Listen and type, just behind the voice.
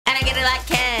I get it like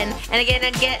Ken.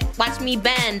 And again, watch me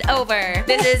bend over.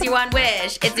 This is your one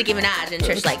wish. It's Nicki Minaj and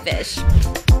Trish like fish.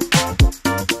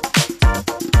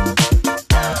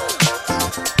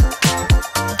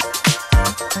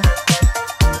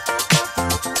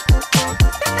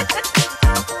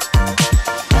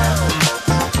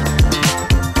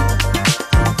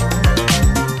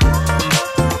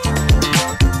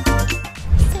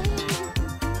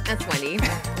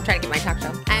 I'm trying to get my talk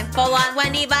show. I'm full on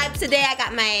Wendy vibes today. I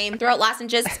got my throat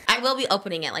lozenges. I will be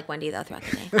opening it like Wendy though throughout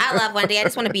the day. I love Wendy. I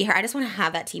just want to be her. I just want to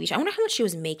have that TV show. I wonder how much she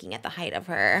was making at the height of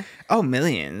her. Oh,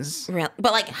 millions. Real,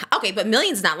 but like, okay, but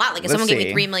millions is not a lot. Like if someone gave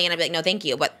me 3 million, I'd be like, no, thank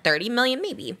you. But 30 million,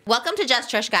 maybe. Welcome to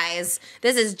Just Trish, guys.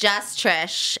 This is Just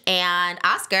Trish and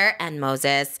Oscar and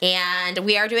Moses, and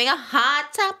we are doing a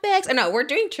hot topics. Or no, we're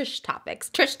doing Trish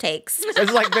topics. Trish takes.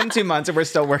 It's like been 2 months and we're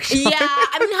still working. Yeah,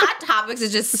 I mean, hot topics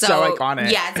is just so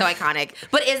iconic. Yeah, it's so iconic.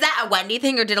 But is that a Wendy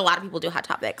thing, or did a lot of people do hot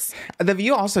topics? The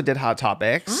View also did hot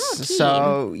topics. Oh,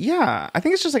 so yeah, I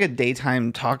think it's just like a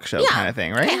daytime talk show kind of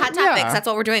thing, right? Okay, hot topics. That's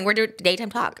what we're doing. We're doing daytime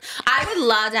talk. I would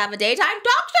love to have a daytime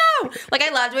talk show. Like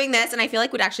I love doing this, and I feel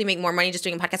like we'd actually make more money just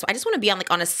doing a podcast. So I just want to be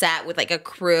on a set with like a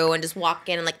crew and just walk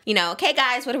in and like, you know, okay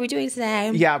guys, what are we doing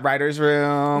today? Yeah, writers'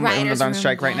 room. Everyone's on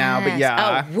strike right now, but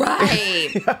yeah. Oh, right.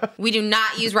 Yeah. We do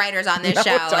not use writers on this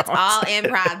show. It's all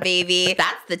improv, baby.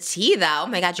 That's the tea, though. Oh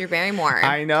my God, Drew Barrymore.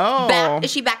 I know.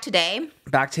 Is she back today?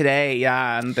 Back today,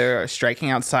 yeah. And they're striking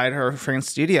outside her freaking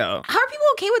studio. How are people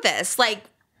okay with this? Like,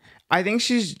 I think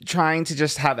she's trying to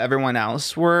just have everyone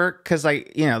else work because,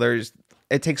 like, you know,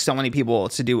 it takes so many people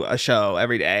to do a show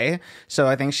every day. So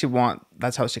I think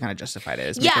that's how she kind of justified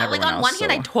it. Yeah, like on one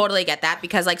hand, I totally get that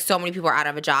because like so many people are out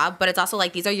of a job, but it's also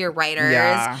like these are your writers.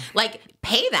 Yeah. Like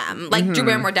pay them. Like Drew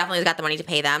Barrymore definitely has got the money to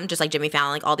pay them, just like Jimmy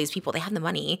Fallon, like all these people, they have the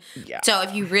money. Yeah. So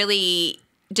if you really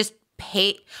just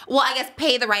pay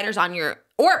the writers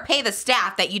or pay the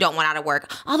staff that you don't want out of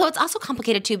work. Although it's also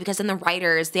complicated too because then the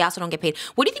writers, they also don't get paid.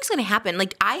 What do you think is going to happen?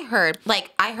 Like I heard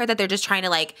that they're just trying to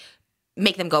like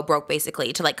make them go broke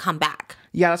basically to like come back.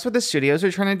 Yeah, that's what the studios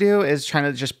are trying to do, is trying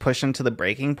to just push them to the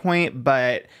breaking point,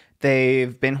 but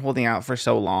they've been holding out for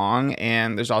so long.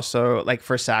 And there's also like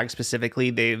for SAG specifically,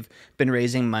 they've been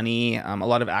raising money. A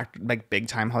lot of big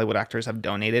time Hollywood actors have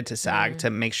donated to SAG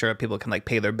to make sure people can like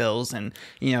pay their bills and,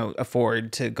 you know,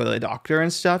 afford to go to the doctor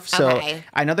and stuff. So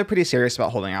I know they're pretty serious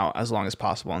about holding out as long as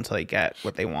possible until they get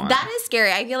what they want. That is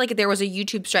scary. I feel like if there was a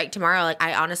YouTube strike tomorrow, like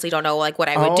I honestly don't know like what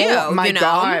I would do. Oh my you know?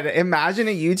 God. Imagine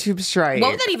a YouTube strike.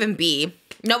 What would that even be?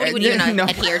 Nobody would even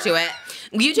adhere to it.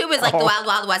 YouTube is like the Wild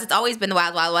Wild West. It's always been the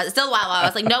Wild Wild West. It's still the Wild Wild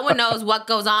West. Like no one knows what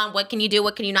goes on. What can you do?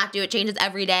 What can you not do? It changes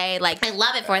every day. Like I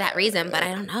love it for that reason, but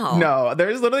I don't know. No,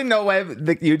 there's literally no way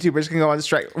the YouTubers can go on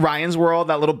strike. Ryan's World,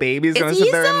 that little baby's going to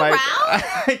sit there and like.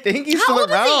 I think he's still around.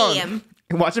 How old is he?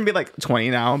 Watch him be like 20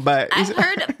 now, but I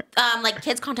heard like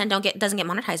kids content doesn't get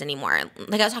monetized anymore.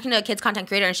 Like I was talking to a kids content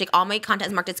creator and she's like, all my content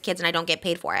is marked as kids and I don't get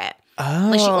paid for it. Oh,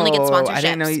 like she only gets sponsorships. I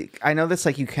didn't know. I know that's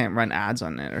like you can't run ads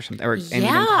on it or something, or even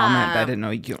comment. But I didn't know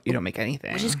you don't make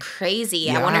anything, which is crazy.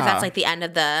 Yeah. I wonder if that's like the end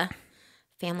of the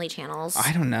family channels.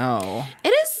 I don't know. It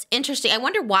is interesting. I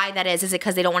wonder why that is. Is it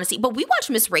because they don't want to see? But we watch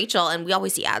Miss Rachel and we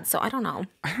always see ads, so I don't know.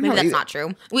 Maybe that's not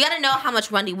true. We got to know how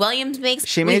much Wendy Williams makes.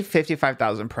 She made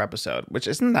 $55,000 per episode, which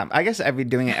isn't that. I guess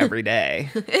doing it every day.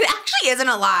 It actually isn't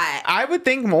a lot. I would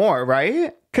think more,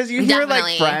 right? Because you hear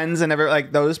like Friends and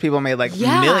like those people made like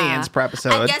millions per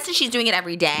episode. I guess she's doing it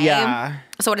every day. Yeah.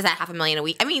 So what is that? $500,000 a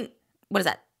week? I mean, what is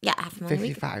that? Yeah, $500,000 a week.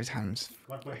 55 times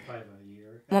 1.5 a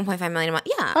year. 1.5 million a month.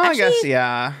 Yeah. Oh, actually, I guess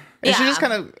yeah. And she just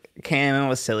kind of came and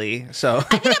was silly. So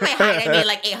I think at my height I made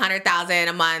like $800,000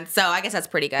 a month. So I guess that's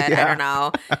pretty good. Yeah. I don't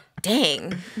know. Dang.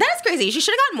 That is crazy. She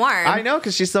should have gotten more. I know,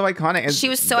 because she's so iconic. She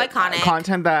was so iconic.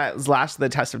 Content that lasts the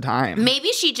test of time.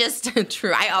 Maybe she just,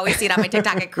 true. I always see it on my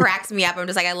TikTok. It cracks me up. I'm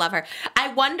just like, I love her.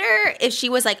 I wonder if she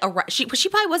was like, she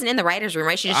probably wasn't in the writer's room,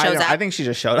 right? She just shows up. I think she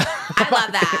just showed up. I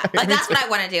love that. Like, that's what I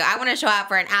want to do. I want to show up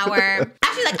for an hour.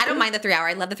 Actually, like, I don't mind the 3 hour.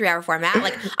 I love the 3 hour format.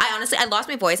 Like, I lost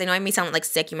my voice. I know I may sound like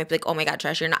sick. You might be like, oh my God,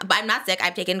 Trish, you're not. But I'm not sick.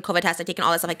 I've taken COVID tests. I've taken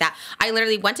all that stuff like that. I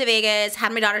literally went to Vegas,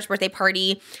 had my daughter's birthday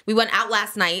party. We went out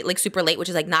last night, like super late, which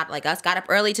is like not like us. Got up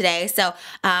early today. So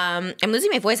I'm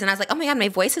losing my voice. And I was like, oh my God, my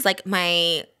voice is like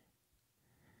my,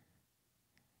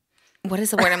 what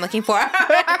is the word I'm looking for?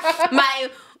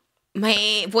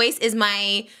 my voice is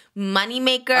my money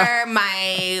maker,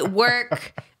 my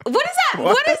work. What is that?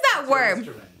 What is that word?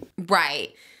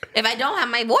 Right. If I don't have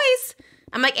my voice,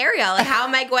 I'm like, Ariel, like, how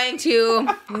am I going to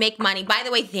make money? By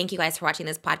the way, thank you guys for watching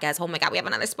this podcast. Oh my God, we have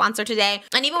another sponsor today.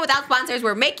 And even without sponsors,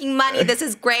 we're making money. This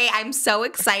is great. I'm so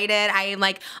excited. I am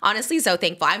like, honestly, so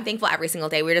thankful. I'm thankful every single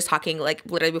day. We were just talking like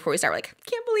literally before we start, we're like, I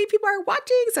can't believe people are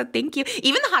watching. So thank you.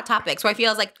 Even the hot topics where I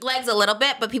feel like legs a little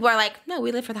bit, but people are like, no,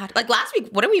 we live for the hot. Like last week,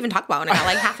 what did we even talk about when I got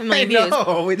like 500,000 views?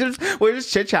 No, we're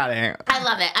just chit-chatting. I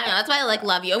love it. I don't know. That's why I like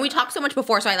love you. And we talked so much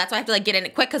before, so that's why I have to like get in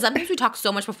it quick because sometimes we talk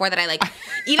so much before that I like,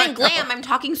 even glam, I'm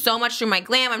talking so much through my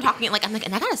glam. I'm talking like, and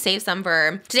I gotta save some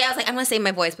for today. I was like, I'm gonna save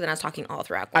my voice, but then I was talking all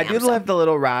throughout glam. I do love the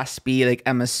little raspy, like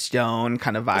Emma Stone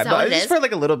kind of vibe, but it's just for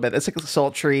like a little bit. It's like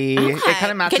sultry. Okay. It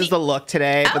kind of matches the look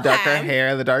today. The darker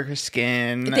hair, the darker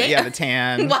skin, the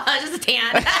tan. Well, just a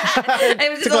tan.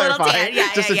 It was just a little tan. Yeah,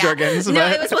 just a Jergens. No,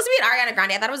 it was supposed to be an Ariana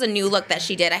Grande. I thought it was a new look that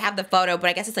she did. I have the photo, but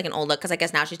I guess it's like an old look because I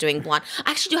guess now she's doing blonde.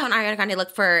 I actually do have an Ariana Grande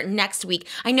look for next week.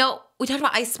 I know we talked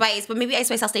about Ice Spice, but maybe Ice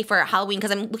Spice I'll stay for Halloween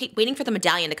because I'm waiting for the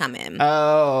medallion to come in.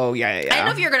 Oh, yeah. I didn't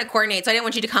know if you were going to coordinate, so I didn't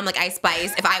want you to come like Ice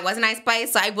Spice if I wasn't Ice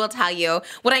Spice. So I will tell you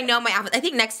what I know my outfit. I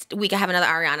think next week I have another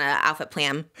Ariana outfit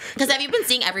plan. Because have you been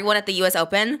seeing everyone at the US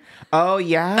Open? Oh,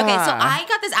 yeah. Okay, so I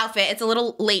got this outfit. It's a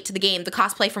little late to the game. The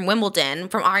cosplay from Wimbledon,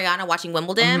 from Ariana watching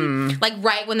Wimbledon. Like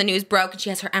right when the news broke, and she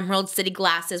has her Emerald City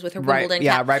glasses with her Wimbledon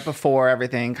cap. Right before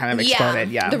everything kind of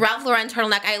exploded. Yeah. The Ralph Lauren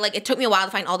turtleneck. It took me a while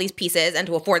to find all these pieces and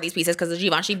to afford these pieces because the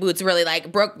Givenchy boots really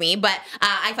like broke me. But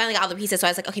I finally got all the pieces, so I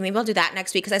was like, okay, maybe I'll do that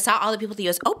next week because I saw all the people at the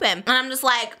US Open, and I'm just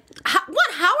like, how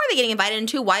are they getting invited? And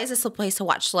two, why is this a place to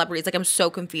watch celebrities? Like, I'm so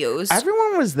confused.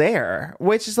 Everyone was there,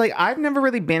 which is like, I've never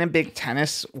really been a big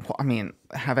tennis. I mean,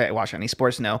 have I watched any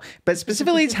sports? No, but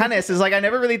specifically tennis is like, I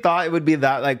never really thought it would be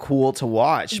that like cool to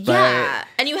watch. But yeah,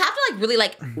 and you have to like really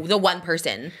like the one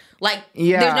person. Like,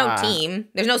 there's no team.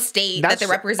 There's no state that they're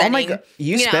representing. Oh my God.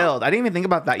 You spilled. I didn't even think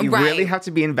about that. You really have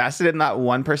to be invested in that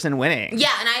one person winning.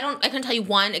 Yeah, and I couldn't tell you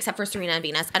one except for Serena and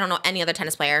Venus. I don't know any other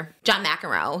tennis player. John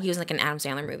McEnroe. He was like in Adam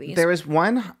Sandler movies. There was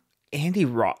one, Andy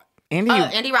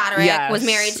Roddick was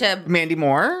married to Mandy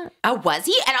Moore. Oh, was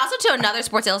he? And also to another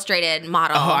Sports Illustrated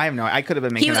model. Oh, I have no. I could have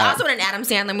been making. He was also in an Adam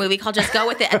Sandler movie called Just Go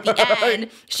With It. At the end,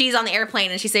 she's on the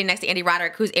airplane and she's sitting next to Andy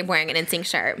Roddick, who's wearing an NSYNC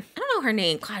shirt. I don't know her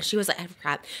name. God, she was like, I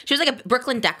forgot. She was like a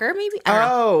Brooklyn Decker, maybe. I don't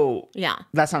know. Yeah,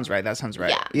 that sounds right.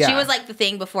 Yeah, she was like the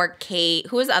thing before Kate.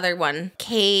 Who was the other one?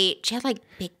 Kate. She had like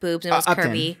big boobs and it was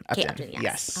curvy. Kate Upton.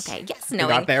 Yes. Okay. Yes.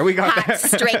 Knowing. We got hot, there.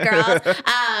 Straight girls.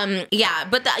 Yeah,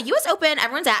 but the U.S. Open,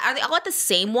 everyone's at. Are they all at the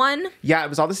same one? Yeah, it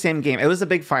was all the same game. It was a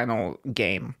big final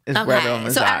game. Is where everyone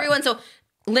was at. So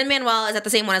Lin-Manuel is at the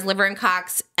same one as Laverne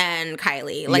Cox and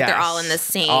Kylie. Like they're all in the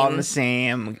same. All in the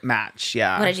same match.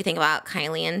 Yeah. What did you think about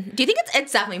Kylie? And do you think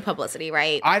it's definitely publicity,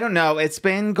 right? I don't know. It's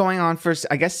been going on for,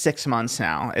 I guess, 6 months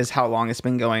now is how long it's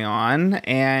been going on.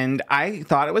 And I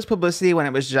thought it was publicity when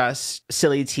it was just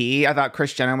silly tea. I thought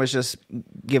Kris Jenner was just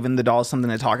giving the dolls something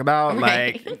to talk about.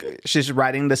 Right. Like she's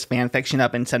writing this fan fiction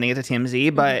up and sending it to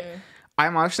TMZ, but.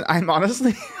 I'm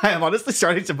honestly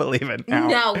starting to believe it now.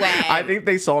 No way. I think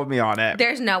they sold me on it.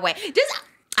 There's no way.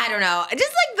 I don't know.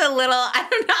 Just like the little,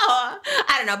 I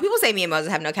don't know. People say me and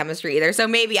Moses have no chemistry either. So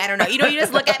maybe, I don't know. You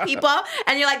just look at people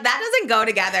and you're like, that doesn't go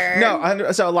together.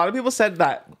 No, so a lot of people said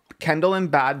that Kendall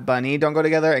and Bad Bunny don't go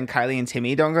together and Kylie and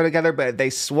Timmy don't go together, but if they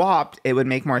swapped, it would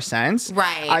make more sense.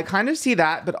 Right. I kind of see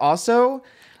that, but also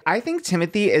I think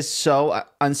Timothy is so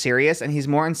unserious and he's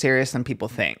more unserious than people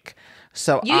think.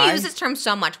 So you use this term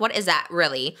so much. What is that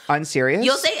really? Unserious?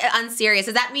 You'll say unserious.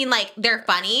 Does that mean like they're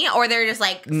funny or they're just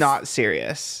like not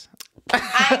serious? I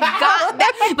got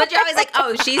that. But you're always like,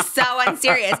 oh, she's so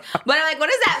unserious. But I'm like, what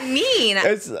does that mean?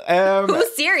 It's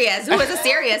who's serious? Who is a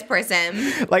serious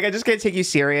person? Like I just can't take you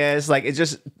serious. Like it's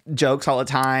just jokes all the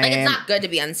time. Like it's not good to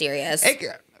be unserious.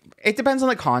 It depends on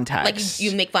the context. Like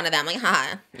you make fun of them, like,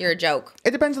 haha, you're a joke.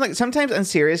 It depends on like sometimes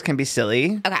unserious can be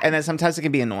silly, and then sometimes it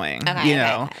can be annoying.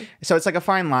 Okay. So it's like a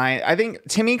fine line. I think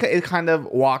Timmy it kind of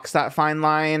walks that fine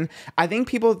line. I think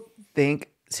people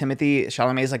think Timothy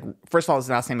Chalamet is like, first of all,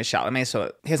 his last name is Chalamet,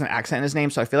 so he has an accent in his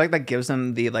name. So I feel like that gives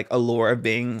him the like allure of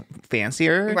being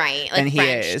fancier, right? Like than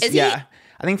French. He is. Yeah.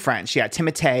 I think French. Yeah,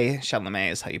 Timothée Chalamet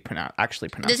is how you actually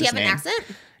pronounce his name. Does he have an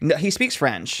accent? No, he speaks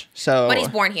French. So, but he's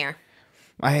born here.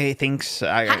 I think so.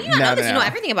 How do you not know this? You know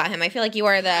everything about him. I feel like you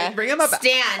are the bring him up.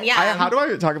 Stan. Yeah. How do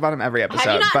I talk about him every episode? How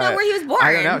do you not know where he was born?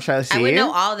 I don't know. Should I see? I would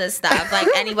know all this stuff. Like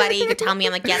anybody, you could tell me.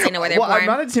 I'm like, yes, I know where they're born. I'm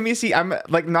not a Timmy C. I'm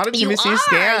like not a Timmy C.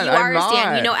 Stan. You are a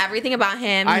Stan. You know everything about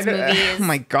him. His movies. Oh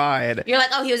my God. You're like,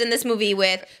 oh, he was in this movie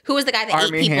with who was the guy that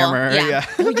Armie ate people? Hammer. Yeah.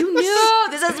 Oh, you knew.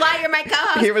 This is why you're my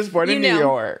co-host. He was born in New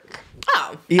York.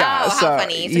 Oh, yeah. Oh, how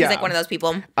funny! So he's like one of those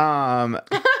people.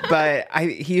 But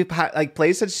he like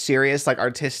plays such serious like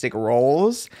artistic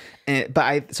roles,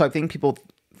 so I think people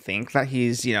think that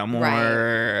he's, you know,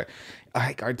 more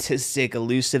like artistic,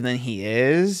 elusive than he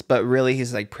is, but really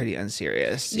he's like pretty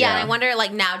unserious. Yeah, and I wonder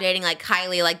like now dating like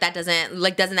Kylie, like that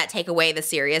doesn't that take away the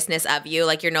seriousness of you?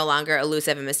 Like you're no longer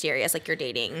elusive and mysterious like you're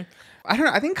dating. I don't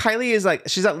know. I think Kylie is like,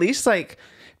 she's at least like,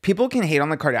 people can hate on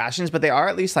the Kardashians, but they are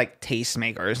at least like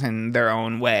tastemakers in their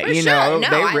own way. You know,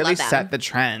 they really set the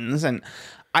trends. And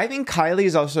I think Kylie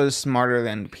is also smarter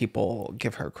than people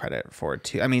give her credit for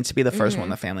too. I mean, to be the first one in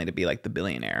the family to be like the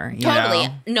billionaire. You know?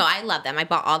 No, I love them. I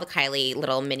bought all the Kylie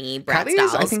little mini Bratz Kylie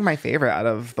dolls. is, I think, my favorite out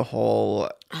of the whole.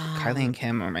 Kylie and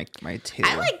Kim are my two.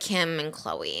 I like Kim and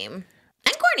Khloe. And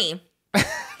Kourtney.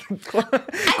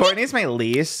 Kourtney's my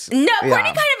least. No, Kourtney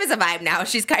kind of is a vibe now.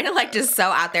 She's kind of like just so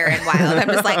out there and wild. I'm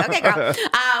just like, okay, girl.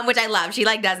 Which I love. She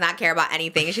like does not care about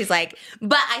anything. She's like,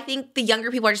 but I think the younger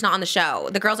people are just not on the show.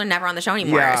 The girls are never on the show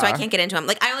anymore. So I can't get into them.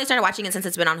 Like I only started watching it since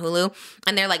it's been on Hulu,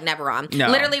 and they're like never on. No.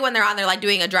 Literally when they're on, they're like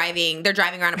doing they're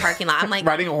driving around a parking lot. I'm like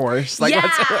riding a horse. Like, yeah,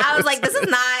 I was like, this is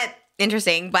not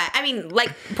interesting, but I mean, like,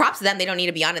 props to them. They don't need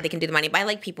to be on it. They can do the money. But I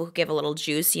like people who give a little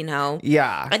juice, you know?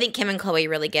 Yeah. I think Kim and Khloe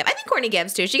really give. I think Kourtney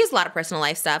gives, too. She gives a lot of personal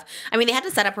life stuff. I mean, they had to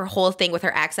set up her whole thing with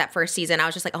her ex that first season. I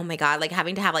was just like, oh, my God. Like,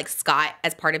 having to have, like, Scott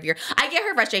as part of your... I get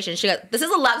her frustration. She goes, this is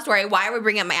a love story. Why are we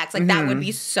bringing up my ex? Like, that would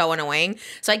be so annoying.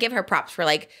 So I give her props for,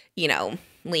 like, you know...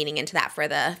 leaning into that for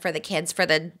the kids, for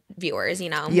the viewers, you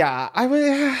know? Yeah, I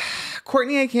would...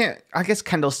 Kourtney, I can't... I guess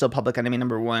Kendall's still public enemy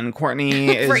number one.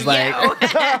 Kourtney is like...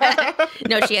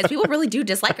 No, she is. People really do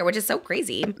dislike her, which is so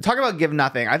crazy. Talk about give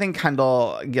nothing. I think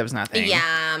Kendall gives nothing.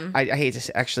 Yeah. I hate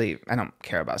to... Actually, I don't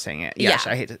care about saying it. Yeah.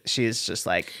 I hate to... She's just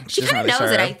like... She kind of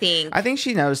knows it, I think. I think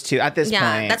she knows, too, at this point.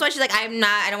 Yeah, that's why she's like, I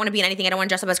don't want to be in anything. I don't want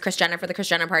to dress up as Kris Jenner for the Kris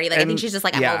Jenner party. Like, I think she's just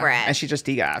like, I'm over it. And she just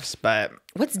degaffs, but...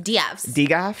 What's degaffs?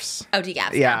 Degaffs? Oh,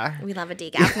 degaffs. Yeah. We love a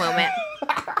degaff moment.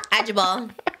 Ajabal.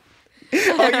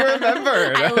 Oh, you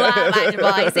remembered. I love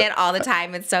Ajabal. I say it all the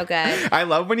time. It's so good. I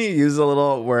love when you use the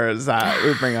little words that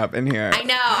we bring up in here. I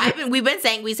know. We've been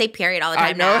saying we say period all the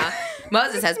time now.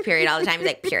 Moses says period all the time. He's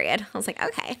like, period. I was like,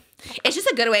 okay. It's just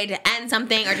a good way to end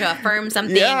something or to affirm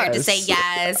something or to say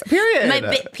yes.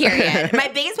 Period. Period. My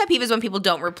biggest pet peeve is when people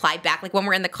don't reply back. Like when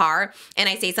we're in the car and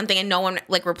I say something and no one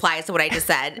like replies to what I just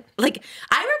said. Like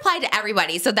I reply to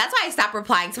everybody. So that's why I stop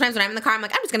replying. Sometimes when I'm in the car, I'm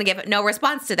like, I'm just going to give no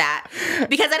response to that.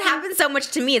 Because it happens so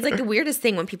much to me. It's like the weirdest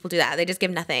thing when people do that. They just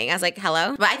give nothing. I was like,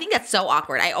 hello? But I think that's so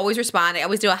awkward. I always respond. I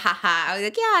always do a haha. I was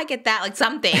like, yeah, I get that. Like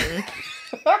something.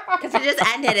 Because it just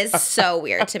ended is so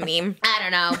weird to me. I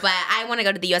don't know, but I want to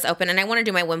go to the U.S. Open and I want to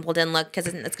do my Wimbledon look because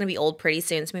it's going to be old pretty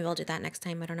soon. So maybe I'll do that next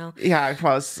time. I don't know. Yeah,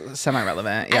 well, it's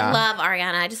semi-relevant. Yeah. I love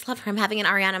Ariana. I just love her. I'm having an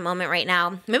Ariana moment right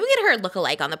now. Maybe we get her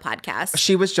look-alike on the podcast.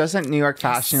 She was just at New York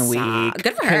Fashion Week.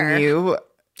 Good for her. Can you...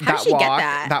 How did she get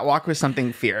that? That walk was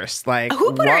something fierce. Like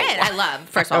who put her in? I love.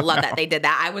 First of all, love that they did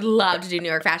that. I would love to do New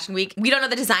York Fashion Week. We don't know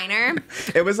the designer.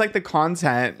 It was like the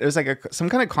content. It was like some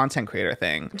kind of content creator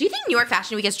thing. Do you think New York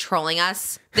Fashion Week is trolling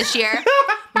us this year?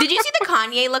 Did you see the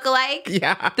Kanye lookalike?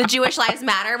 Yeah. The Jewish Lives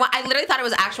Matter. Well, I literally thought it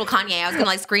was actual Kanye. I was gonna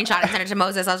like screenshot and send it to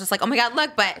Moses. I was just like, oh my God,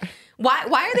 look, but.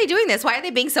 Why are they doing this? Why are they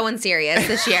being so unserious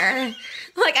this year?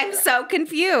 Like, I'm so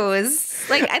confused.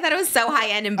 Like, I thought it was so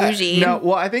high-end and bougie. No,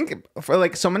 well, I think for,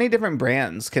 like, so many different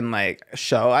brands can, like,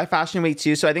 show at Fashion Week,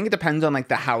 too. So I think it depends on, like,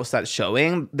 the house that's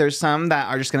showing. There's some that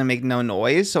are just going to make no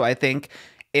noise. So I think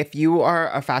if you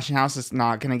are a fashion house that's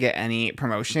not going to get any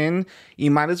promotion, you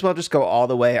might as well just go all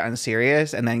the way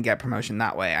unserious and then get promotion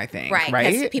that way, I think. Right?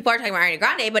 Because people are talking about Ariana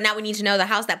Grande, but now we need to know the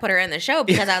house that put her in the show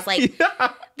because I was like,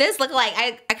 this look like,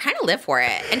 I kind of live for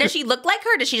it. And does she look like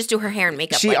her or does she just do her hair and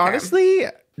makeup like honestly,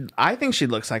 I think she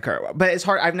looks like her. But it's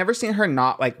hard. I've never seen her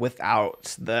not, like,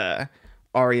 without the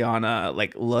Ariana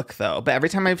like look though, but every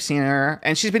time I've seen her,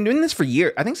 and she's been doing this for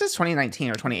years, I think since 2019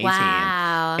 or 2018.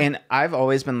 Wow. And I've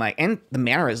always been like, and the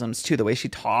mannerisms too, the way she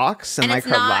talks and like her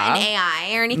laugh. It's not an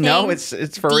AI or anything. No, it's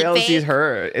for realsy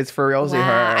her. It's for realsy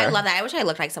her. I love that. I wish I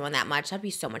looked like someone that much. That'd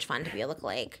be so much fun to be a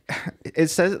lookalike. It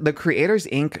says the Creators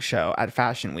Inc. show at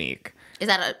Fashion Week. Is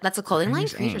that's a clothing line?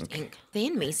 Creators Inc. They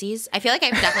in Macy's? I feel like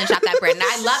I've definitely shopped that brand.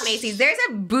 I love Macy's. There's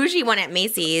a bougie one at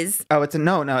Macy's. Oh, it's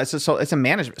a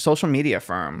management social media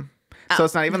firm. Oh. So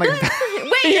it's not even like wait,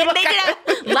 they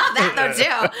did love that though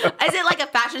too. Is it like a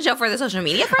fashion show for the social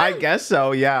media firm? I guess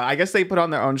so. Yeah, I guess they put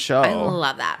on their own show. I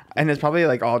love that. And it's probably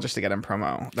like all just to get in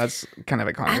promo. That's kind of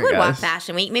iconic. I would walk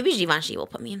Fashion Week. Maybe Givenchy will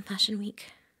put me in Fashion Week.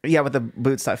 Yeah, with the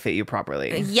boots that fit you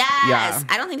properly. Yes. Yeah.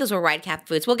 I don't think those were wide cap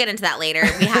boots. We'll get into that later.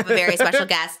 We have a very special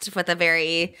guest with a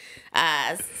very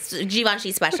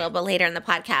Givenchy special, but later in the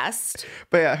podcast.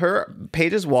 But yeah, her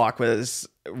Paige's walk was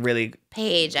really...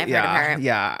 Paige, I've heard of her.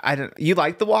 Yeah, you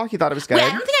liked The Walk? You thought it was good? Wait, I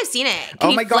don't think I've seen it.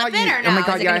 Can you flip it or no? Oh my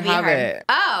God, yeah, I have it.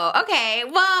 Oh, okay.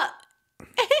 Well,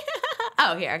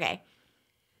 oh, here, okay.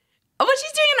 Oh, but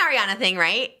she's doing an Ariana thing,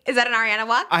 right? Is that an Ariana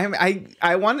walk?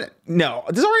 I want... No.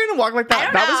 Does Ariana walk like that? I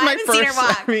don't know. Was my I haven't seen her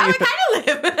walk. I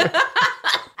kind of live.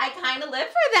 I kind of live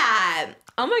for that.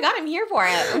 Oh my God, I'm here for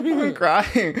it. I'm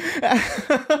crying.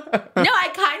 No, I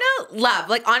kind of love,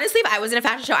 like, honestly, if I was in a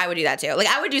fashion show, I would do that too. Like,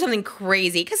 I would do something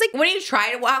crazy. Because, like, when you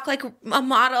try to walk like a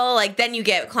model, like, then you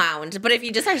get clowned. But if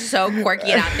you just are so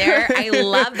quirky and out there, I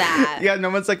love that. Yeah, no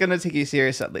one's, like, going to take you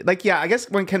seriously. Like, yeah, I guess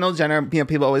when Kendall Jenner,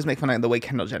 people always make fun of the way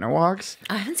Kendall Jenner walks.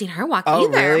 I haven't seen her walk either.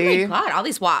 Really? Oh my God, all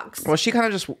these walks. Well, she kind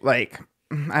of just, like...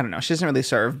 I don't know. She doesn't really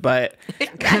serve, but the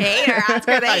hater,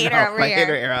 Oscar the hater over here.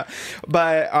 Hater era.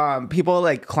 But people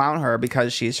like clown her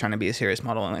because she's trying to be a serious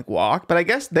model and like walk. But I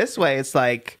guess this way, it's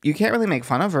like you can't really make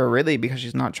fun of her really because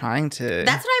she's not trying to.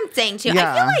 That's what I'm saying too.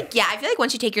 Yeah. I feel like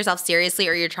once you take yourself seriously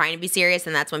or you're trying to be serious,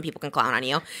 then that's when people can clown on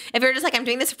you. If you're just like, I'm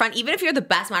doing this for fun, even if you're the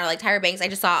best model, like Tyra Banks, I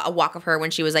just saw a walk of her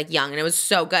when she was like young and it was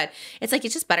so good. It's like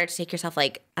it's just better to take yourself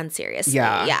like unseriously.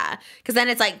 Yeah. Because then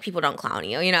it's like people don't clown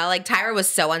you. You know, like Tyra was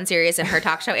so unserious in her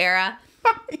talk show era.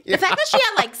 The fact that she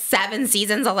had like 7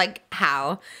 seasons, I was like,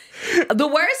 how? The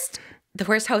worst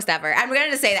host ever. I'm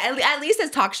going to say that, at least as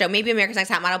talk show, maybe America's Next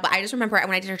Top Model, but I just remember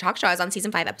when I did her talk show, I was on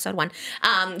season 5, episode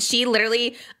 1. She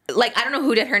literally, like, I don't know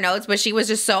who did her notes, but she was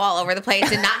just so all over the place,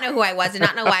 did not know who I was, did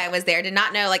not know why I was there, did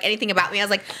not know, like, anything about me. I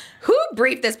was like, who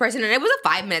briefed this person? And it was a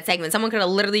 5-minute segment. Someone could have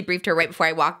literally briefed her right before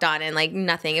I walked on, and, like,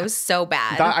 nothing. It was so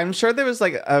bad. I'm sure there was,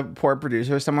 like, a poor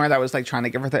producer somewhere that was, like, trying to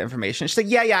give her the information. She's like,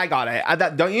 yeah, I got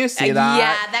it. Don't you see that?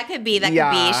 Yeah, that could be. Could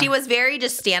be. She was very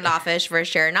just standoffish for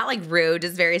sure. Not, like, rude,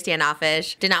 just very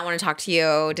standoffish. Did not want to talk to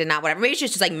you, did not whatever. Maybe she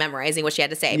was just, like, memorizing what she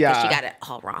had to say because she got it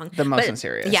all wrong. The most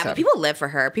unserious. Yeah, but people live for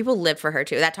her. People lived for her,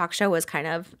 too. That talk show was kind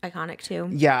of iconic, too.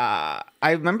 Yeah.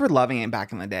 I remember loving it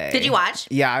back in the day. Did you watch?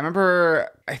 Yeah, I remember...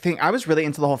 I think I was really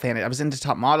into the whole fan. I was into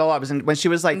Top Model. I was in when she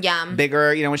was like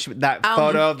bigger, you know, when she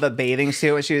photo of the bathing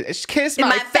suit when she kissed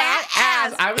my fat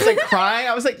ass. I was like crying.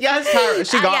 I was like, yes, Tyra.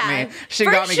 She got me. She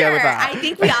got me good with that. I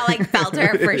think we all like felt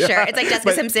her for sure. It's like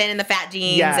Jessica Simpson in the fat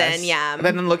jeans and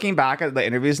Then looking back at the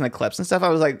interviews and the clips and stuff, I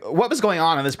was like, what was going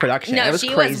on in this production? No, it was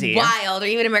crazy. Was wild. Or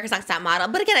even America's Next Top Model.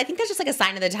 But again, I think that's just like a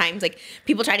sign of the times. Like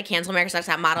people try to cancel America's Next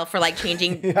Top Model for like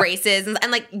changing races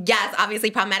and like yes,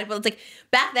 obviously problematic. But it's like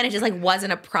back then it just like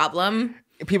wasn't a problem.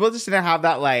 People just didn't have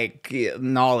that like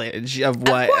knowledge of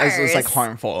what is like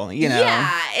harmful, you know?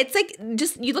 Yeah, it's like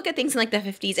just you look at things in like the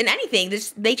 50s and anything,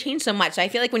 they change so much. So I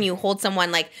feel like when you hold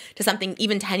someone like to something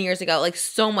even 10 years ago, like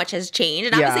so much has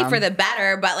changed. And obviously for the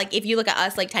better, but like if you look at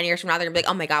us like 10 years from now, they're gonna be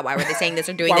like, oh my God, why were they saying this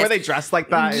or doing this? Why were they dressed like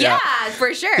that? Yeah,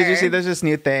 for sure. Did you see there's this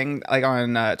new thing like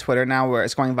on Twitter now where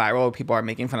it's going viral where people are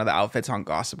making fun of the outfits on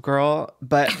Gossip Girl?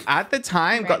 But at the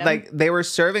time, like they were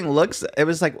serving looks, it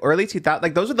was like early 2000,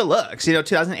 like those were the looks, you know,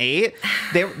 2008.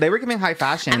 They were giving high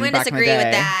fashion. I'm going to disagree with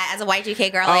that as a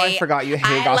Y2K girl. Oh, I forgot you hate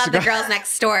Gossip Girl. I love the girls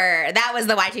next door. That was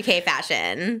the Y2K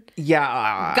fashion.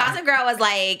 Yeah. Gossip Girl was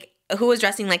like, who was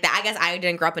dressing like that? I guess I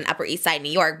didn't grow up in Upper East Side, New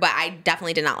York, but I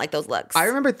definitely did not like those looks. I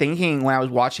remember thinking when I was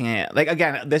watching it, like,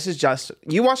 again, this is just,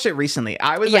 you watched it recently.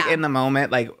 I was like in the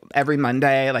moment, like every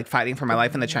Monday, like fighting for my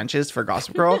life in the trenches for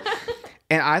Gossip Girl.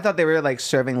 And I thought they were like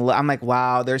serving. I'm like,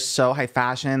 wow, they're so high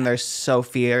fashion. They're so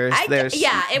fierce.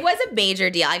 Yeah, it was a major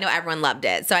deal. I know everyone loved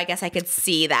it. So I guess I could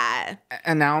see that.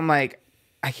 And now I'm like,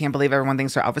 I can't believe everyone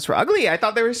thinks their outfits were ugly. I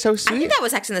thought they were so sweet. I think that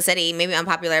was Sex in the City, maybe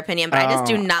unpopular opinion, but I just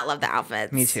do not love the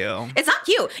outfits. Me too. It's not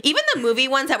cute. Even the movie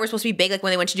ones that were supposed to be big, like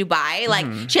when they went to Dubai,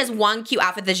 like she has one cute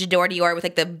outfit, the J'adore Dior with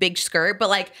like the big skirt, but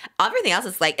like everything else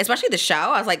is like, especially the show,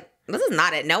 I was like, this is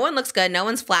not it. No one looks good. No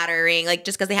one's flattering. Like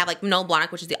just because they have like Noel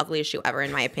Blahnik, which is the ugliest shoe ever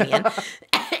in my opinion,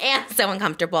 and so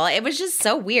uncomfortable. It was just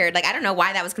so weird. Like I don't know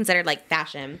why that was considered like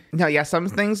fashion. No, yeah, some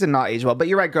things did not age well. But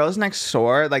you're right. Girls Next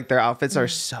Door, like their outfits are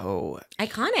so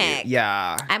iconic.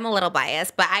 Yeah, I'm a little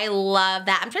biased, but I love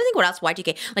that. I'm trying to think what else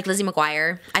Y2K, like Lizzie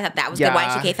McGuire. I thought that was good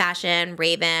Y2K fashion.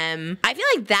 Raven. I feel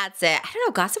like that's it. I don't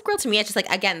know. Gossip Girl to me, it's just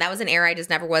like again, that was an era I just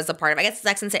never was a part of. I guess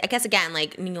Sex and City. I guess again,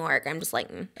 like New York. I'm just like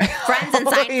Friends and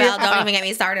Seinfeld. Don't even get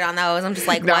me started on those. I'm just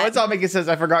like, no, it's all making sense.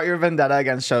 I forgot your vendetta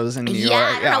against shows in New York.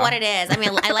 I don't know what it is. I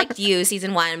mean, I liked You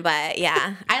season 1, but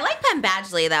yeah, I like Penn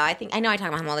Badgley though. I know I talk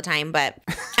about him all the time, but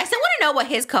I still want to know what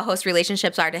his co-host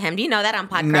relationships are to him. Do you know that on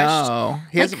Pod Crush? No,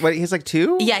 he has like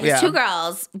 2. Yeah, he has 2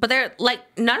 girls, but they're like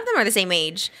none of them are the same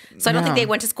age, so I don't think they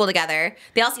went to school together.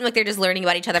 They all seem like they're just learning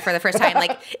about each other for the first time,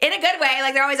 like in a good way.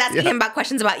 Like they're always asking him about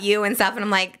questions about you and stuff, and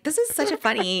I'm like, this is such a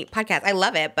funny podcast. I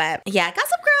love it, but yeah,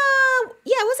 Gossip Girl.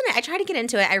 Yeah, yeah, wasn't it? I tried to get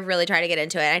into it. I really tried to get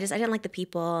into it. I didn't like the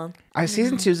people.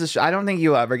 Season 2 is I don't think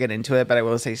you'll ever get into it, but I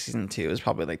will say season 2 is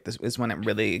probably like this is when it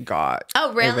really got.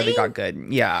 Oh, really? It really got good.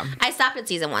 Yeah. I stopped at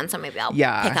season 1, so maybe I'll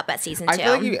pick up at season 2. I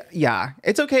feel like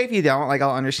it's okay if you don't. Like,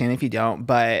 I'll understand if you don't,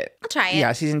 but I'll try it.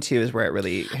 Yeah, season 2 is where it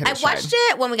really hit its I watched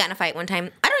it when we got in a fight one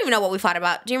time. I don't even know what we fought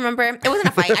about. Do you remember? It wasn't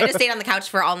a fight. I just stayed on the couch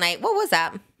for all night. What was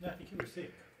that? No, I think you were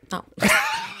sick. Oh.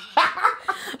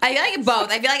 I feel like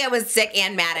both. I feel like I was sick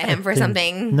and mad at him for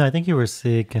something. No, I think you were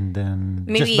sick, and then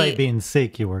just by being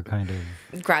sick, you were kind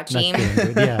of grouchy.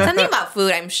 Yeah. Something about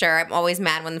food, I'm sure. I'm always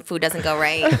mad when the food doesn't go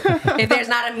right. If there's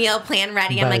not a meal plan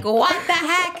ready, I'm like, what the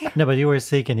heck? No, but you were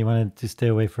sick, and you wanted to stay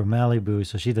away from Malibu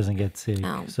so she doesn't get sick.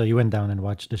 Oh. So you went down and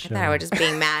watched the show. I thought I was just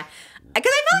being mad.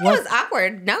 Because I felt like it was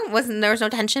awkward. No, there was no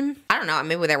tension. I don't know.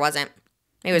 Maybe there wasn't.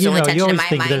 Maybe it was only tension in my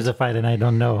mind. You think there's a fight, and I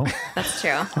don't know. That's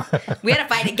true. We had a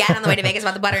fight again on the way to Vegas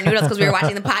about the butter noodles because we were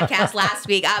watching the podcast last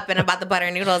week and about the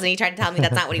butter noodles, and he tried to tell me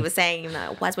that's not what he was saying, even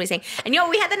though that's what he's saying. And you know what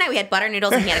we had that night? We had butter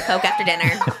noodles, and he had a Coke after dinner.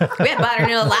 We had butter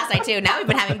noodles last night, too. Now we've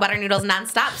been having butter noodles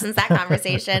nonstop since that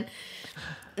conversation.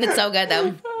 It's so good,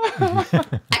 though.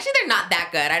 Actually, they're not that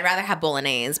good. I'd rather have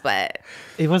bolognese, but...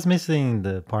 It was missing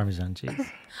the Parmesan cheese.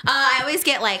 I always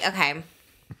get okay...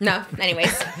 No,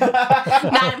 anyways.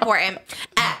 Not important.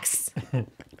 X.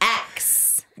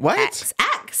 What?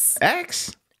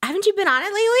 X. Haven't you been on it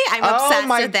lately? I'm obsessed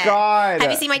with it. Oh my God. Have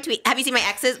you seen my tweet? Have you seen my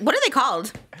X's? What are they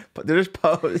called? There's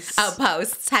posts. Oh,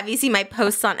 posts. Have you seen my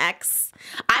posts on X?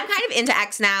 I'm kind of into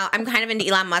X now. I'm kind of into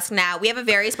Elon Musk now. We have a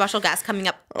very special guest coming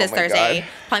up this Thursday. God.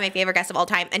 Probably my favorite guest of all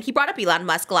time. And he brought up Elon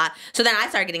Musk a lot. So then I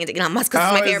started getting into Elon Musk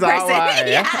because he's my favorite person.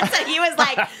 Yeah. So he was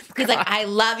like, I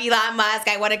love Elon Musk.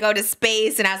 I want to go to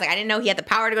space. And I was like, I didn't know he had the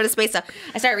power to go to space. So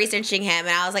I started researching him.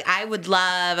 And I was like, I would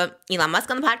love Elon Musk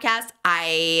on the podcast.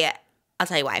 I'll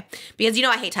tell you why. Because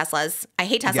I hate Teslas.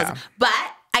 Yeah. But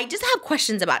I just have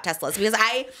questions about Teslas because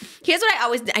here's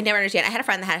what I never understand. I had a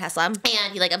friend that had a Tesla and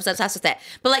he was obsessed with it.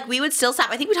 But we would still stop.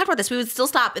 I think we talked about this. We would still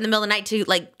stop in the middle of the night to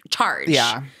charge.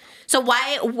 Yeah. So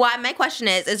why my question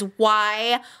is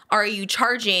why are you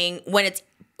charging when it's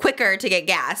quicker to get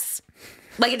gas?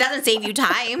 It doesn't save you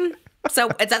time. So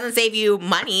it doesn't save you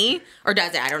money, or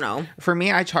does it? I don't know. For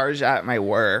me, I charge at my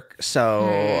work,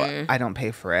 so I don't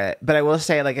pay for it. But I will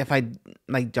say, if I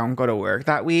don't go to work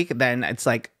that week, then it's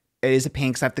it is a pain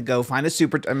because I have to go find a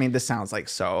this sounds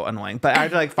so annoying, but I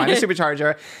have to find a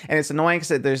supercharger, and it's annoying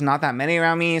because there's not that many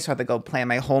around me, so I have to go plan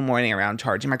my whole morning around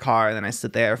charging my car, and then I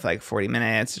sit there for 40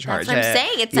 minutes to charge it. That's what I'm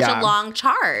saying. It's such a long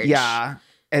charge. Yeah.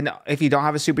 And if you don't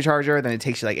have a supercharger, then it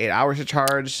takes you 8 hours to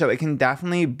charge. So it can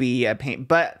definitely be a pain.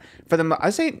 But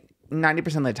I'd say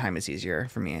 90% of the time it's easier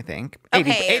for me, I think.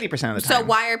 80% of the time. So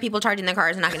why are people charging their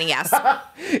cars and not getting gas?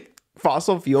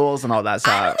 Fossil fuels and all that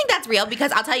stuff. I don't think that's real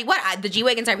because I'll tell you what, the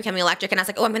G-Wagons are becoming electric. And I was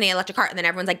like, I'm going to get an electric car. And then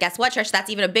everyone's like, guess what, Trish? That's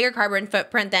even a bigger carbon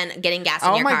footprint than getting gas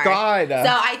in your car. Oh, my God. So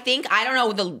I think, I don't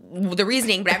know the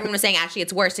reasoning, but everyone was saying actually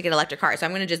it's worse to get an electric car. So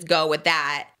I'm going to just go with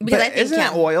that. Because I think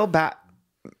isn't oil bad?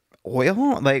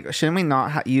 Oil? Shouldn't we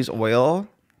not use oil?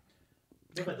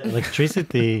 Yeah, but the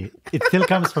electricity, it still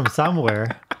comes from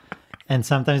somewhere. And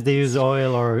sometimes they use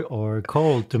oil or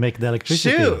coal to make the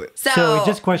electricity. Shoot. So it's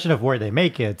just a question of where they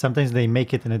make it. Sometimes they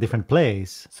make it in a different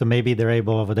place. So maybe they're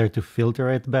able over there to filter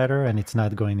it better and it's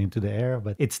not going into the air.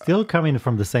 But it's still coming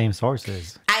from the same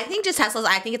sources. I think just Teslas,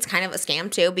 I think it's kind of a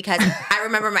scam too. Because I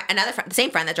remember the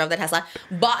same friend that drove the Tesla,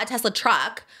 bought a Tesla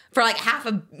truck for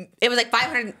it was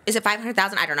 500, is it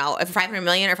 500,000? I don't know. If 500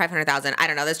 million or 500,000, I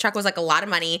don't know. This truck was a lot of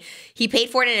money. He paid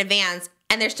for it in advance.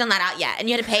 And they're still not out yet. And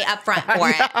you had to pay up front for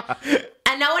it.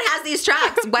 And no one has these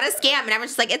trucks. What a scam. And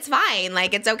everyone's just it's fine.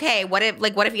 It's okay. What if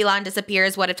Elon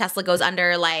disappears? What if Tesla goes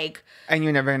under? And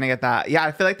you're never going to get that. Yeah,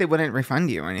 I feel like they wouldn't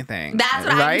refund you or anything. That's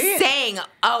what I'm saying.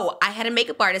 Oh, I had a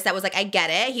makeup artist that was I get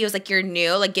it. He was you're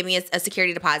new. Give me a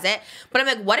security deposit. But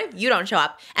I'm what if you don't show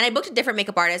up? And I booked a different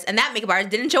makeup artist. And that makeup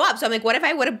artist didn't show up. So I'm what if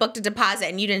I would have booked a deposit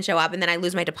and you didn't show up? And then I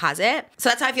lose my deposit? So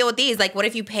that's how I feel with these. What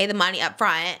if you pay the money up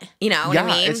front? You know what I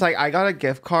mean? It's I got a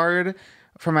gift card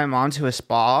for my mom to a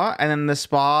spa, and then the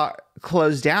spa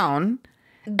closed down.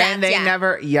 And they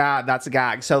never, that's a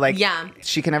gag. So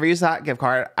she can never use that gift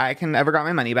card. I can never got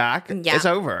my money back. Yeah. It's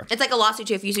over. It's a lawsuit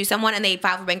too. If you sue someone and they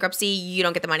file for bankruptcy, you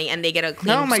don't get the money and they get a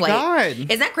clean slate. Oh my God.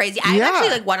 Isn't that crazy? I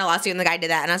actually won a lawsuit and the guy did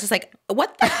that. And I was just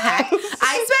what the heck?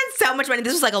 I spent so much money.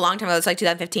 This was a long time ago. It's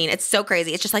 2015. It's so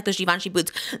crazy. It's just those Givenchy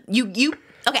boots. You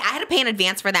Okay, I had to pay in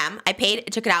advance for them. I paid,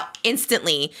 it took it out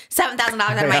instantly, $7,000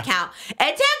 out of my account.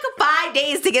 It took 5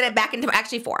 days to get it back into,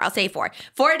 actually 4, I'll say 4.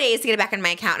 4 days to get it back into my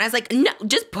account. And I was like, no,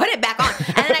 just put it back on.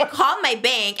 And then I called my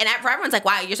bank, and everyone's like,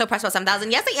 wow, you're so pressed about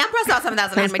 $7,000. Yes, I am pressed about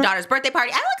 $7,000. I had my daughter's birthday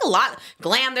party. I had like a lot,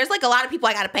 glam, there's like a lot of people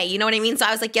I gotta pay, you know what I mean? So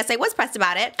I was like, yes, I was pressed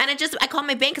about it. And I called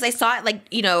my bank because I saw it like,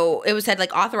 you know, it was said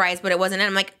like authorized, but it wasn't in.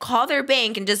 I'm like, call their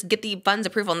bank and just get the funds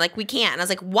approval. And like, we can't. And I was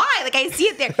like, why? Like, I see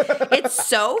it there. It's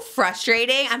so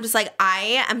frustrating. I'm just like,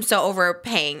 I am so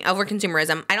overpaying, over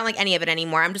consumerism. I don't like any of it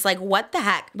anymore. I'm just like, what the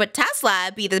heck? But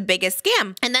Tesla be the biggest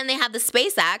scam. And then they have the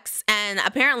SpaceX, and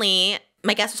apparently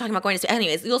my guest was talking about going to space.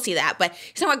 Anyways, you'll see that. But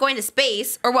he's talking about going to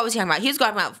space, or what was he talking about? He was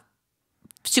talking about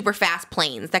super fast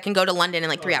planes that can go to London in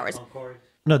like 3 hours. Concorde.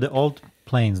 No, the old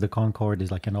planes, the Concorde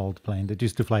is like an old plane that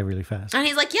used to fly really fast. And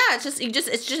he's like, yeah, it's just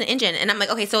an engine. And I'm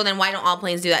like, okay, so then why don't all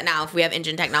planes do that now if we have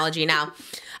engine technology now?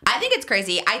 I think it's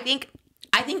crazy. I think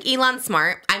Elon's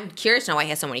smart. I'm curious to know why he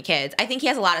has so many kids. I think he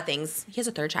has a lot of things. He has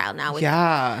a 3rd child now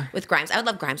with Grimes. I would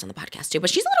love Grimes on the podcast too,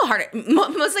 but she's a little harder.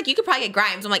 Most like, you could probably get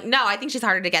Grimes. I'm like, no, I think she's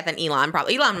harder to get than Elon.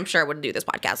 Probably Elon, I'm sure, would do this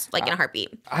podcast like in a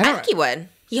heartbeat. I think he would.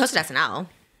 He hosted SNL.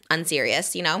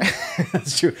 Unserious, you know?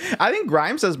 That's true. I think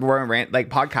Grimes does more like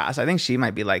podcasts. I think she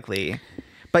might be likely.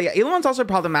 But yeah, Elon's also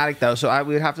problematic though, so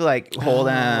we would have to like hold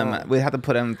him. We'd have to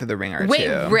put him through the ringer. Wait,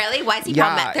 too. Really? Why is he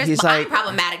problematic? I'm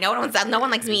problematic. No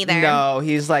one likes me either. No,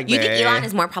 he's like. You think Elon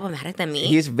is more problematic than me?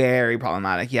 He's very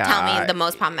problematic. Yeah. Tell me the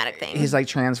most problematic thing. He's like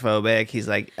transphobic. He's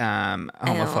like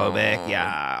homophobic. Ew.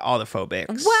 Yeah, all the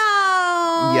phobics.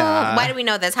 Well, yeah. Why do we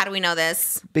know this? How do we know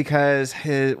this? Because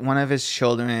one of his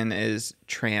children is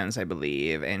trans, I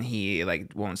believe, and he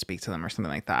like won't speak to them or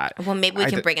something like that. Well, maybe we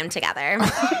can bring him together.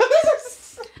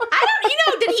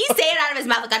 Did he say it out of his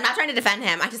mouth? Like, I'm not trying to defend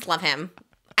him. I just love him.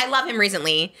 I love him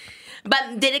recently.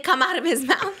 But did it come out of his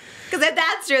mouth? Because if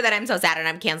that's true, then I'm so sad and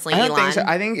I'm canceling Elon. Think so.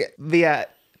 I think the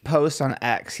post on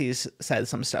X, he's said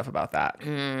some stuff about that.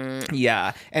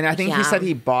 Yeah. And I think he said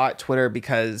he bought Twitter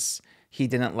because he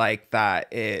didn't like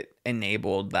that it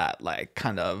enabled that like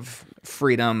kind of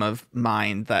freedom of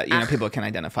mind that, you know, people can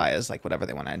identify as like whatever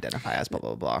they want to identify as, blah,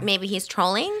 blah, blah. Maybe he's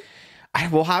trolling?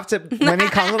 We'll have to, when he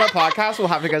comes on the podcast, we'll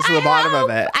have to get to the bottom of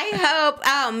it. I hope.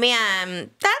 Oh,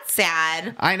 man. That's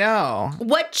sad. I know.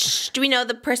 Do we know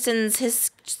the person's,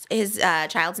 his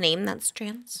child's name that's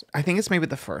trans? I think it's maybe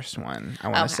the first one, I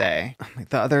want to say. Like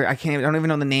the other, I don't even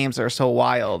know the names. They're so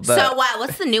wild.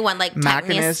 What's the new one? Like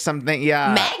Machinus something,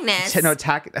 yeah. Magnus.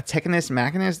 Techinus,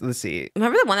 Machinus, let's see.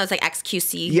 Remember the one that was like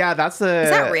XQC? Yeah, that's the... Is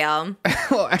that real?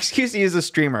 Well, XQC is a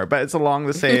streamer, but it's along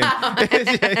the same...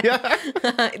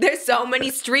 There's so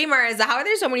many streamers. How are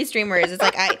there so many streamers? It's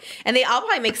like, and they all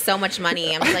probably make so much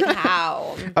money. I'm just like,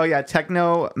 how? Oh yeah,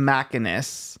 Techno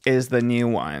Machinus is the new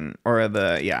one, or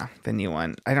the new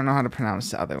one. I don't know how to pronounce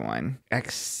the other one.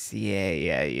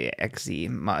 XZ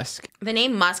Musk. The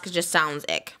name Musk just sounds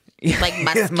ick. Like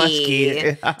musky.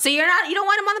 Musky, yeah. So you don't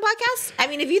want him on the podcast? I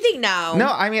mean, if you think no. No,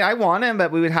 I mean, I want him,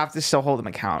 but we would have to still hold him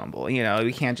accountable. You know,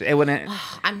 we can't, it wouldn't.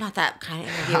 I'm not that kind of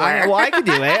interviewer. I could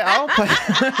do it.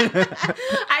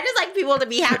 I just like people to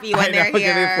be happy when they're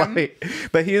here.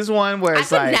 But he's one where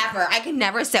it's I could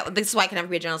never sit, this is why I can never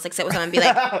be a journalist, like sit with someone and be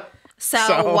like,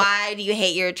 so why do you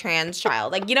hate your trans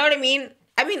child? Like, you know what I mean?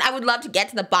 I would love to get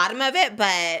to the bottom of it, but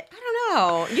I don't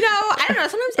know. You know, I don't know.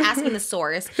 Sometimes asking the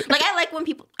source. Like, I like when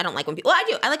people, I don't like when people, well, I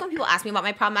do. I like when people ask me about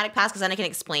my problematic past because then I can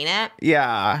explain it.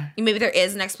 Yeah. Maybe there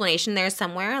is an explanation there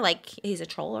somewhere. Like, he's a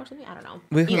troll or something. I don't know.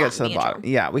 We can get to the bottom.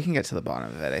 Yeah, we can get to the bottom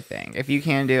of it, I think. If you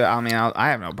can do it, I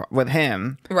have no problem with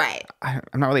him. Right. I'm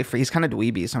not really afraid. He's kind of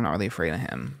dweeby, so I'm not really afraid of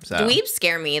him. So. Dweebs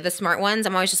scare me. The smart ones,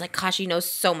 I'm always just like, gosh, you know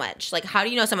so much. Like, how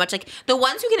do you know so much? Like, the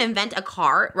ones who can invent a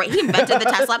car, right? He invented the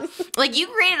Tesla. Like,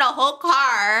 you created a whole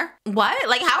car. What?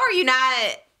 Like, how are you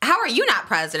not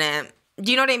president? Do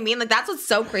you know what I mean? Like, that's what's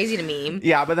so crazy to me.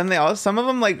 Yeah, but then some of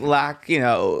them like lack, you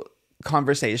know,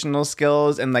 conversational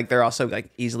skills, and like they're also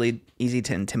like easy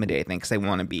to intimidate, I think, because they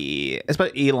want to be,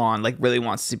 especially Elon, like really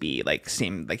wants to be like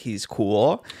seem like he's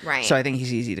cool, right? So I think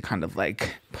he's easy to kind of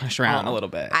like push around a little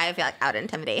bit. I feel like I would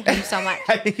intimidate him so much.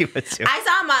 I think he would too. I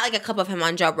saw him like a clip of him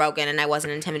on Joe Rogan, and I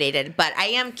wasn't intimidated, but I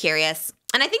am curious,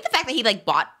 and I think the fact that he like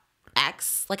bought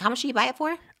X, like how much did he buy it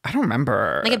for? I don't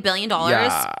remember. Like $1 billion.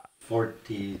 Yeah.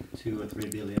 42 or 3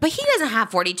 billion. But he doesn't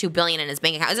have 42 billion in his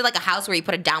bank account. Is it like a house where you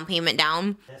put a down payment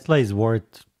down? Tesla is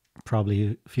worth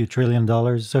probably a few $1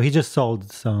 trillion. So he just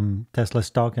sold some Tesla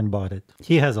stock and bought it.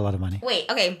 He has a lot of money.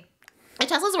 Wait, okay. If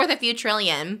Tesla's worth a few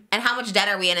trillion, and how much debt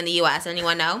are we in the U.S.?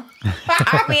 Anyone know?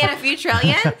 Are we in a few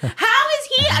trillion? How is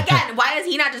he, again, why is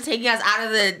he not just taking us out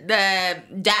of the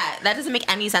debt? That doesn't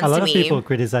make any sense to me. A lot of people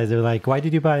criticize, they're like, why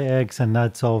did you buy X and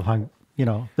not solve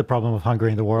the problem of hunger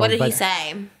in the world. What did he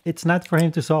say? It's not for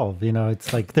him to solve.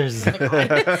 It's like there's... If I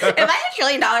had $1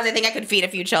 trillion, I think I could feed a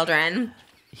few children.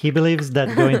 He believes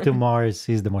that going to Mars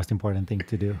is the most important thing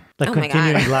to do. Like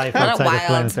continuing life outside of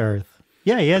planet Earth.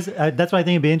 Yeah, he has. That's why I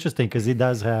think it'd be interesting because he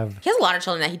does have... He has a lot of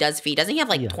children that he does feed. Doesn't he have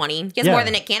like 20? He has more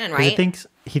than Nick Cannon, right?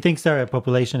 He thinks our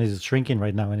population is shrinking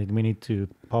right now and we need to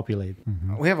populate.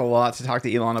 Mm-hmm. We have a lot to talk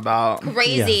to Elon about.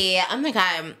 Crazy. Yeah. Oh my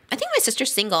God. I think my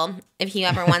sister's single if he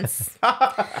ever wants.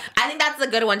 I think that's a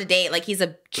good one to date. Like he's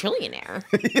a trillionaire.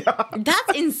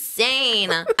 That's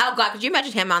insane. Oh God, could you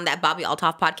imagine him on that Bobby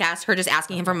Altoff podcast? Her just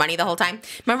asking him for money the whole time.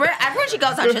 Remember, everyone she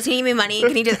goes on, just can you give me money?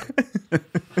 Can you just...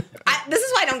 this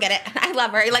is why I don't get it. I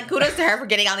love her. Like, kudos to her for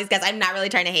getting all these guys. I'm not really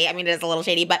trying to hate. I mean, it is a little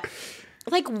shady, but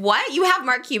like, what? You have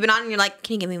Mark Cuban on and you're like,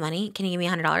 can you give me money? Can you give me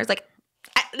 $100? Like,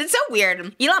 it's so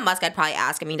weird. Elon Musk, I'd probably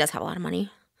ask. I mean, he does have a lot of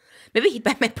money. Maybe he'd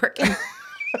buy my Birkin.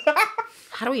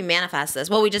 How do we manifest this?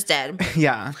 Well, we just did.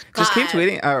 Yeah. God. Just keep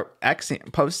tweeting or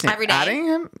posting. Every day. Adding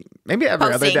him? Maybe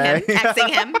every other day. Xing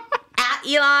him. At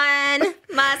Elon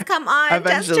Musk, come on.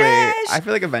 Eventually. I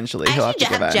feel like eventually he'll have to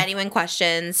have genuine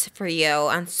questions for you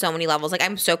on so many levels. Like,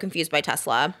 I'm so confused by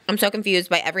Tesla. I'm so confused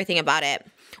by everything about it.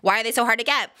 Why are they so hard to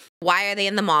get? Why are they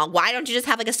in the mall? Why don't you just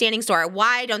have like a standing store?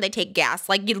 Why don't they take gas?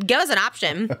 Like, you give us an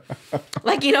option.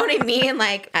 Like, you know what I mean?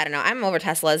 Like, I don't know. I'm over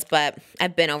Teslas, but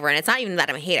I've been over, and it's not even that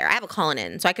I'm a hater. I have a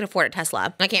Cullinan, so I can afford a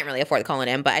Tesla. I can't really afford the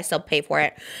Cullinan, but I still pay for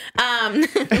it. But Elon,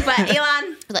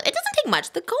 it doesn't take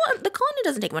much. The Cullinan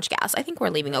doesn't take much gas. I think we're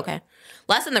leaving okay.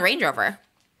 Less than the Range Rover.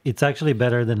 It's actually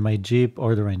better than my Jeep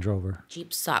or the Range Rover.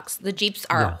 Jeep sucks. The Jeeps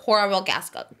are horrible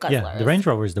gas guzzlers. Yeah, the Range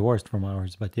Rover is the worst from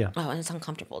ours, but yeah. Oh, and it's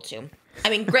uncomfortable too.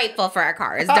 I mean, grateful for our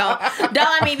cars. Don't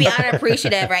let me be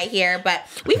unappreciative right here. But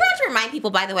we forgot to remind people,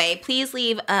 by the way, please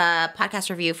leave a podcast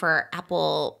review for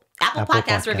Apple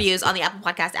Podcast reviews on the Apple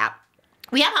Podcast app.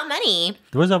 We have how many?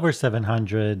 There was over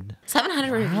 700.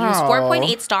 700 reviews,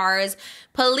 4.8 stars.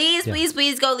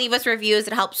 Please go leave us reviews.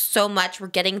 It helps so much. We're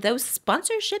getting those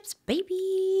sponsorships,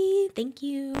 baby. Thank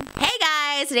you. Hey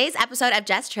guys, today's episode of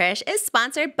Just Trish is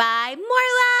sponsored by More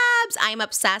Labs. I'm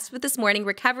obsessed with this morning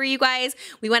recovery, you guys.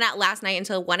 We went out last night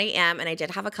until 1 a.m. and I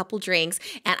did have a couple drinks.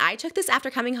 And I took this after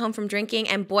coming home from drinking,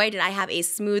 and boy, did I have a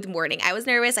smooth morning. I was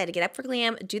nervous. I had to get up for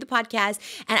glam, do the podcast,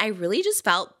 and I really just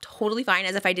felt totally fine,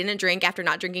 as if I didn't drink after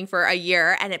not drinking for a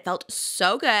year, and it felt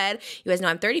so good. You guys know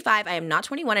I'm 35. I am not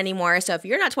 21 anymore. So if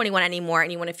you're not 21 anymore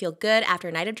and you want to feel good after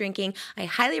a night of drinking, I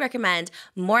highly recommend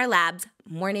More Labs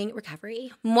Morning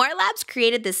Recovery. More Labs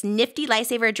created this nifty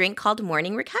lifesaver drink called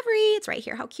Morning Recovery. It's right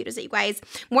here. How cute is it, you guys?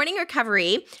 Morning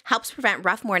Recovery helps prevent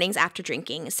rough mornings after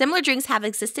drinking. Similar drinks have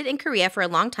existed in Korea for a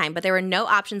long time, but there were no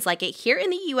options like it here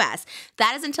in the US.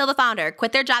 That is until the founder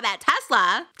quit their job at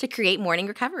Tesla to create Morning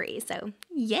Recovery. So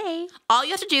yay. All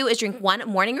you have to do is drink one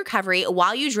Morning Recovery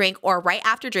while you drink or right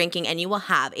after drinking, and you will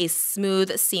have a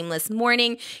smooth, seamless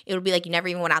morning. It will be like you never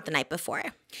even went out the night before.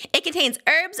 It contains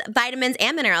herbs, vitamins,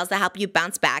 and minerals that help you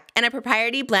bounce back, and a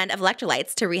proprietary blend of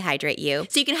electrolytes to rehydrate you,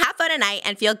 so you can have fun at night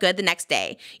and feel good the next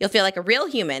day. You'll feel like a real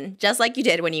human, just like you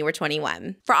did when you were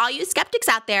 21. For all you skeptics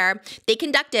out there, they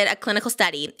conducted a clinical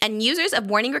study, and users of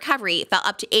Morning Recovery felt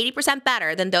up to 80%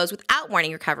 better than those without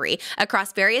Morning Recovery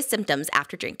across various symptoms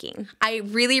after drinking. I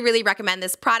really, really recommend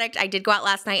this product. I did go out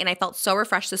last night and I felt so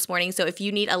refreshed this morning, so if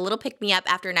you need a little pick-me-up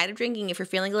after a night of drinking, if you're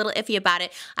feeling a little iffy about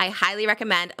it, I highly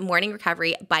recommend Morning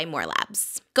Recovery by More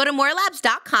Labs. Go to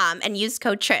morelabs.com and use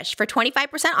code TRISH for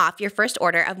 25% off your first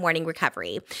order of Morning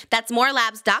Recovery. That's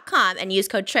morelabs.com and use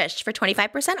code TRISH for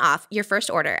 25% off your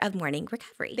first order of Morning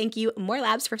Recovery. Thank you, More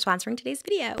Labs, for sponsoring today's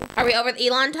video. Are we over the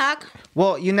Elon talk?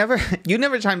 Well, you never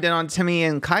chimed in on Timmy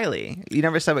and Kylie. You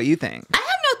never said what you think. I have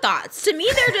no thoughts. To me,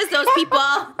 they're just those people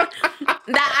that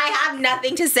I have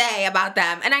nothing to say about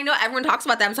them. And I know everyone talks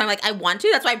about them, so I'm like, I want to.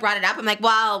 That's why I brought it up. I'm like,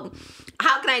 well,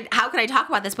 how can I talk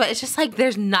about this? But it's just like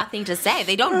there's nothing to say.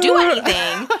 They don't do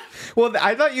anything. Well,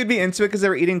 I thought you'd be into it because they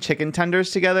were eating chicken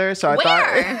tenders together. So I thought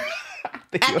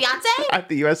at Beyonce at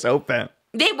the U.S. Open.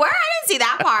 They were? I didn't see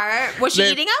that part. Was she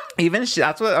eating them?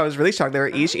 That's what I was really shocked. They were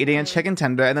each eating a chicken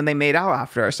tender, and then they made out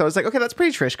after. So I was like, okay, that's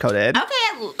pretty Trish coded. Okay.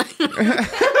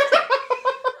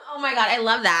 Oh my God, I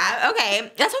love that.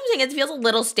 Okay, that's what I'm saying. It feels a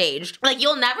little staged. Like,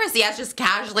 you'll never see us just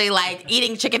casually, like,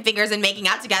 eating chicken fingers and making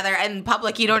out together in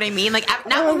public, you know what I mean? Like,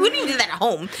 now, we wouldn't even do that at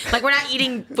home. Like, we're not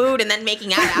eating food and then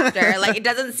making out after. Like, it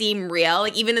doesn't seem real.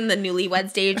 Like, even in the newlywed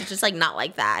stage, it's just, like, not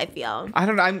like that, I feel. I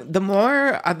don't know.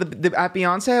 At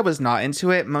Beyonce, I was not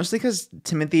into it, mostly because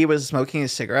Timothy was smoking a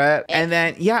cigarette. And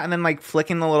then, like,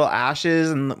 flicking the little ashes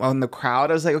on the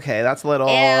crowd. I was like, okay, that's a little,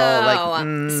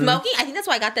 Ew. Smoking? I think that's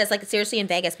why I got this. Like, seriously, in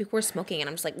Vegas, people were smoking, and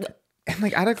I'm just like, And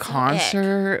like at a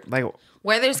concert, like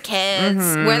where there's kids,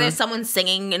 where there's someone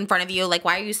singing in front of you, like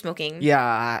why are you smoking?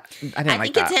 Yeah, I didn't like that. I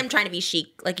think it's him trying to be chic,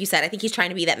 like you said. I think he's trying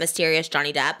to be that mysterious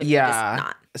Johnny Depp. And yeah, just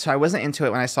not. So I wasn't into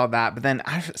it when I saw that, but then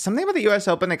something about the U.S.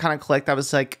 Open that kind of clicked. I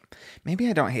was like, maybe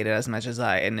I don't hate it as much as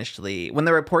I initially. When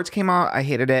the reports came out, I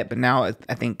hated it, but now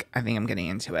I think I'm getting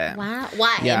into it. Wow,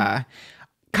 why? Yeah.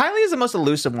 Kylie is the most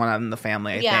elusive one in the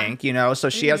family, I think, you know? So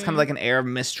she has kind of like an air of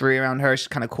mystery around her. She's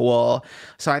kind of cool.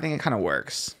 So I think it kind of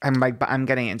works. I'm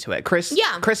getting into it. Chris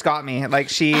got me. Like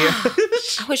she...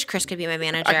 I wish Chris could be my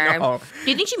manager. I know.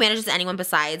 Do you think she manages anyone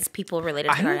besides people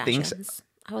related to Kardashians? Think so.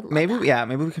 I would love that.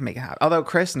 Maybe we can make it happen. Although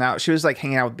Chris now, she was like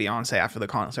hanging out with Beyonce after the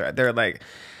concert. They're like...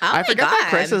 I forget that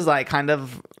Chris is like kind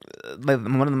of... like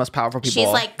one of the most powerful people.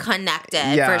 She's like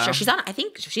connected for sure. She's on. I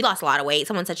think she lost a lot of weight.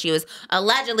 Someone said she was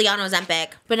allegedly on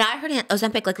Ozempic, but now I heard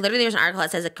Ozempic. Like literally, there's an article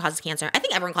that says it causes cancer. I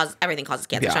think everything causes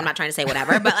cancer. So I'm not trying to say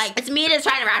whatever, but like it's me just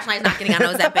trying to rationalize not getting on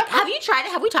Ozempic. Have you tried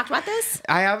it? Have we talked about this?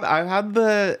 I've had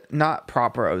the not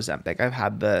proper Ozempic. I've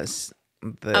had the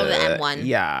M1.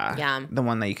 Yeah. The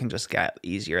one that you can just get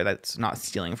easier. That's not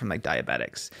stealing from like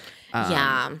diabetics.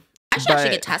 I should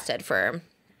actually get tested for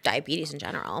diabetes in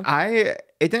general.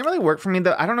 It didn't really work for me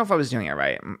though. I don't know if I was doing it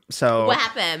right. So what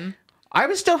happened? I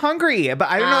was still hungry, but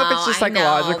I don't know if it's just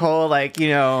psychological, like, you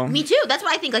know. Me too. That's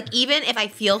what I think. Like, even if I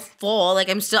feel full, like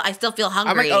I still feel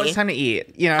hungry. I'm like, oh, it's time to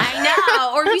eat, you know. I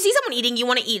know. Or if you see someone eating, you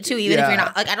want to eat too, even if you're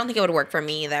not. Like, I don't think it would work for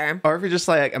me either. Or if you're just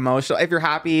like emotional. If you're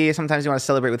happy, sometimes you want to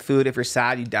celebrate with food. If you're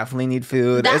sad, you definitely need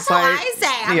food. That's what I say.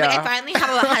 I'm like, I finally have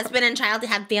a husband and child to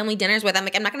have family dinners with. I'm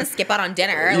like, I'm not going to skip out on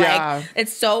dinner. Like,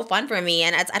 it's so fun for me.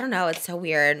 And I don't know. It's so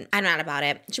weird. I'm not about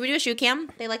it. Should we do a shoe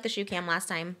cam? They liked the shoe cam last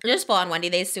time. Just full on Wendy.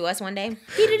 They sue us one day. These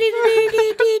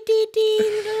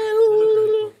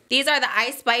are the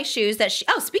Ice Spice shoes that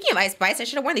speaking of Ice Spice, I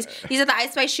should have worn these. These are the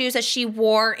Ice Spice shoes that she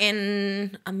wore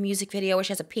in a music video where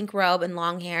she has a pink robe and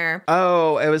long hair.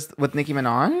 Oh, it was with Nicki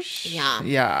Minaj? Yeah.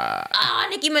 Yeah. Oh,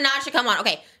 Nicki Minaj should come on.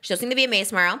 Okay, she's hosting the VMAs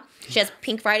tomorrow. She has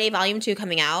Pink Friday Volume 2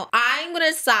 coming out. I'm going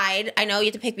to decide. I know you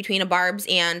have to pick between a Barb's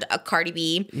and a Cardi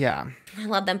B. Yeah. I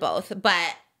love them both,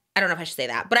 but I don't know if I should say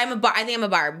that. But I think I'm a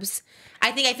Barb's.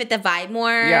 I think I fit the vibe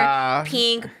more. Yeah.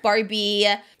 Pink, Barbie.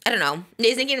 I don't know.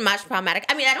 Is Nicki Minaj problematic?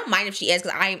 I mean, I don't mind if she is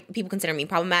because people consider me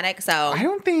problematic. So I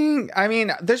don't think. I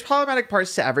mean, there's problematic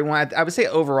parts to everyone. I would say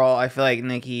overall, I feel like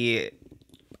Nicki.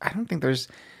 I don't think there's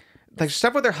like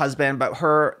stuff with her husband, but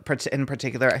her in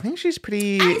particular, I think she's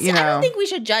pretty. I don't think we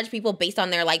should judge people based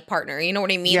on their like partner. You know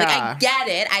what I mean? Yeah. Like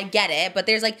I get it, but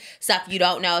there's like stuff you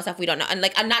don't know, stuff we don't know, and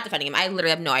like I'm not defending him. I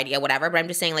literally have no idea, whatever. But I'm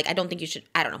just saying, like I don't think you should.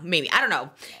 I don't know. Maybe I don't know.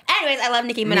 Anyways, I love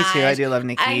Nicki Minaj. Me too. I do love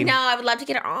Nicki. I know. I would love to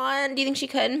get her on. Do you think she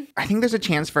could? I think there's a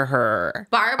chance for her.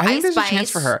 Barb, I think Ice there's a chance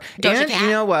for her. Doja And Cat. you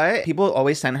know what? People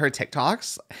always send her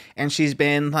TikToks, and she's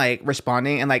been like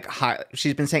responding and like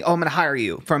she's been saying, "Oh, I'm gonna hire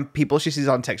you," from people she sees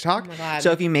on TikTok. Oh my God.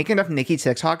 So if you make enough Nicki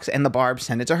TikToks and the Barb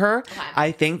send it to her,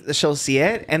 I think she'll see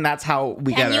it, and that's how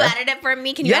we get her. Can you edit it for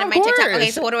me? Can you edit my TikTok?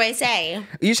 Okay, so what do I say?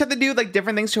 You just have to do like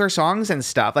different things to her songs and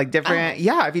stuff, like different.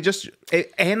 If you just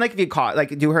and like if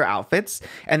you do her outfits,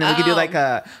 and then we could do like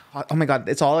a. Oh my God,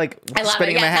 it's all like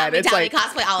spinning in my head. It's like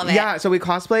cosplay all of it. Yeah, so we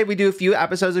cosplay. We do a few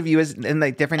episodes of you as in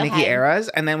like different Nicki eras,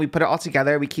 and then we put it all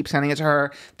together. We keep sending it to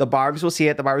her. The Barbs will see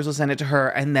it. The Barbs will send it to her,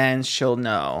 and then she'll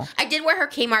know. I did wear her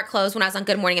Kmart clothes when I was on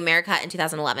Good Morning America in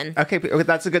 2011. Okay,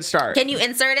 that's a good start. Can you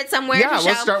insert it somewhere? Yeah,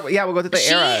 we'll start. Yeah, we'll go through the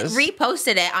eras. She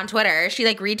reposted it on Twitter. She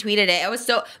like retweeted it. It was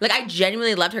so like I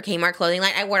genuinely loved her Kmart clothing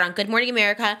line. I wore it on Good Morning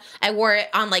America. I wore it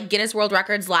on like Guinness World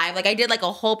Records live. Like I did like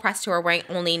a whole press tour wearing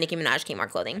only Nicki Minaj Kmart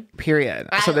clothing. Period.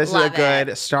 So this is a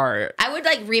good start. I would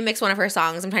like remix one of her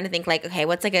songs. I'm trying to think like, okay,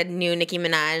 what's like a new Nicki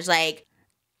Minaj like?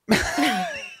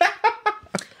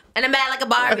 And I'm bad like a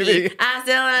Barbie. I'm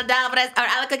still on a doll, but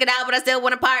I look like a doll, but I still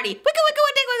want to party. Wicka, wicka,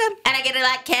 wicka, wicka. And I get it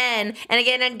like Ken. And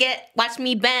again, watch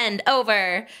me bend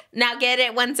over. Now get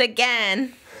it once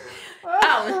again.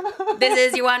 Oh, this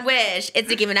is your one wish. It's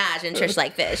Nicki Minaj and Trish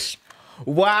like fish.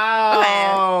 Wow.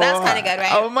 Okay, that's kind of good,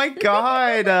 right? Oh my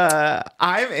God.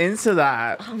 I'm into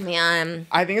that. Oh man.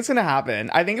 I think it's going to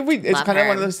happen. I think it's kind of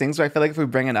one of those things where I feel like if we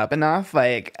bring it up enough,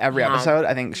 like every episode,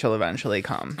 I think she'll eventually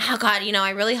come. Oh God, I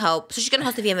really hope. So she's going to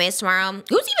host the VMAs tomorrow. Who's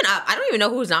even up? I don't even know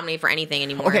who's nominated for anything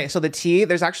anymore. Okay, so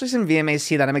there's actually some VMAs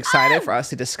tea that I'm excited for us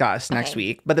to discuss next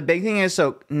week. But the big thing is,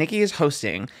 so Nicki is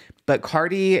hosting, but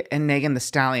Cardi and Megan Thee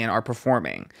Stallion are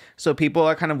performing. So people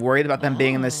are kind of worried about them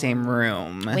being in the same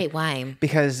room. Wait, why?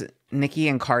 Because Nicki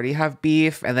and Cardi have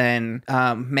beef, and then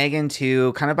Megan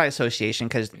too, kind of by association,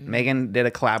 because Megan did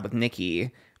a collab with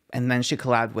Nicki, and then she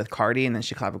collabed with Cardi, and then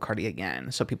she collabed with Cardi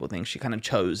again. So people think she kind of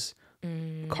chose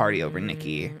Cardi over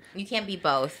Nicki. You can't be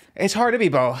both. It's hard to be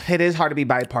both. It is hard to be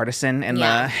bipartisan in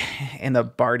the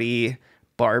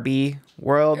Barbie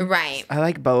world. Right. I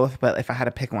like both, but if I had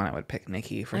to pick one, I would pick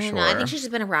Nicki for sure. I think she's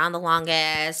just been around the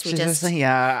longest.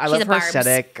 I love her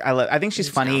aesthetic. I think she's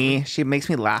funny. She makes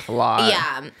me laugh a lot.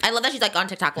 Yeah. I love that she's like on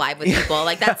TikTok live with people.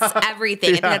 Like that's everything.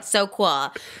 I think that's so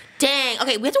cool. Dang.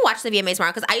 Okay, we have to watch the VMAs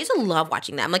tomorrow because I used to love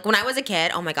watching them. Like when I was a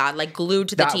kid, oh my God, like glued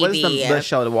to the TV. That was the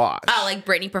show to watch. Oh, like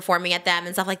Britney performing at them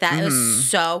and stuff like that. It was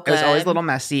so good. It was always a little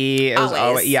messy. It was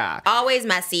always, always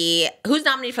messy. Who's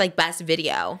nominated for like best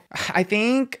video? I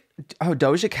think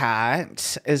Doja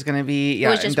Cat is gonna be it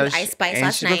was just with Ice Spice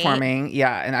last night. Performing,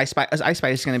 and Ice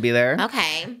Spice is gonna be there.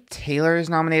 Okay. Taylor is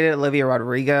nominated. Olivia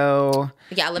Rodrigo.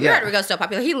 Yeah, Olivia Rodrigo is so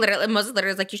popular. He literally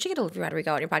is like, you should get Olivia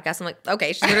Rodrigo on your podcast. I'm like,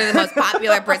 okay, she's literally the most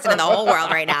popular person in the whole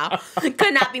world right now.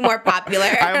 Could not be more popular.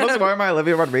 I almost wore my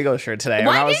Olivia Rodrigo shirt today.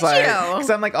 Why did you? Because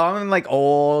I'm like, I'm like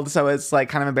old, so it's like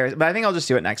kind of embarrassing. But I think I'll just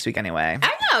do it next week anyway.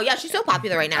 I know. Yeah, she's so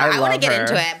popular right now. I want to get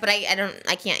into it, but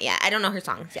I can't yet. I don't know her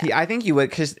songs yet. Yeah, I think you would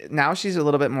because now she's a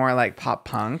little bit more like pop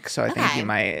punk. So I think you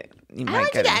might. I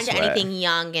like to get into anything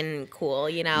young and cool,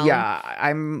 you know? Yeah,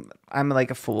 I'm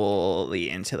like fully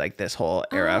into like this whole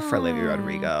era for Olivia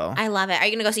Rodrigo. I love it. Are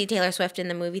you gonna go see Taylor Swift in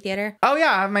the movie theater? Oh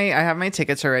yeah, I have my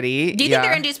tickets already. Do you think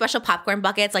they're gonna do special popcorn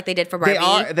buckets like they did for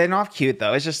Barbie? They're not cute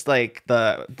though. It's just like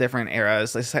the different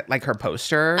eras. It's like her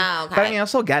poster. Oh, okay. But I mean, I'll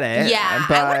still get it. Yeah,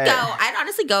 but I would go. I'd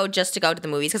honestly go just to go to the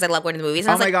movies because I love going to the movies.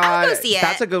 And oh my God, I would go see it.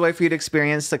 That's a good way for you to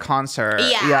experience the concert.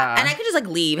 Yeah. And I could just like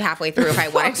leave halfway through if I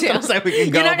wanted to. It's like we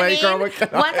can go, you know what I mean? Girl, once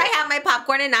I have my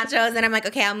popcorn and nachos, then I'm like,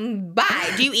 okay,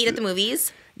 bye. Do you eat at the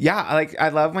movies? Yeah, like I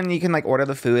love when you can like order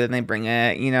the food and they bring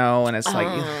it, you know, and it's like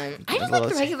I just like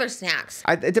the regular snacks.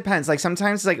 It depends. Like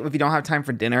sometimes, like if you don't have time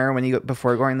for dinner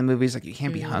before going to the movies, like you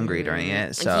can't be hungry during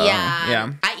it. So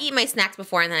yeah, I eat my snacks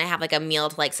before and then I have like a meal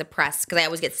to like suppress because I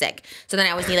always get sick. So then I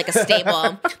always need like a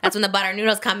staple. That's when the butter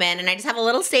noodles come in, and I just have a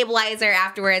little stabilizer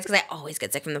afterwards because I always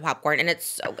get sick from the popcorn, and it's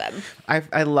so good.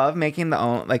 I love making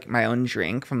my own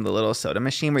drink from the little soda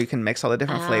machine where you can mix all the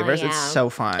different flavors. Yeah. It's so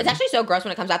fun. It's actually so gross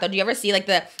when it comes out though. Do you ever see like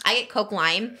I get Coke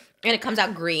Lime and it comes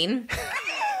out green?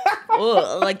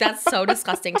 Ugh, like that's so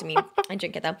disgusting to me. I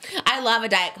drink it though. I love a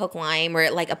Diet Coke Lime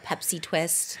or like a Pepsi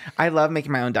Twist. I love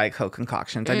making my own Diet Coke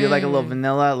concoctions. I do like a little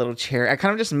vanilla, a little cherry. I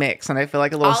kind of just mix, and I feel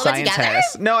like a little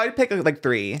scientist. No, I'd pick like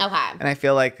 3. Okay. And I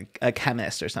feel like a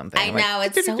chemist or something. I know,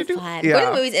 it's so fun. Yeah. Going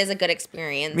to the movies is a good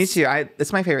experience. Me too.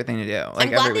 It's my favorite thing to do. Like,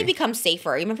 I'm glad they become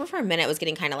safer. You remember for a minute it was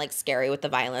getting kind of like scary with the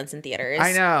violence in theaters.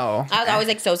 I know. I was always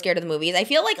like so scared of the movies. I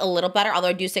feel like a little better, although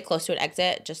I do sit close to an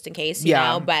exit just in case, you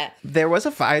know. But there was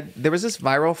this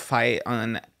viral fight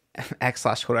on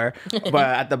X/Twitter, but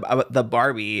at the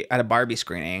Barbie at a Barbie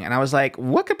screening, and I was like,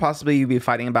 what could possibly you be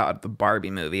fighting about at the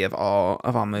Barbie movie of all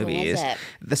movies?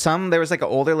 There was like an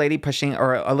older lady pushing,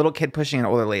 or a little kid pushing an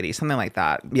older lady, something like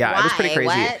that. Yeah, It was pretty crazy.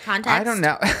 What context? I don't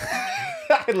know.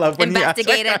 I love when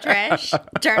investigator Trish,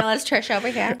 journalist Trish over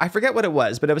here. I forget what it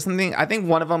was, but it was something. I think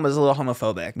one of them was a little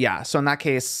homophobic. Yeah, so in that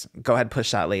case, go ahead,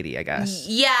 push that lady. I guess.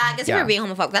 Yeah, I guess if you're being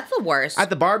homophobic, that's the worst. At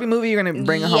the Barbie movie, you're gonna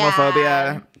bring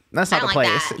homophobia. That's not the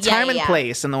place. Time and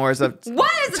place, in the words of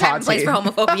what is the time and place for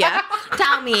homophobia?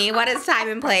 Tell me, what is time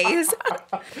and place?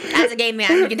 As a gay man,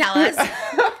 you can tell us.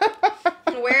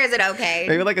 Where is it okay?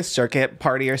 Maybe like a circuit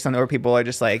party or something where people are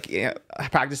just like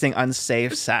practicing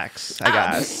unsafe sex, I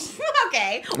guess.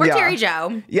 Okay. Or Terry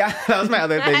Joe. Yeah, that was my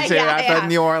other thing too. The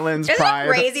New Orleans Pride.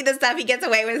 Isn't it crazy the stuff he gets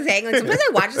away with saying? Like sometimes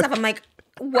I watch this stuff, I'm like,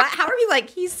 what? How are we like,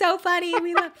 he's so funny?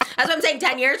 That's what I'm saying.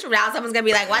 10 years from now, someone's going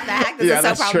to be like, what the heck? This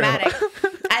is so problematic.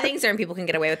 I think certain people can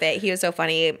get away with it. He was so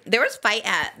funny. There was a fight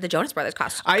at the Jonas Brothers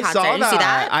concert. I saw that. Did you see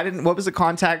that? I didn't. What was the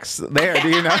context there? Do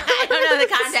you know? I don't know the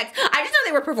context. I just know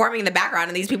they were performing in the background,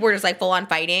 and these people were just like full on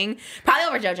fighting. Probably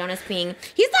over Joe Jonas being.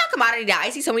 He's not a commodity now. I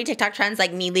see so many TikTok trends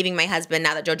like me leaving my husband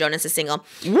now that Joe Jonas is single.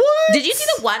 What? Did you see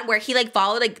the one where he like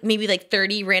followed like maybe like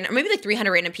 30 random, or maybe like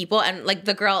 300 random people, and like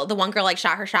the one girl like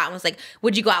shot her shot and was like,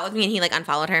 "Would you go out with me?" And he like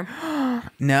unfollowed her.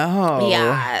 No.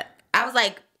 Yeah. I was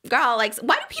like, girl, like,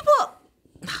 why do people?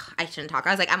 I shouldn't talk. I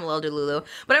was like, I'm a little delulu.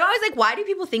 But I'm always like, why do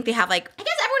people think they have like, I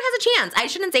guess everyone has a chance. I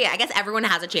shouldn't say it. I guess everyone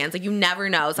has a chance. Like, you never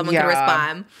know. Someone could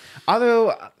respond.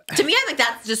 Although, to me, I'm like,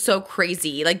 that's just so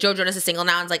crazy. Like, Joe Jonas is single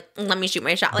now and it's like, let me shoot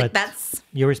my shot. Like, that's.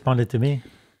 You responded to me.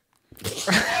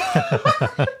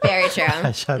 Very true.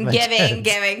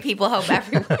 Giving people hope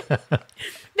everywhere.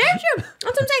 Very true. That's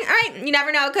what I'm saying. All right. You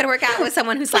never know. It could work out with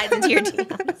someone who slides into your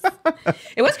DMs.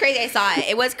 It was crazy. I saw it.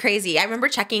 It was crazy. I remember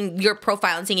checking your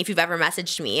profile and seeing if you've ever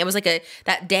messaged me. It was like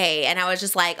that day. And I was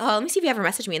just like, oh, let me see if you ever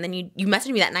messaged me. And then you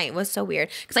messaged me that night. It was so weird.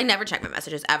 Because I never check my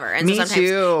messages ever. And me so sometimes,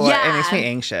 too. Yeah. It makes me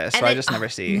anxious. So I just never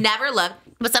see. Never look.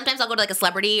 But sometimes I'll go to like a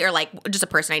celebrity or like just a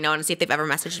person I know and see if they've ever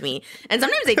messaged me. And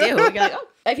sometimes they do. You're like, oh,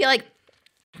 I feel like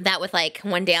that with like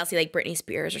one day I'll see like Britney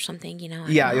Spears or something, you know.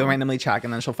 Yeah, you'll randomly check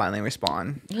and then she'll finally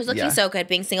respond. Who's looking so good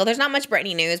being single. There's not much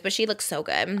Britney news, but she looks so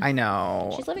good. I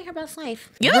know. She's living her best life.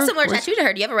 You have a similar tattoo to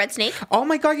her. Do you have a red snake? Oh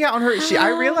my god, yeah, on her. I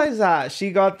realized that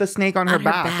she got the snake on her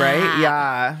back, right?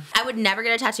 Yeah. I would never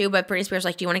get a tattoo, but Britney Spears was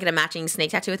like, do you want to get a matching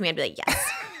snake tattoo with me? I'd be like,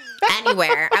 yes.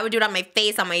 Anywhere. I would do it on my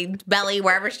face, on my belly,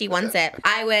 wherever she wants it.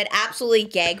 I would absolutely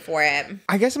gag for it.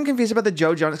 I guess I'm confused about the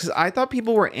Joe Jonas because I thought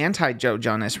people were anti Joe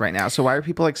Jonas right now. So why are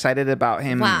people excited about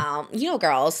him? Wow, you know,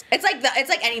 girls. It's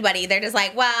like anybody. They're just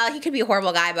like, well, he could be a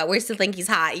horrible guy, but we still think he's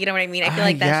hot. You know what I mean? I feel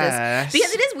like that's just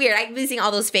because it is weird. I've been seeing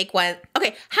all those fake ones.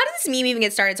 Okay, how did this meme even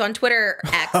get started? So on Twitter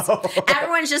X,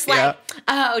 everyone's just like,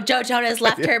 oh, Joe Jonas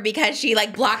left her because she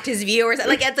like blocked his view or something.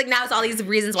 Like it's like now it's all these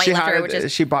reasons why he left her. Which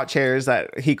is she bought chairs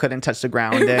that he couldn't touch the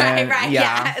ground in. right,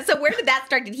 yeah. So where did that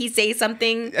start? Did he say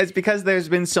something? It's because there's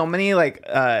been so many like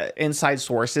inside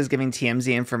sources giving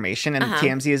TMZ information, and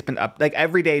TMZ has been up like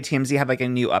every day. TMZ had like a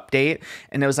new update,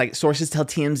 and it was like sources tell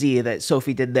TMZ that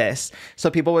Sophie did this. So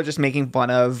people were just making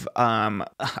fun of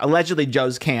allegedly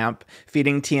Joe's camp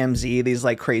feeding TMZ these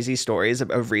like crazy stories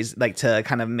of reason, like to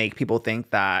kind of make people think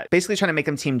that basically trying to make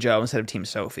them Team Joe instead of Team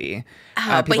Sophie.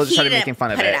 People just started making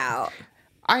fun of it.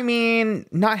 I mean,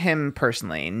 not him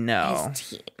personally, no. His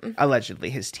team.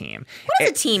 Allegedly his team. What does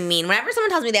a team mean? Whenever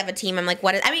someone tells me they have a team, I'm like,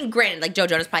 what is... I mean, granted, like Joe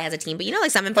Jonas probably has a team, but you know,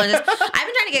 like some influencers... I've been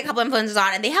trying to get a couple influencers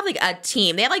on, and they have like a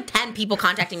team. They have like 10 people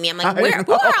contacting me. I'm like,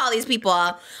 who are all these people?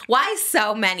 Why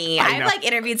so many? I've like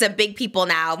interviewed some big people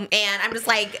now, and I'm just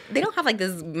like, they don't have like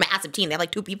this massive team. They have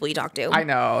like 2 people you talk to. I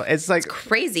know. It's like... It's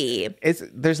crazy.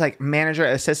 There's like manager,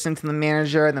 assistant to the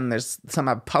manager, and then there's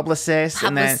some publicist,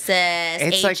 and then...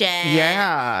 Agent. Like,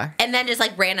 yeah. And then just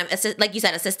like random, like you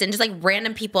said, assistant, just like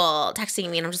random people texting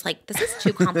me, and I'm just like, this is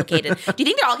too complicated. Do you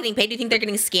think they're all getting paid? Do you think they're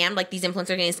getting scammed? Like these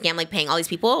influencers are getting scammed, like paying all these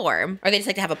people, or they just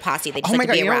like to have a posse? They just like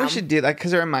to be around. You know what we should do that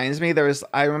because it reminds me.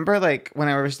 I remember like when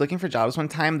I was looking for jobs one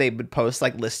time, they would post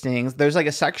like listings. There's like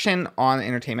a section on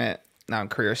entertainment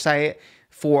career site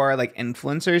for like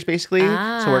influencers basically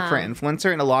to work for an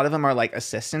influencer, and a lot of them are like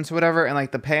assistants or whatever, and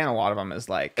like the pay on a lot of them is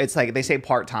like, it's like they say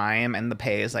part-time and the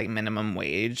pay is like minimum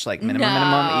wage, like minimum.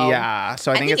 Yeah,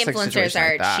 so I think it's influencers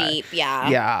like are cheap.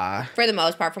 Yeah, for the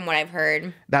most part from what I've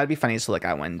heard. That'd be funny to look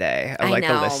at one day of like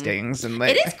the listings, and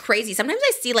like it is crazy. Sometimes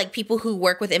I see like people who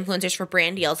work with influencers for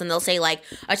brand deals, and they'll say like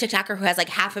a TikToker who has like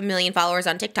 500,000 followers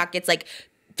on TikTok gets like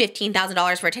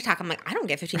 $15,000 for a TikTok. I'm like, I don't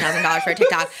get $15,000 for a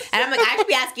TikTok. And I'm like, I should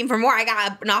be asking for more. I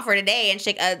got an offer today, and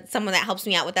someone that helps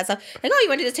me out with that stuff. Like, oh, you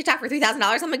want to do this TikTok for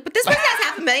 $3,000? I'm like, but this person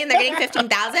has 500,000. They're getting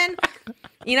 15,000.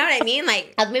 You know what I mean?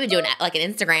 Like, I'll maybe do like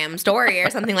an Instagram story or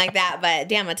something like that. But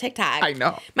damn, a TikTok. I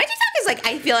know. My TikTok is like,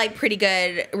 I feel like pretty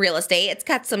good real estate. It's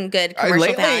got some good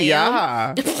commercial value.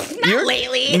 Yeah. Not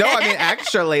lately. No, I mean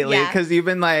extra lately, because you've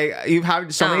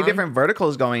had so many different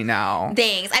verticals going now.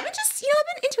 Thanks. I've been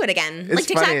I've been into it again. It's like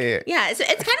TikTok. Funny. Yeah, it's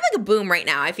kind of like a boom right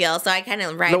now, I feel. So I kind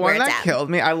of the one that killed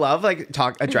me. I love like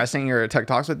addressing your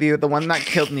TikToks with you. The one that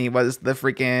killed me was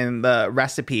the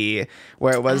recipe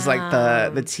where it was like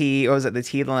the tea. What was it? The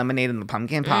tea, the lemonade, and the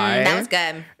pumpkin pie. That was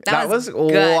good. That was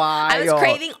good. Wild. I was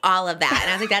craving all of that,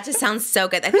 and I was like, that just sounds so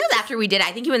good. I think it was after we did it.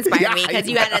 I think you inspired me because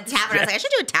you had a tavern. I was like, I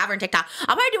should do a tavern TikTok.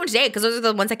 I'll probably do one today because those are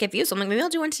the ones that get views. So I'm like, maybe I'll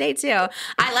do one today too.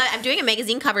 I'm doing a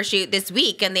magazine cover shoot this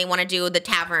week, and they want to do the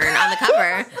tavern on the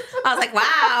cover. I was like,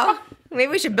 wow,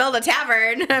 maybe we should build a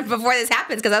tavern before this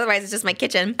happens, because otherwise it's just my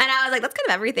kitchen. And I was like, that's kind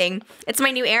of everything. It's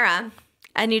my new era.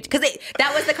 Because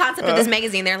that was the concept of this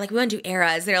magazine. They're like, we want to do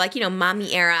eras. They're like,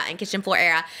 mommy era and kitchen floor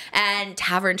era and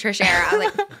tavern Trish era. I was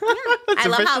like, yeah, I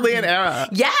love officially an era.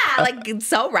 Yeah, like it's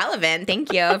so relevant.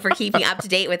 Thank you for keeping up to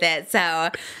date with it. So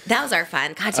that was our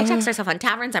fun. God, TikToks are so fun.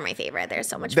 Taverns are my favorite. They're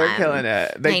so much fun. They're killing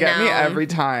it. They get me every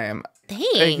time.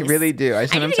 Thanks. They really do. I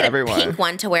send them to everyone. I need to get a pink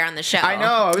one to wear on the show. I know.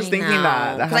 I was thinking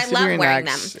that. Because I love wearing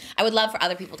them. I would love for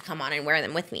other people to come on and wear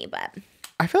them with me, but...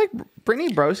 I feel like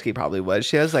Brittany Broski probably would.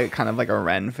 She has like kind of like a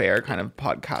Ren Fair kind of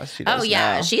podcast. She does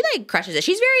now. She like crushes it.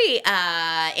 She's very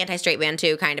anti-straight man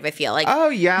too, kind of. I feel like. Oh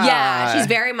yeah. Yeah, she's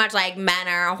very much like men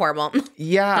are horrible.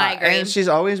 Yeah, I agree. and she's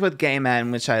always with gay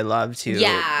men, which I love too.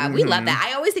 Yeah, we love that.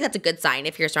 I always think that's a good sign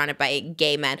if you're surrounded by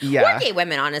gay men or gay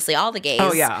women. Honestly, all the gays.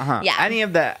 Oh yeah, yeah. Any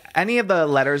of the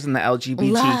letters in the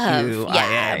LGBTQ.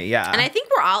 Yeah. And I think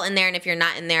we're all in there. And if you're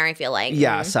not in there, I feel like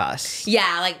sus.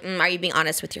 Yeah, like are you being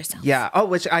honest with yourself? Yeah. Oh,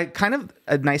 which I kind of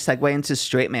a nice segue into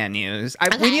straight man news.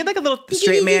 We need like a little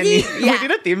straight man news. We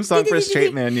need a theme song for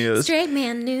straight man news. Straight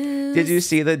man news. Did you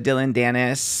see the Dylan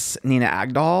Dennis Nina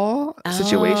Agdal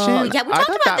situation? Yeah, we talked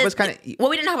about this. Was kind of. Well,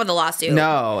 we didn't talk about the lawsuit.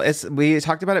 No, we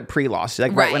talked about it pre-lawsuit,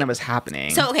 like right when it was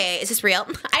happening. So okay, is this real?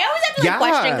 I always have to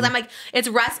question because I'm like,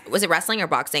 was it wrestling or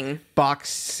boxing?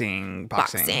 Boxing.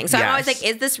 So I'm always like,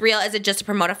 is this real? Is it just to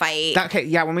promote a fight? Okay,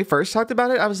 yeah. When we first talked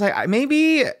about it, I was like,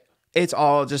 maybe it's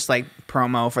all just like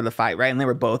promo for the fight, right? And they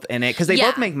were both in it because they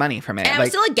both make money from it. And I was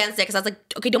still against it because I was like,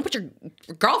 okay, don't put your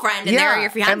girlfriend in there or your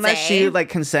fiance. Unless she like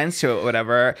consents to it or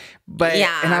whatever. But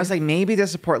and I was like, maybe to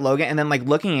support Logan. And then like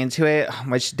looking into it,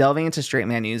 which delving into straight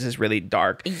man news is really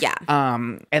dark. Yeah.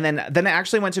 And then I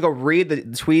actually went to go read the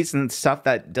tweets and stuff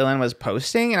that Dylan was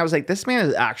posting. And I was like, this man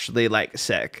is actually like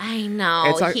sick. I know.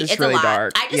 It's really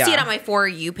dark. I just see it on my For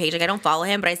You page. Like I don't follow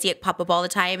him, but I see it pop up all the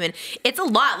time. And it's a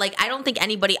lot. Like I don't think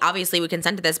anybody obviously would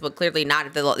consent to this, but clearly not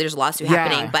if there's a lawsuit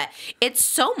happening. But it's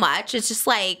so much. It's just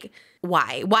like,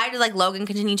 why? Why does like Logan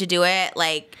continue to do it?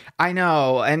 Like I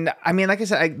know, and I mean, like I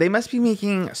said, they must be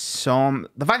making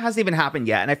the fight hasn't even happened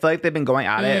yet, and I feel like they've been going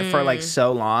at it for like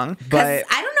so long. But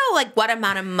I don't know like what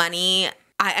amount of money.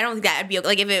 I don't think that would be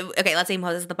like if it okay. Let's say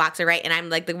Moses is the boxer, right? And I'm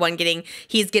like the one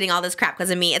he's getting all this crap because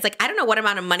of me. It's like I don't know what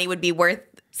amount of money would be worth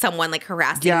someone like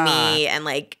harassing me and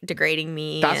like degrading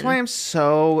me. That's why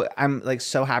I'm like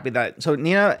so happy that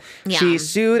Nina she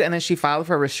sued and then she filed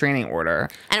for a restraining order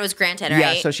and it was granted, right?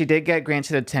 Yeah, so she did get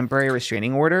granted a temporary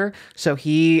restraining order. So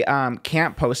he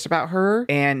can't post about her,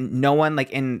 and no one like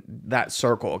in that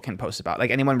circle can post about like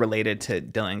anyone related to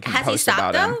Dylan can post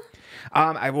about him.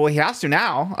 Well, he has to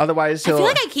now. Otherwise, I feel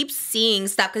like I keep seeing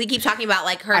stuff because he keeps talking about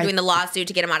like her doing the lawsuit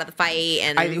to get him out of the fight,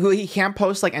 and he can't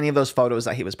post like any of those photos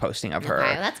that he was posting of her.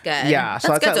 Okay, that's good. Yeah, so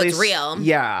that's good. So it's real.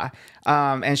 Yeah.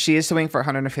 And she is suing for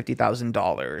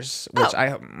 $150,000, which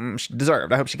I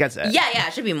deserved. I hope she gets it. Yeah,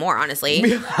 it should be more, honestly.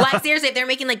 Like, seriously, if they're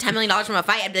making like $10 million from a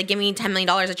fight, I'd be like, give me $10 million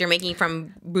that you're making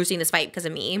from boosting this fight because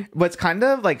of me. What's kind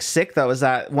of like sick though is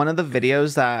that one of the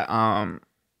videos that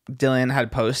Dylan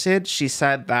had posted, she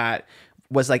said that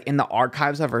was like in the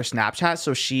archives of her Snapchat.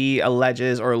 So she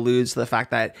alleges or alludes to the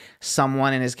fact that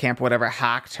someone in his camp or whatever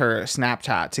hacked her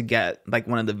Snapchat to get like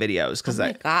one of the videos. Oh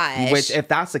my gosh. Which if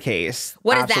that's the case,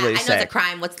 what is that? I know it's a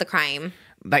crime. What's the crime?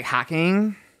 Like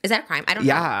hacking. Is that a crime? I don't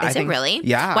know. Is it really?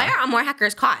 Yeah. Why are more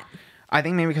hackers caught? I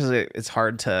think maybe because it's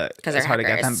hard to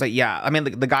get them. But yeah, I mean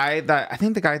the guy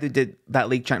who did that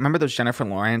leak. Remember those Jennifer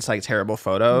Lawrence like terrible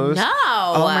photos? No.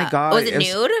 Oh my god. Was it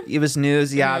nude? It was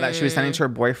news. Yeah, that she was sending to her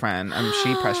boyfriend.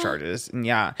 She pressed charges. And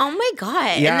yeah. Oh my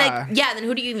god. Yeah. And then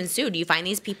who do you even sue? Do you find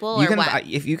these people or what?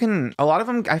 If you can, a lot of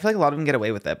them. I feel like a lot of them get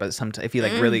away with it. But sometimes if you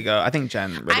like really go, I think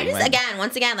Jen really.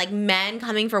 Once again, like men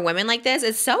coming for women like this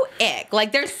is so ick.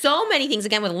 Like there's so many things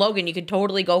again with Logan you could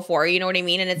totally go for. You know what I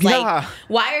mean? And it's like,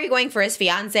 why are you going for his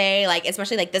fiance? Like,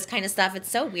 especially like this kind of stuff. It's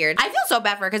so weird. I feel so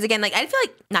bad for her because again, like I feel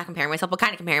like not comparing myself, but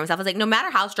kind of comparing myself. It's like no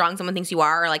matter how strong someone thinks you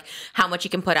are or like how much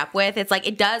you can put up with, it's like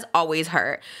it does always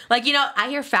hurt. Like, you know, I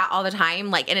hear fat all the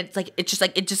time, like, and it's just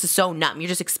it just is so numb. You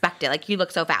just expect it. Like you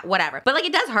look so fat, whatever. But like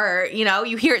it does hurt, you know,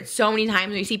 you hear it so many times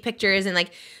when you see pictures and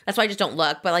like that's why I just don't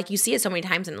look. But like you see it so many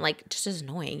times and like just is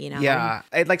annoying, you know? Yeah.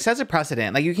 It like sets a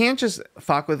precedent. Like you can't just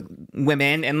fuck with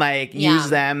women and like use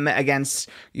them against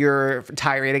your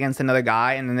tirade against another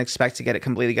guy and then expect to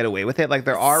completely get away with it. Like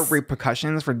there are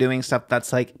repercussions for doing stuff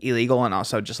that's like illegal and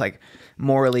also just like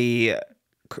morally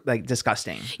like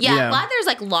disgusting. Yeah, I'm glad there's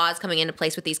like laws coming into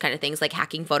place with these kind of things, like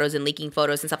hacking photos and leaking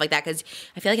photos and stuff like that. Because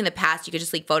I feel like in the past you could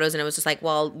just leak photos and it was just like,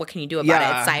 well, what can you do about it?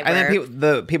 It's cyber. And then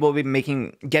the people will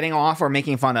be getting off or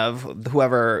making fun of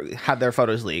whoever had their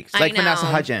photos leaked. Like Vanessa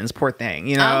Hudgens, poor thing.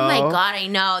 You know? Oh my god, I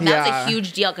know. That was a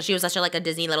huge deal because she was such a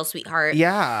Disney little sweetheart.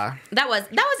 Yeah. That was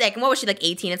it. And what was she like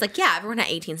 18? It's like everyone at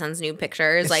 18 sends nude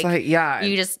pictures. It's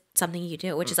you just. Something you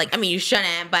do, which is like, I mean, you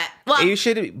shouldn't, but you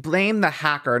should blame the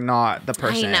hacker, not the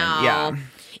person. I know. Yeah.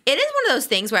 It is one of those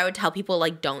things where I would tell people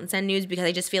like don't send nudes because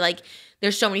I just feel like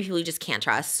there's so many people you just can't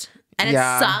trust, and it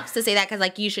sucks to say that because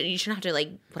like you shouldn't have to like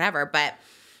whatever, but.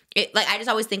 I just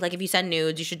always think like if you send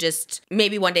nudes, you should just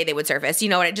maybe one day they would surface. You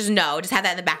know what? Just have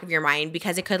that in the back of your mind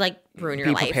because it could like ruin your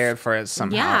be life. prepared for it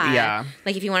somehow. Yeah.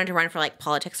 Like if you wanted to run for like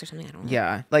politics or something, I don't know.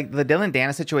 Yeah. Like the Dylan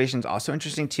Dana situation is also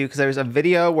interesting too, because there's a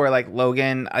video where like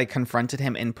Logan, I confronted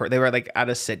him they were like at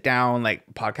a sit down like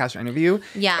podcast or interview.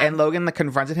 Yeah. And Logan like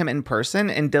confronted him in person,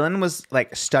 and Dylan was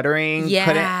like stuttering,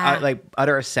 couldn't like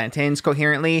utter a sentence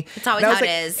coherently. It's always how it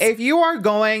is. If you are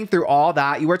going through all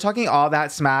that, you were talking all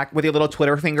that smack with your little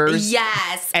Twitter fingers.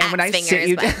 Yes. And when I sit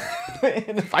you down,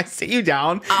 and if I sit you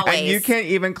down and you can't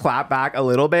even clap back a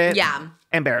little bit. Yeah.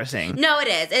 Embarrassing. No, it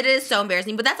is. It is so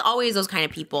embarrassing. But that's always those kind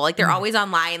of people. Like they're always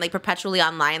online, like perpetually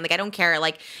online. Like I don't care.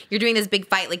 Like you're doing this big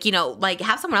fight. Like, you know, like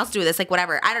have someone else do this. Like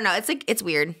whatever. I don't know. It's like, it's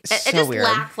weird. It just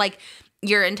lacks like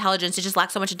your intelligence. It just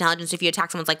lacks so much intelligence if you attack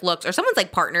someone's like looks or someone's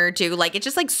like partner too. Like it's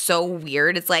just like so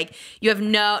weird. It's like you have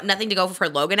nothing to go for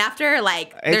Logan after.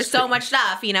 Like there's so much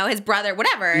stuff, you know, his brother,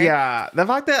 whatever. Yeah. The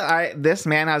fact that this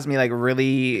man has me like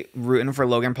really rooting for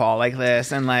Logan Paul like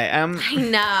this, and like I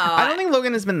know. I don't think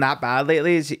Logan has been that bad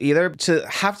lately either, to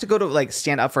have to go to like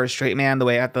stand up for a straight man the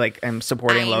way I have to like am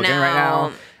supporting Logan right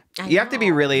now. You have to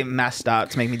be really messed up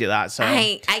to make me do that. So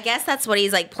I guess that's what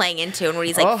he's like playing into and what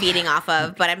he's like feeding off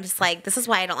of. But I'm just like, this is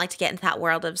why I don't like to get into that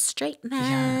world of straight men.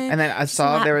 Yeah. And then I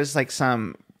saw there was like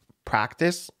some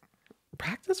practice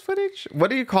footage. What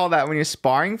do you call that when you're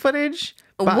sparring footage?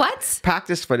 What?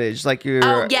 Practice footage. Like you're.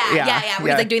 Oh, yeah.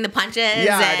 Where he's like doing the punches.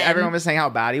 Yeah, and everyone was saying how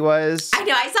bad he was. I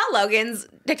know. I saw Logan's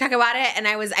TikTok about it, and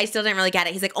I still didn't really get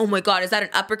it. He's like, oh my God, is that an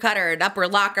uppercut or an upper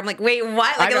lock? I'm like, wait,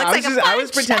 what? Like, it looks like a punch. I was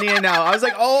pretending to know. I was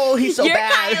like, oh, he's so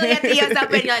bad. You're kind of at the US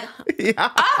Open, you're like,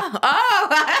 yeah. oh.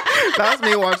 That was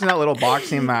me watching that little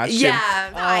boxing match.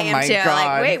 Yeah, I am too. God.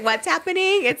 Like, wait, what's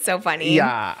happening? It's so funny.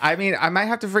 Yeah, I mean, I might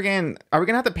have to are we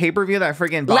gonna have to pay-per-view that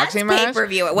friggin' boxing match? Let's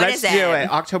pay-per-view it. When is it? Let's do it.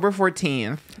 October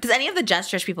 14th. Does any of the Just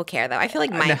Trish people care though? I feel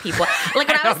like my people, like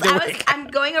when I'm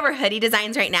going over hoodie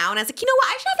designs right now, and I was like, you know what?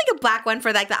 I should have like a black one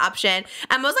for like the option. And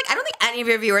I was like, I don't think any of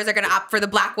your viewers are gonna opt for the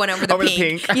black one over the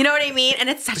pink. You know what I mean? And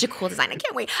it's such a cool design. I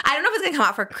can't wait. I don't know if it's gonna come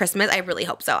out for Christmas. I really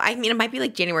hope so. I mean, it might be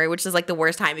like January, which is like the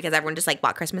worst time because everyone just like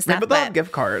bought Christmas stuff. But they'll have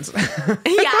gift cards.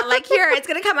 Yeah, like here, it's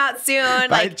gonna come out soon.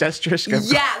 Buy like Just Trish gift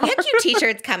cards. Yeah, we have cute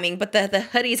t-shirts coming, but the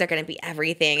hoodies are gonna be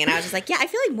everything. And I was just like, yeah, I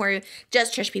feel like more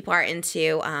Just Trish people are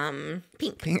into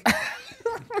pink.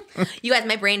 You guys,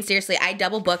 my brain, seriously, I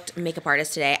double booked makeup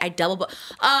artist today. I double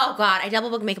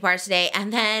booked makeup artist today.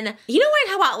 And then, you know what,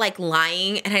 how about like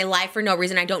lying? And I lie for no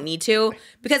reason. I don't need to.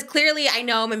 Because clearly I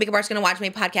know my makeup artist is going to watch my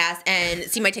podcast and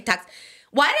see my TikToks.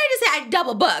 Why did I just say I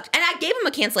double booked? And I gave him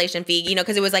a cancellation fee, you know,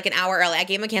 because it was like an hour early. I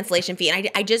gave him a cancellation fee, and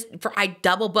I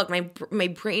double booked. My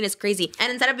brain is crazy.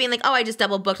 And instead of being like, oh, I just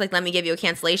double booked, like let me give you a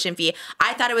cancellation fee,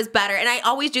 I thought it was better. And I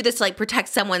always do this to like protect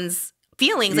someone's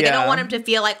feelings. Like I don't want him to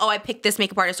feel like, oh, I picked this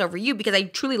makeup artist over you, because I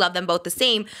truly love them both the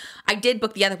same. I did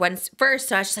book the other ones first,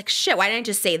 so I was just like, shit, why didn't I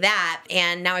just say that?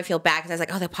 And now I feel bad because I was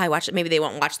like, oh, they'll probably watch it. Maybe they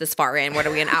won't watch this far in. What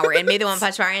are we, an hour in? Maybe they won't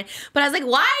watch far in. But I was like,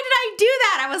 why did I do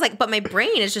that? I was like, but my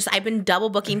brain is just, I've been double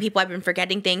booking people. I've been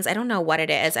forgetting things. I don't know what it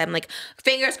is. I'm like,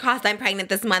 fingers crossed I'm pregnant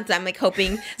this month. I'm like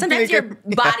hoping. Sometimes your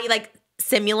body like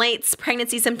simulates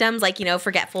pregnancy symptoms, like, you know,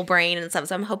 forgetful brain and stuff.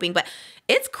 So I'm hoping, but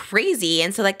it's crazy.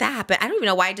 And so like that happened. I don't even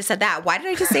know why I just said that. Why did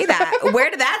I just say that? Where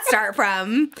did that start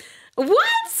from?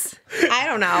 What? I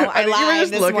don't know. I lied. You were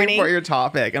just looking morning for your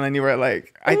topic, and then you were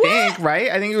like, I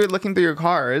think you were looking through your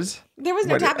cars. There was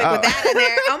no topic with that in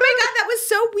there. Oh my God, that was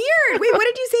so weird. Wait, what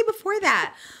did you say before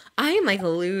that? I am like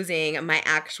losing my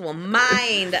actual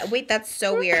mind. Wait, that's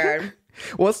so weird.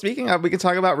 Well, speaking of, we could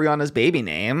talk about Rihanna's baby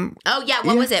name. Oh, yeah.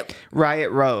 What was it? Riot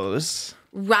Rose.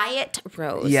 Riot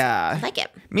Rose. Yeah. I like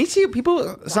it. Me too.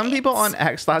 Some people on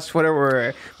X/Twitter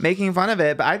were making fun of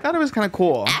it, but I thought it was kind of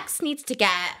cool. X needs to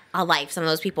get a life, some of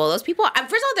those people. Those people, first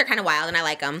of all, they're kind of wild and I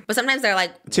like them, but sometimes they're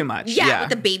like too much. Yeah,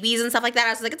 with the babies and stuff like that. I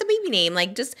was like, it's a baby name.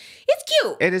 Like, just, it's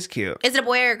cute. It is cute. Is it a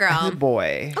boy or a girl? It's a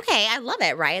boy. Okay, I love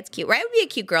it. Riot's cute. Riot would be a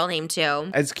cute girl name too.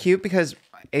 It's cute because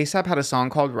ASAP had a song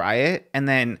called Riot, and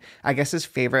then I guess his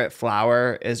favorite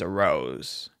flower is a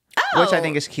rose. Oh, which I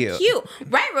think is cute. Cute.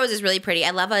 Riot Rose is really pretty.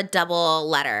 I love a double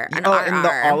letter. An RR. And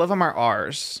all of them are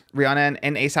R's. Rihanna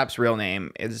and ASAP's real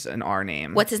name is an R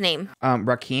name. What's his name?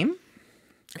 Rakim.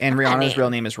 And Rihanna's real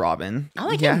name is Robin. Oh,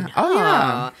 I didn't know. Oh,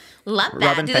 yeah. Love that.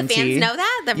 Robin Do Fenty. the fans know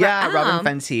that?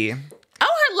 Robin Fenty.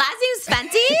 Oh, her last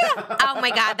name's Fenty? Oh my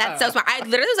God, that's so smart. I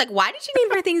literally was like, why did she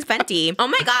name her things Fenty? Oh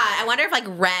my God, I wonder if like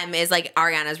Rem is like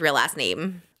Ariana's real last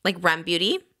name. Like Rem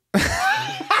Beauty?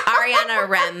 Ariana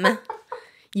Rem.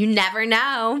 You never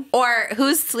know. Or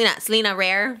who's Selena? Selena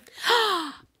Rare?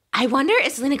 I wonder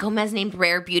if Selena Gomez named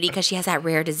Rare Beauty because she has that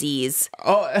rare disease.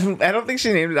 Oh, I don't think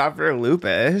she named it after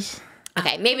lupus.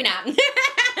 Okay, maybe not.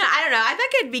 I don't don't know. I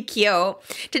think it'd be cute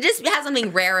to just have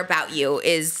something rare about you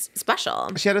is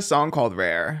special. She had a song called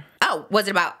Rare. Oh, was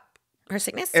it about her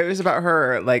sickness? It was about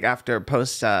her, like, after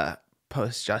post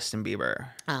Justin Bieber.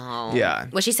 Oh. Yeah.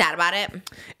 Was she sad about it?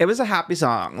 It was a happy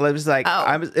song. It was like,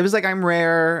 it was like, I'm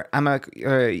rare.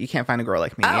 You can't find a girl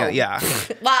like me. Oh. Yeah.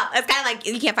 Well, it's kind of like,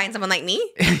 you can't find someone like me.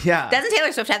 Yeah. Doesn't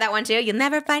Taylor Swift have that one too? You'll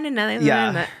never find another.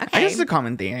 Yeah. Okay. I guess it's a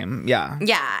common theme. Yeah.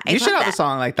 Yeah. You should have a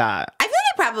song like that. I feel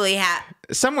like I probably have.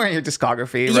 Somewhere in your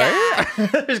discography, Yeah.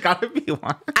 right? There's got to be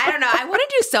one. I don't know. I want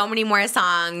to do so many more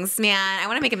songs, man. I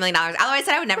want to make $1 million. Although I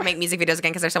said I would never make music videos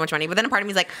again because there's so much money. But then a part of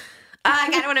me is like, I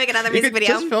kind of want to make another music video.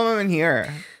 Just film them in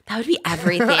here. That would be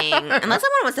everything. Unless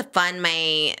someone wants to fund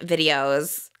my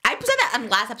videos. I said that on the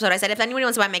last episode. I said, if anyone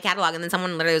wants to buy my catalog, and then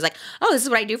someone literally was like, oh, this is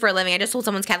what I do for a living. I just sold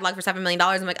someone's catalog for $7 million.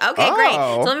 I'm like, okay, great.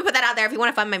 So let me put that out there. If you want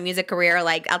to fund my music career,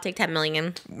 like, I'll take $10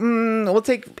 million. We'll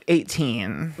take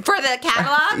 18. For the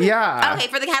catalog? Yeah. Okay,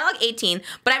 for the catalog, 18.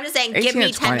 But I'm just saying, give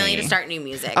me $10 million to start new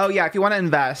music. Oh, yeah, if you want to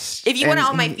invest. If you want to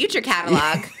own my future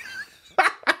catalog.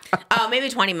 Oh, maybe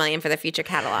 20 million for the future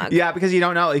catalog. Yeah, because you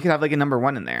don't know. You could have like a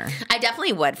 #1 in there. I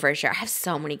definitely would for sure. I have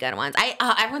so many good ones.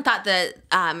 Everyone thought the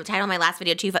title of my last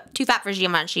video, Too Fat for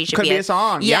Givenchy, should Could be a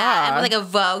song. Yeah. Like a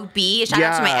Vogue beat. Shout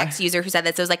out to my ex-user who said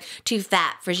this. It was like, Too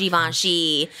Fat for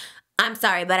Givenchy. I'm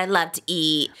sorry, but I love to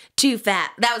eat. Too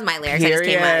fat. That was my lyrics. He just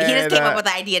came up with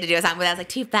the idea to do a song, but I was like,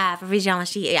 too fat for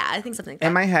Givenchy. Yeah, I think something like that.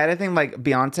 In my head, I think like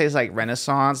Beyonce's like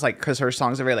Renaissance, like because her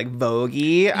songs are very like Vogue-y.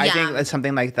 Yeah. I think it's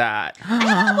something like that. I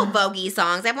have a couple Vogue-y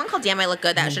songs. I have one called Damn I Look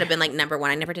Good that should have been like #1.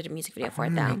 I never did a music video for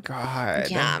it though. Oh my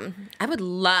God. Yeah. I would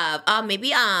love,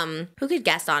 maybe, who could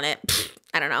guest on it?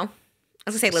 I don't know. I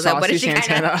was gonna say Lizzo, Saucy but is she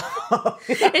Santana.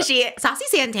 Is she Saucy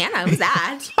Santana? Who's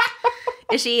that?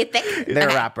 Is she thick? They're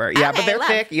a rapper. Yeah, but they're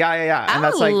thick. Yeah. And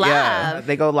that's like,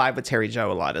 they go live with Terry Joe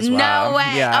a lot as well. No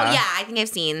way. Yeah. Oh, yeah. I think I've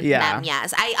seen them.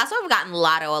 Yes. I also have gotten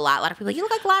Lotto a lot. A lot of people are like, you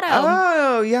look like Lotto.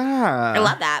 Oh, yeah. I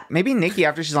love that. Maybe NICKI,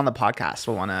 after she's on the podcast,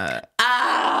 will want to.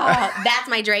 Oh, that's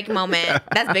my Drake moment.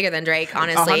 That's bigger than Drake,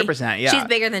 honestly. 100%, yeah. She's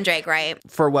bigger than Drake, right?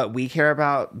 For what we care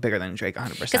about, bigger than Drake,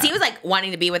 100%. Because he was like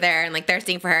wanting to be with her and like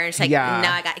thirsting for her. And she's like, no,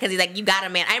 I got, because he's like, you got a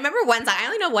man. I remember one song, I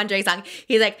only know one Drake song.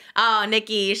 He's like, oh,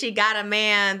 NICKI, she got a man.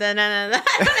 Right?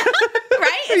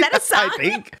 Is that a song? I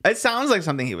think. It sounds like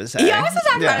something he was saying. He always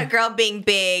talks about a girl being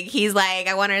big. He's like,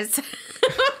 I want her to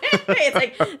it's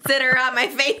like, sit her on my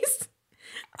face.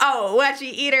 Oh, watch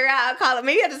you eat her out. Call it.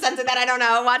 Maybe I have to censor that. I don't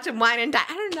know. Watch him wine and die.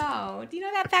 I don't know. Do you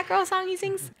know that fat girl song he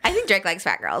sings? I think Drake likes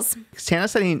fat girls. Tana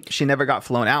said she never got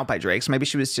flown out by Drake, so maybe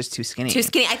she was just too skinny. Too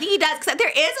skinny. I think he does. Because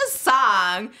there is a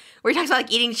song where he talks about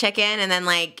like eating chicken and then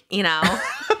like, you know.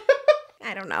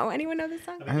 I don't know. Anyone know this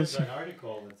song? There's an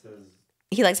article that says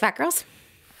he likes fat girls.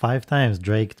 5 times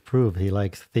Drake proved he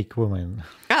likes thick women.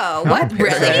 Oh, what? Really?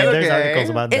 There's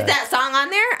articles about that. Is that song on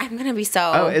there? I'm going to be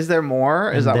so... Oh, is there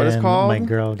more? Is that what it's called? My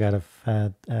Girl Got a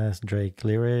Fat Ass Drake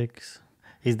lyrics.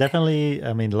 He's definitely,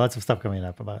 I mean, lots of stuff coming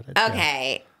up about it.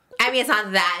 Okay. Yeah. I mean, it's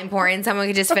not that important. Someone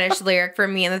could just finish the lyric for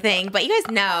me and the thing. But you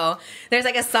guys know, there's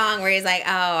like a song where he's like,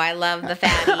 oh, I love the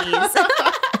fatties.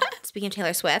 Speaking of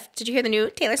Taylor Swift, did you hear the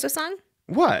new Taylor Swift song?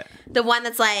 What? The one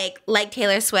that's like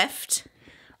Taylor Swift.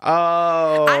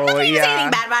 Oh, I'm not going to say anything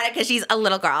bad about it because she's a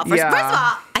little girl. First of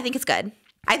all, I think it's good.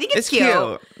 I think it's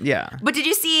cute. Yeah. But did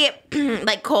you see,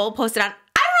 like, Cole posted on, I don't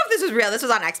know if this was real. This was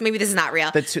on X. Maybe this is not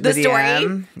real. The story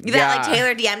DM? that, like,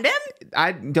 Taylor DM'd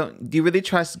him? Do you really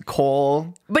trust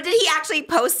Cole? But did he actually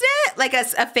post it? Like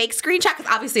a fake screenshot? Because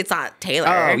obviously it's not Taylor.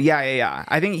 Oh, yeah.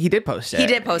 I think he did post it. He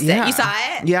did post it. You saw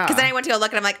it? Yeah. Because then I went to go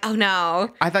look and I'm like, oh no.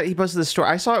 I thought he posted the story.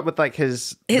 I saw it with like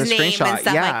his name screenshot. and stuff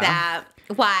like that.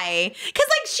 Why? Because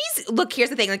like here's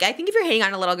the thing. Like I think if you're hitting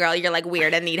on a little girl, you're like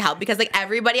weird and need help because like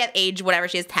everybody at age whatever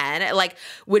she is 10 like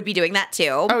would be doing that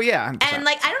too. Oh yeah. 100%. And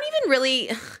like I don't even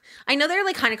really. I know they're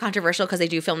like kind of controversial because they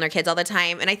do film their kids all the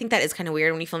time, and I think that is kind of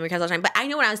weird when you film your kids all the time. But I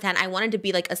know when I was 10, I wanted to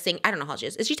be like a singer. I don't know how old she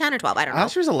is. Is she 10 or 12? I don't know. I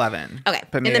thought she was 11. Okay,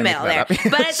 in the middle there.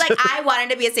 But it's like I wanted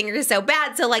to be a singer so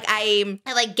bad, so like I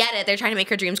like get it. They're trying to make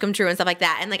her dreams come true and stuff like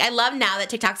that. And like I love now that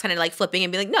TikTok's kind of like flipping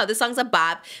and being like, no, this song's a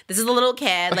bop. This is a little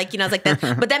kid, like you know, it's like this.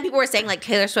 But then people were saying like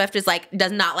Taylor Swift is like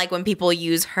does not like when people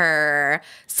use her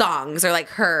songs or like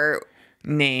her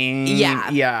name.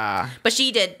 Yeah. But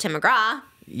she did Tim McGraw.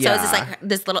 Yeah. So is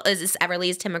this like is this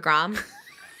Everly's Tim McGraw?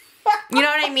 You know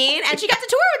what I mean? And she got to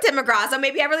tour with Tim McGraw, so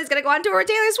maybe Everly's gonna go on tour with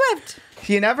Taylor Swift.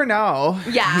 You never know.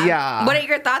 Yeah. Yeah. What are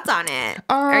your thoughts on it?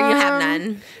 Or you have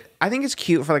none? I think it's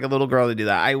cute for like a little girl to do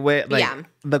that.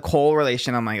 The Cole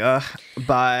relation, I'm like, ugh.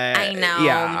 But I know.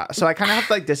 Yeah. So I kind of have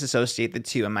to like disassociate the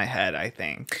two in my head, I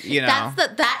think. You know?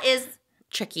 That is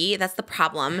tricky. That's the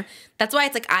problem. That's why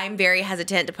it's like I'm very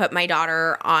hesitant to put my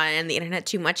daughter on the internet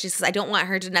too much, just because I don't want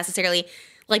her to necessarily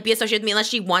like be associated with me unless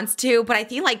she wants to. But I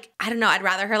feel like, I don't know, I'd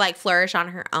rather her like flourish on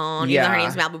her own. Even though her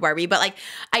name's Malibu Barbie. But like,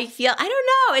 I don't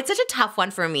know. It's such a tough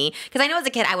one for me. Because I know as a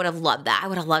kid, I would have loved that. I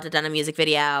would have loved to have done a music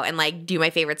video and like do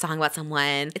my favorite song about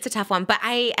someone. It's a tough one. But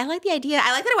I like the idea.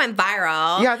 I like that it went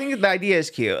viral. Yeah, I think the idea is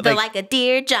cute. Like a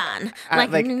Dear John.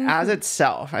 Like as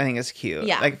itself, I think it's cute.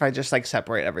 Yeah. Like if I just like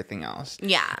separate everything else.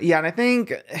 Yeah. Yeah, and I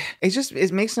think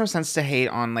it makes no sense to hate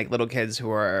on like little kids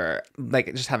who are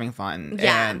like just having fun.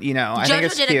 Yeah. And I JoJo think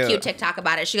it's did cute. a cute TikTok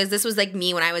about it. She goes, this was like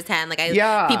me when I was 10. Like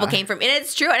people came from, and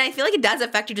it's true. And I feel like it does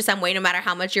affect you to some way, no matter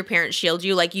how much your parents shield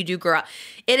you. Like you do grow up.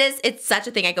 It's such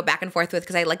a thing I go back and forth with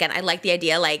because I like the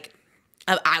idea like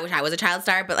I wish I was a child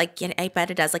star, but like I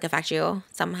bet it does like affect you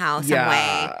somehow, some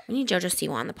way. We need JoJo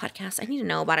Siwa on the podcast. I need to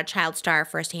know about a child star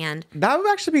firsthand. That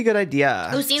would actually be a good idea.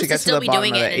 Who seems to still be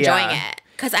doing it and enjoying it.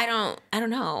 Because I don't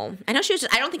know. I know she was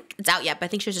I don't think it's out yet, but I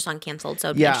think she was just on Canceled. So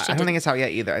I don't think it's out yet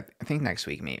either. I think next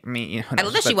week, maybe. I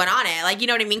love that she went on it. Like, you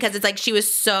know what I mean? Because it's like she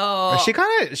was so.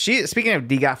 She speaking of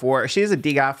DGAF warrior, she is a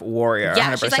DGAF warrior.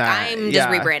 Yeah, 100%. she's like, I'm just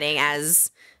rebranding as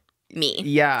me.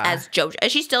 Yeah. As JoJo.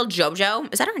 Is she still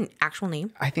JoJo? Is that her actual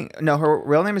name? I think, no, her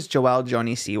real name is Joelle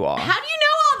Joni Sewall. How do you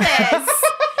know all this?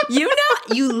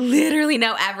 You literally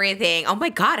know everything. Oh my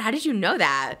God, how did you know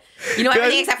that? You know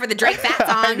everything except for the Drake Fat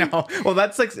song. I know. Well,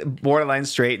 that's like borderline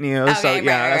straight news. Okay, so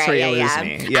that's where you lose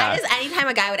me. Yeah. Anytime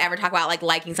a guy would ever talk about like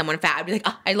liking someone fat, I'd be like,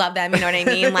 oh, I love them. You know what I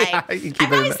mean? Like, I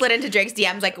probably slid into Drake's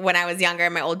DMs like when I was younger.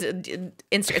 My old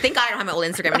Instagram. Thank God I don't have my old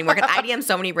Instagram anymore because I DM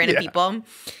so many random people.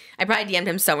 I probably DM'd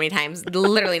him so many times.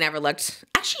 Literally never looked.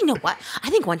 Actually, you know what? I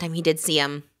think one time he did see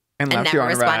him and never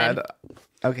responded. Red.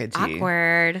 Okay, T.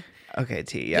 Awkward. Okay,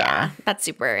 T, yeah. That's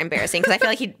super embarrassing because I feel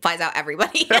like he flies out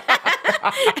everybody.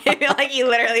 I feel like he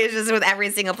literally is just with every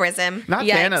single person. Not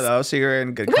Tana, though, so you're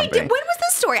in good company. Wait, when was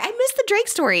this story? I missed the Drake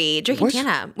story. Drake and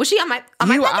Tana. Was she on my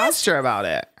podcast? You asked her about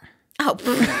it. Oh.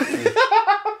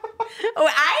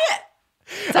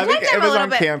 I think it was on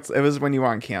Cancel. It was when you were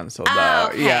on Canceled, though. Oh,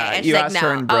 okay. Yeah, you asked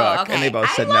her and Brooke, and they both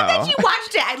said no. I love that you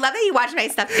watched it. I love that you watched my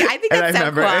stuff too. I think that's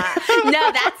so cool.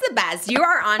 No, that's the best. You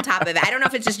are on top of it. I don't know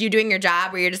if it's just you doing your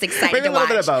job or you're just excited to watch.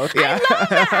 Maybe a little bit of both. Yeah. I love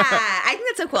that. I think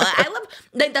that's so cool.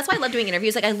 That's why I love doing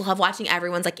interviews. Like I love watching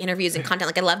everyone's like interviews and content.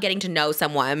 Like I love getting to know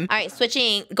someone. All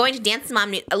right, going to Dance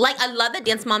Mom news. Like I love that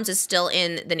Dance Moms is still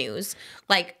in the news.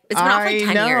 Like it's been off for like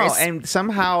 10 years. And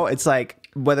somehow it's like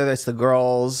whether it's the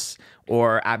girls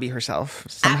or Abby herself.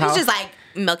 Somehow. Abby's just like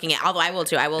milking it. Although I will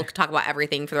too. I will talk about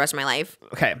everything for the rest of my life.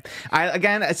 Okay.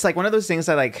 Again, it's like one of those things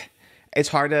that like it's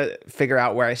hard to figure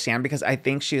out where I stand because I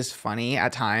think she is funny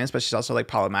at times, but she's also like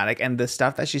problematic. And the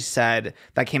stuff that she said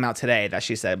that came out today that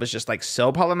she said was just like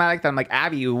so problematic that I'm like,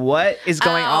 Abby, what is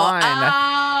going on?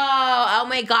 Oh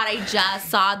my God, I just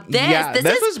saw this. Yeah,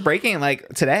 this was breaking like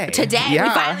today. Yeah, we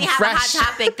finally have a hot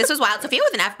topic. This was wild. Sophia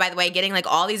with an F, by the way, getting like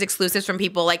all these exclusives from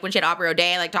people, like when she had Aubrey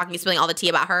O'Day, like spilling all the tea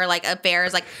about her like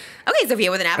affairs. Like, okay, Sophia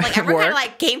with an F. Like everyone kind of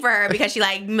like came for her because she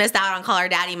like missed out on Call Her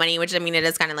Daddy money, which I mean it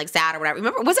is kind of like sad or whatever.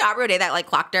 Remember, was it Aubrey O'Day that like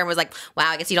clocked her and was like, wow,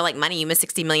 I guess you don't like money. You missed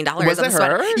 $60 million. Was it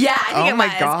her? Yeah, I think it was. Oh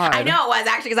my God. I know it was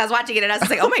actually because I was watching it and I was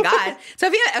just like, oh my God.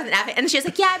 Sophia with an F, and she was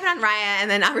like, yeah, I've been on Raya, and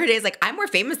then Aubrey O'Day is like, I'm more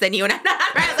famous than you, and I'm not on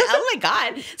Raya. I was like, oh my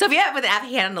God. Sophia with an F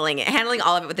handling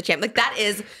all of it with the champ. Like that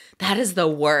is the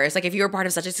worst. Like if you were part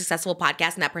of such a successful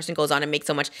podcast and that person goes on and makes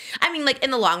so much, I mean, like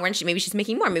in the long run, maybe she's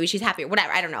making more, maybe she's happier,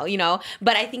 whatever. I don't know, you know.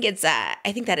 But I think I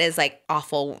think that is like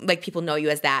awful. Like people know you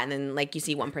as that, and then like you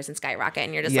see one person skyrocket,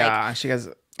 and you're just like, she goes.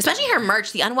 Especially her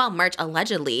merch, the Unwell merch,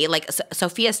 allegedly, like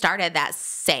Sophia started that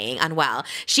saying Unwell.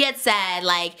 She had said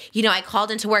like, you know, I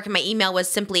called into work and my email was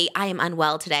simply, I am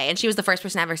unwell today. And she was the first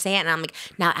person to ever say it. And I'm like,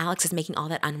 now Alex is making all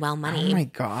that Unwell money. Oh my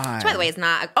God. Which, by the way, is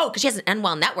not, because she has an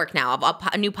Unwell network now,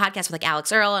 a new podcast with like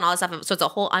Alex Earl and all this stuff. So it's a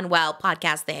whole Unwell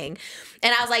podcast thing.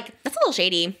 And I was like, that's a little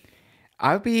shady.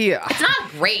 It's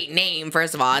not a great name,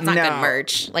 first of all. It's not good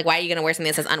merch. Like, why are you going to wear something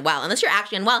that says unwell? Unless you're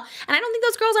actually unwell. And I don't think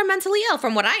those girls are mentally ill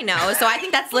from what I know. So I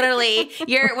think that's literally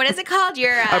what is it called?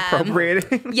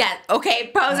 Appropriating. Yeah. Okay.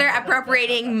 Poser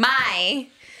appropriating my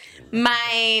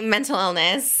mental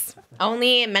illness.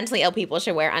 Only mentally ill people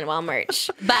should wear Unwell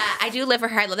merch. But I do live for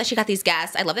her. I love that she got these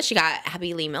guests. I love that she got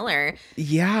Abby Lee Miller.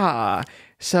 Yeah.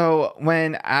 So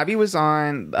when Abby was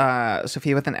on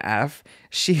Sophia with an F,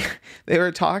 they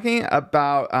were talking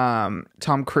about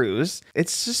Tom Cruise.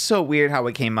 It's just so weird how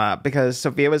it came up because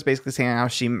Sophia was basically saying how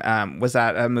she was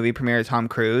at a movie premiere of Tom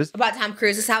Cruise. About Tom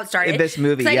Cruise is how it started. This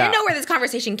movie, I didn't know where this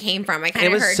conversation came from. I kind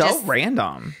of heard it was so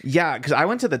random. Yeah, because I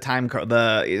went to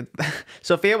the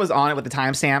Sophia was on it with the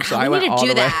timestamp, so I went all the way.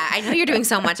 You need to do that. I know you're doing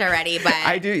so much already, but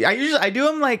I do. I do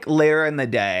them like later in the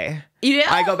day. You do?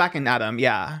 I go back and add them.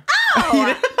 Yeah.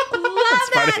 Oh, love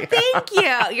that. Thank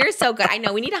you. You're so good. I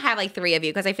know we need to have like 3 of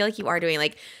you because I feel like you are doing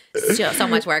like so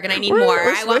much work and I need more.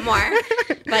 I want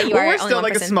more. But you are we're only still one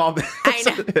like person. a small bit. I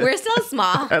know. We're still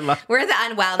small. We're the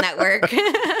Unwell Network.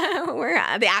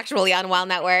 We're the actually Unwell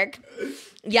Network.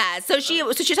 Yeah, so she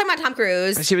was talking about Tom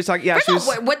Cruise. She was talking. Yeah,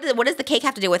 what does the cake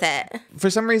have to do with it? For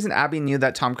some reason, Abby knew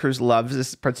that Tom Cruise loves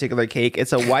this particular cake.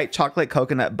 It's a white chocolate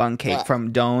coconut bun cake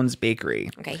from Doan's Bakery.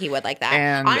 Okay, he would like that.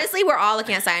 And honestly, we're all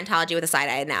looking at Scientology with a side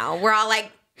eye now. We're all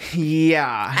like,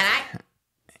 yeah. And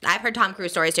I've heard Tom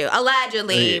Cruise stories too,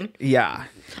 allegedly. Yeah.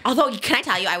 Although, can I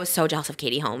tell you, I was so jealous of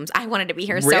Katie Holmes. I wanted to be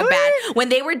here so Really? bad. When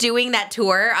they were doing that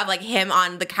tour of like him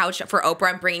on the couch for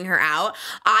Oprah and bringing her out,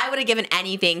 I would have given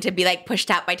anything to be like pushed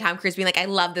out by Tom Cruise being like, I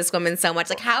love this woman so much.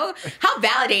 Like how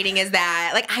validating is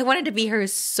that? Like I wanted to be her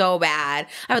so bad.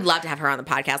 I would love to have her on the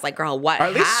podcast. Like, girl, what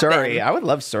happened? Or at least Surrey. I would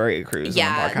love Surrey Cruise on the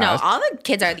podcast. No, all the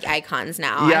kids are the icons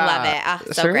now. Yeah. I love it.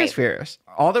 Oh, so Surrey great. is fierce.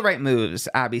 All the Right Moves,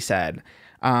 Abby said,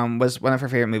 was one of her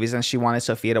favorite movies, and she wanted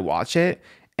Sophia to watch it.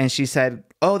 And she said,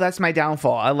 oh, that's my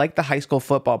downfall. I like the high school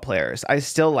football pplayers. I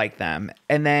still like them.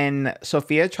 And then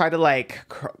Sophia tried to like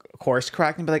course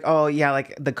correct and be like, oh, yeah,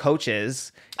 like the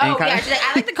coaches. And yeah, she's like,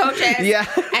 I like the coaches. Yeah.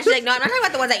 And she's like, no, I'm not talking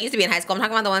about the ones that used to be in high school. I'm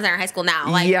talking about the ones that are in high school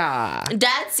now. Like, yeah.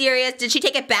 Dead serious. Did she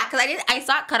take it back? Because I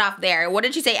saw it cut off there. What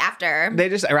did she say after? They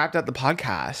just wrapped up the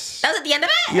podcast. That was at the end of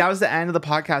it? Yeah, that was the end of the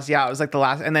podcast. Yeah, it was like the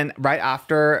last. And then right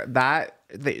after that,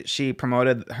 she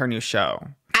promoted her new show.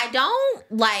 I don't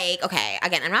like, okay,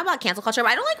 again, I'm not about cancel culture,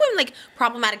 but I don't like when like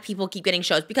problematic people keep getting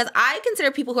shows because I consider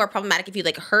people who are problematic if you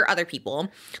like hurt other people.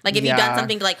 Like if you've done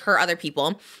something to like hurt other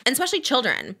people, and especially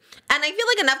children. And I feel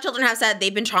like enough children have said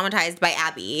they've been traumatized by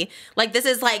Abby. Like this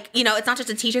is like, you know, it's not just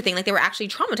a teacher thing. Like they were actually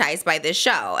traumatized by this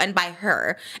show and by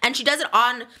her. And she does it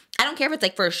on, I don't care if it's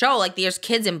like for a show, like there's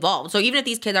kids involved. So even if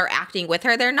these kids are acting with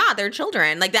her, they're not. They're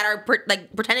children like that are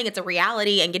pretending it's a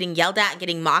reality and getting yelled at and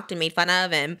getting mocked and made fun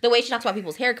of. And the way she talks about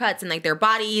people's haircuts and like their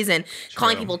bodies and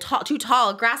calling people too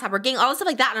tall, grasshopper, gang, all this stuff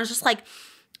like that. And I was just like,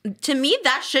 to me,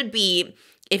 that should be,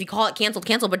 if you call it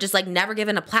cancel, but just like never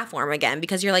given a platform again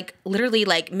because you're like literally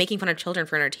like making fun of children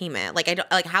for entertainment. Like I don't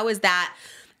like how is that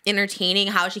entertaining?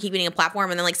 How is she keep getting a platform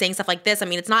and then like saying stuff like this? I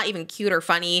mean, it's not even cute or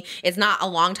funny. It's not a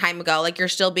long time ago. Like you're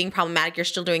still being problematic. You're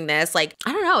still doing this. Like,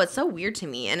 I don't know. It's so weird to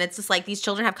me. And it's just like these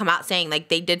children have come out saying like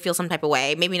they did feel some type of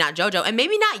way. Maybe not JoJo and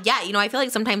maybe not yet. You know, I feel like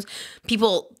sometimes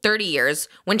people 30 years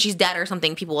when she's dead or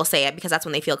something, people will say it because that's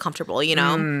when they feel comfortable, you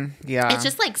know? Yeah. It's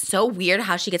just like so weird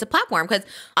how she gets a platform because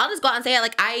I'll just go out and say it.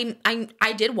 Like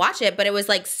I did watch it, but it was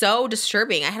like so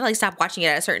disturbing. I had to like stop watching it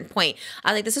at a certain point.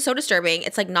 I was like, this is so disturbing.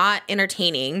 It's like not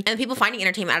entertaining. And people finding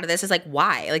entertainment out of this is like,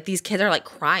 why? Like these kids are like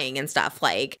crying and stuff.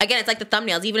 Like, again, it's like the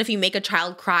thumbnails. Even if you make a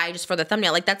child cry just for the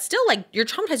thumbnail, like that's still like you're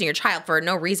traumatizing your child for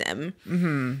no reason.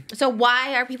 Mm-hmm. So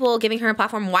why are people giving her a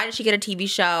platform? Why did she get a TV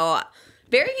show?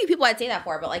 Very few people I'd say that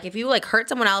for, but like if you like hurt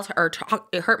someone else or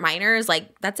hurt minors,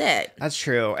 like that's it. That's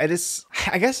true. It is,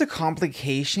 I guess, a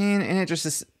complication in it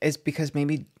just is because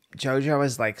maybe JoJo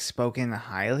has like spoken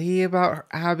highly about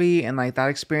Abby and like that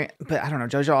experience, but I don't know.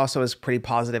 JoJo also is pretty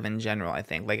positive in general. I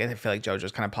think like I feel like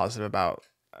JoJo's kind of positive about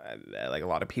like a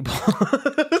lot of people.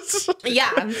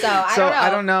 Yeah, so I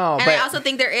don't know. And but I also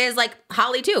think there is like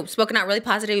Holly too, spoken out really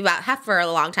positive about Hef for a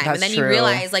long time, and then you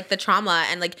realize like the trauma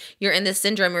and like you're in this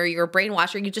syndrome or you're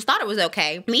brainwashed or you just thought it was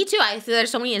okay. Me too. I feel there's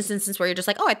so many instances where you're just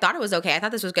like, oh, I thought it was okay. I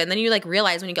thought this was good, and then you like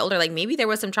realize when you get older, like maybe there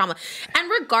was some trauma.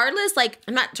 And regardless, like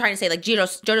I'm not trying to say like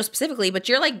JoJo specifically, but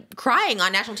you're like crying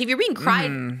on national TV. You're being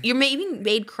cried. You're being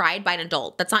made cried by an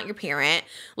adult. That's not your parent.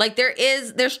 Like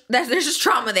there's just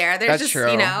trauma there. There's that's just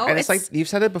true. You know, and it's like you've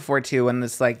said it before too. When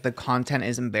it's like the content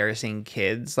is embarrassing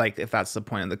kids, like if that's the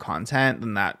point of the content,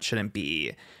 then that shouldn't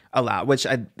be allowed. Which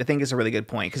I think is a really good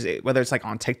point because whether it's like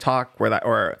on TikTok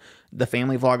or the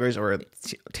family vloggers or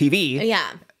TV,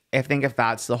 yeah. I think if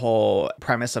that's the whole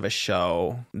premise of a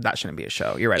show, that shouldn't be a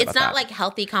show. You're right about that. It's not like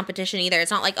healthy competition either.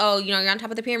 It's not like, oh, you know, you're on top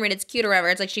of the pyramid, it's cute or whatever.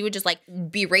 It's like she would just like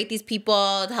berate these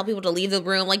people, tell people to leave the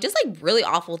room, like just like really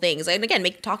awful things. And again,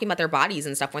 talking about their bodies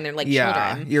and stuff when they're like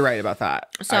children. You're right about that.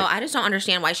 So I just don't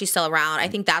understand why she's still around. I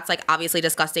think that's like obviously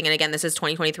disgusting. And again, this is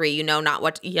 2023. You know, not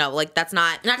what, you know, like that's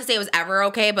not to say it was ever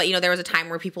okay, but you know, there was a time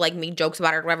where people like made jokes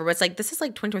about it or whatever. But it's like, this is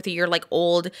like 2023. You're like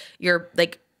old. You're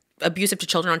like abusive to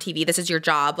children on TV. This is your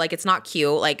job. Like, it's not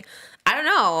cute. Like, I don't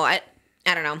know. I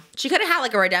don't know. She could have had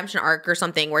like a redemption arc or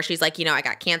something where she's like, you know, I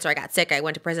got cancer, I got sick, I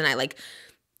went to prison, I like,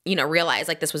 you know, realized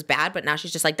like this was bad, but now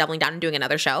she's just like doubling down and doing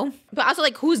another show. But also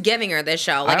like, who's giving her this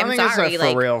show? Like, I don't I'm think sorry.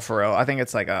 It's for real. I think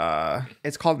it's like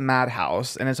it's called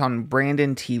Madhouse and it's on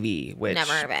Brandon TV, which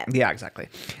never heard of it. Yeah, exactly.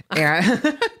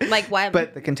 And like what?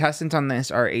 But the contestants on this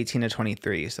are 18 to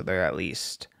 23, so they're at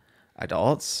least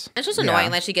adults. It's just annoying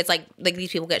that she gets like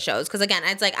these people get shows, because again,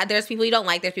 it's like there's people you don't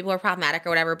like, there's people who are problematic or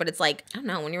whatever, but it's like, I don't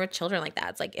know, when you're with children like that,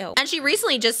 it's like, ew. And she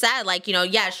recently just said like, you know,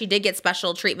 yeah, she did get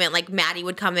special treatment. Like Maddie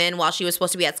would come in while she was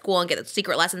supposed to be at school and get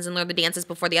secret lessons and learn the dances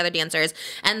before the other dancers,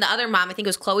 and the other mom, I think it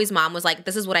was Chloe's mom, was like,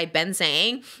 this is what I've been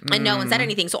saying, and no one said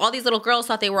anything. So all these little girls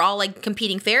thought they were all like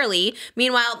competing fairly.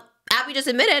 Meanwhile, Abby just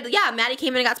admitted, yeah, Maddie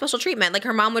came in and got special treatment. Like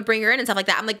her mom would bring her in and stuff like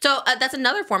that. I'm like, so that's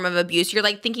another form of abuse. You're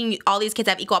like thinking all these kids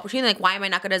have equal opportunity. Like, why am I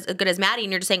not good as Maddie?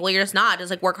 And you're just saying, well, you're just not.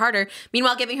 Just like work harder.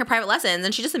 Meanwhile, giving her private lessons.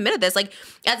 And she just admitted this, like,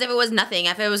 as if it was nothing.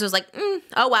 If it was like,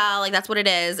 oh, well, like that's what it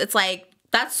is. It's like,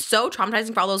 that's so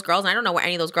traumatizing for all those girls. And I don't know where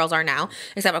any of those girls are now,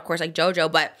 except of course like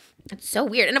JoJo, but it's so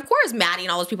weird. And of course, Maddie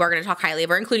and all those people are going to talk highly of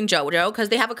her, including JoJo, because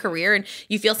they have a career and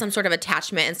you feel some sort of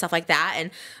attachment and stuff like that. And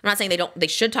I'm not saying they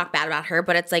should talk bad about her,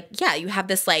 but it's like, yeah, you have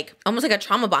this like almost like a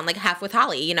trauma bond, like Hef with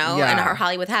Holly, you know, and her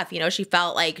Holly with Hef, you know, she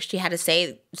felt like she had to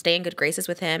stay in good graces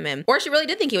with him, or she really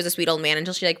did think he was a sweet old man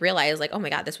until she like realized like, oh my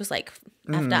God, this was like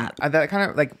effed up. That kind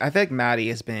of like, I feel like Maddie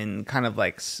has been kind of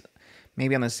like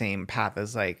maybe on the same path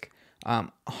as like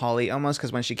Holly almost,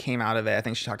 because when she came out of it, I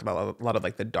think she talked about a lot of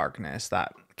like the darkness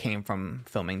that came from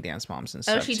filming Dance Moms and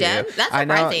stuff. Oh, she did? That's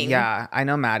surprising. I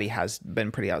know Maddie has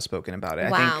been pretty outspoken about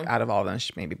it. Wow. I think out of all of them,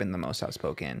 she's maybe been the most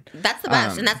outspoken. That's the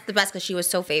best, and that's the best because she was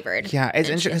so favored. Yeah, it's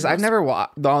interesting because I've never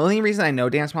watched. The only reason I know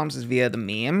Dance Moms is via the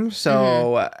meme.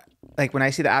 So like when I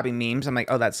see the Abby memes, I'm like,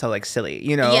 oh, that's so like silly,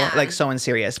 you know, like so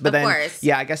unserious. But then,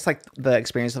 yeah, I guess like the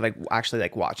experience of like actually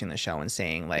like watching the show and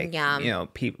seeing like, you know,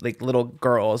 like little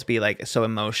girls be like so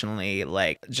emotionally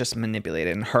like just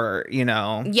manipulated and hurt, you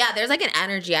know. Yeah, there's like an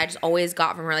energy I just always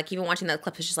got from her. Like even watching that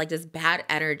clip, it's just like this bad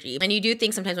energy. And you do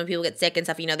think sometimes when people get sick and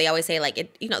stuff, you know, they always say like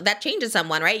it, you know, that changes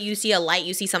someone, right? You see a light,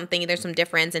 you see something, there's some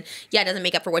difference, and yeah, it doesn't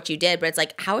make up for what you did, but it's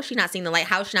like, how is she not seeing the light?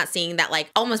 How is she not seeing that like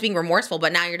almost being remorseful?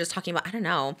 But now you're just talking about, I don't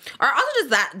know. Or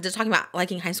also just talking about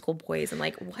liking high school boys. I'm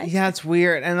like, what? Yeah, it's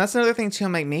weird. And that's another thing too.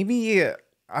 I'm like, maybe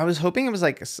I was hoping it was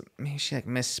like maybe she like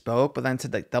misspoke, but then to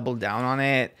like double down on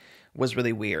it was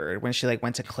really weird when she like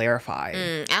went to clarify.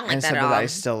 I don't like and that said at all. that I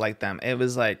still like them. It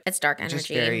was like, it's dark energy. Just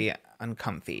very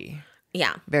uncomfy.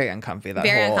 Yeah. Very uncomfy.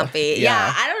 Very uncomfy.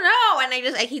 Yeah. I don't know.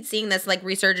 And I keep seeing this like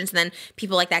resurgence and then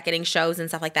people like that getting shows and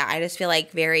stuff like that. I just feel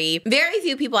like very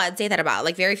few people I'd say that about.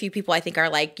 Like very few people I think are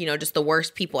like, you know, just the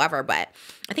worst people ever. But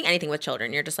I think anything with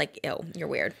children, you're just like, ew, you're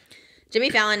weird. Jimmy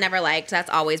Fallon never liked. That's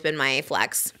always been my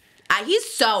flex.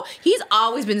 He's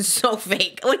always been so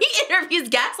fake. When he interviews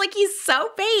guests, like he's so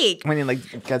fake. When he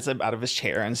like gets up out of his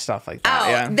chair and stuff like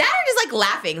that. Oh, that or just like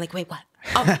laughing. Like, wait, what?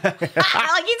 Oh,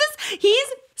 like he's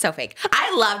so fake.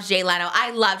 I loved Jay Leno. I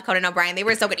loved Conan O'Brien. They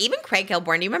were so good. Even Craig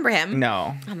Kilborn. Do you remember him?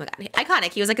 No. Oh my God.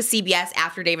 Iconic. He was like a CBS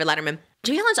after David Letterman.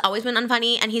 Jimmy Fallon's always been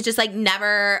unfunny, and he's just like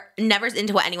never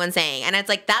into what anyone's saying. And it's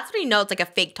like, that's when you know it's like a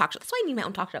fake talk show. That's why I need my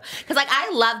own talk show. Because like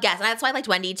I love guests, and that's why I liked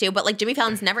Wendy too. But like Jimmy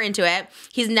Fallon's never into it.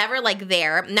 He's never like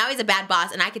there. Now he's a bad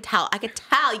boss, and I could tell.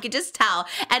 You could just tell.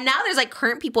 And now there's like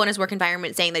current people in his work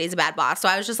environment saying that he's a bad boss. So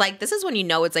I was just like, this is when you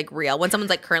know it's like real. When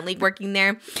someone's like currently working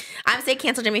there. I would say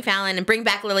cancel Jimmy Fallon and bring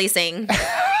back Lily Singh.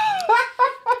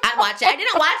 I'd watch it. I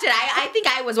didn't watch it. I think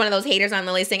I was one of those haters on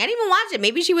Lily Singh. I didn't even watch it.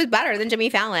 Maybe she was better than Jimmy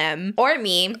Fallon. Or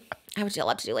me. I would still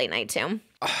love to do late night too.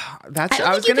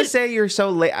 I was gonna say you're so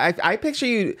late. I picture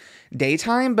you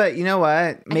daytime, but you know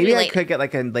what? Maybe I could get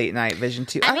like a late night vision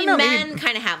too. I mean, men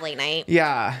kind of have late night.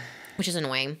 Yeah. Which is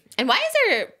annoying. And why is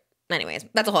there... Anyways,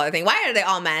 that's a whole other thing. Why are they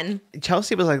all men?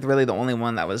 Chelsea was like really the only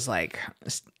one that was like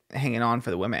hanging on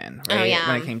for the women, right? Oh, yeah.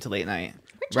 When it came to late night.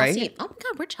 Chelsea, right? oh my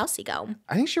God, where'd Chelsea go?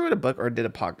 I think she wrote a book or did a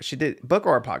podcast. She did book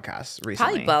or a podcast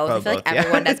recently. Probably both. I feel like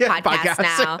everyone does podcasts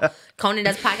now. Conan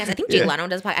does podcasts. I think Jay Leno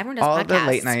does podcasts. Everyone does podcasts. All the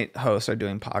late night hosts are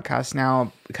doing podcasts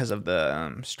now because of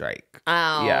the strike.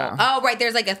 Oh. Yeah. Oh, right.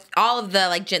 There's like all of the,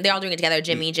 like, they're all doing it together.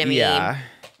 Jimmy. Yeah.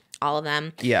 All of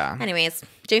them. Yeah. Anyways,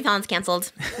 Jimmy Fallon's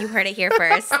canceled. You heard it here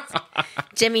first.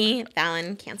 Jimmy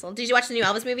Fallon canceled. Did you watch the new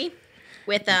Elvis movie?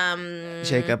 With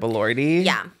Jacob Elordi?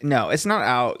 Yeah. No, it's not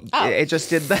out. Oh. It just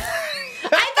did the... I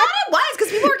thought it was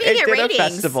because people were getting it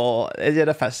ratings. It did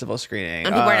a festival screening.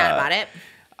 And people were not about it.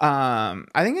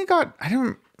 I think it got...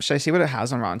 Should I see what it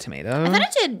has on Rotten Tomatoes? I thought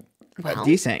it did well.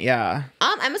 Decent, yeah.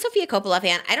 I'm a Sofia Coppola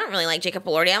fan. I don't really like Jacob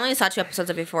Elordi. I only saw 2 episodes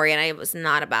of Euphoria, and I was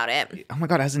not about it. Oh my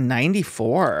God, it has a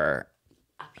 94.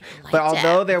 But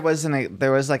although there was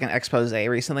like an expose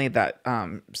recently that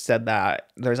said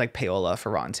that there's like payola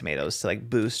for Rotten Tomatoes to like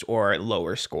boost or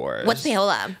lower scores. What's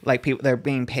payola? Like people, they're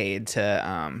being paid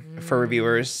to for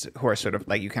reviewers who are sort of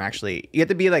like you have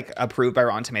to be like approved by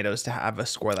Rotten Tomatoes to have a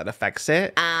score that affects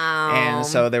it. Oh. And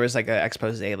so there was like an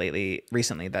expose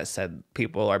recently that said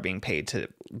people are being paid to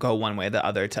go one way or the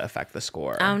other to affect the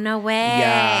score. Oh, no way.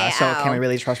 Yeah. So can we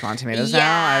really trust Rotten Tomatoes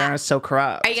now? I don't know. It's so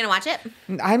corrupt. Are you gonna watch it?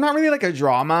 I'm not really like a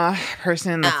drama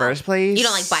person in the first place. You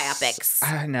don't like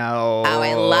biopics? No. Oh,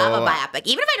 I love a biopic.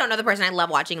 Even if I don't know the person, I love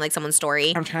watching like someone's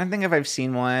story. I'm trying to think if I've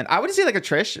seen one. I would say like a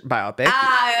Trish biopic.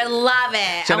 I love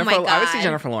it. Oh my God. I would say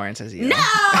Jennifer Lawrence as you. No,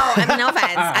 I mean, no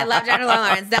offense. I love Jennifer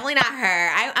Lawrence. Definitely not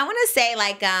her. I want to say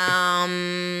like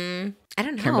I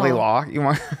don't know. Kimberly Law. You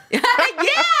want? Yeah.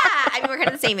 I mean, we're kind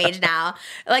of the same age now.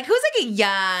 Like who's like a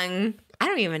young? I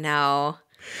don't even know.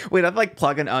 Wait, I'd like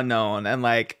plug an unknown and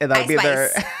like that would be their.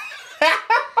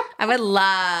 I would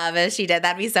love if she did.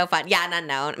 That'd be so fun. Yeah, an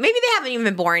unknown. Maybe they haven't even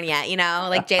been born yet. You know,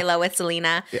 like J-Lo with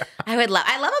Selena. Yeah. I love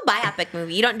a biopic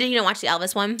movie. You don't watch the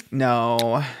Elvis one? No.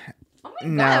 Oh my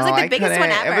God, that was like the biggest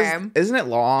one ever. Isn't it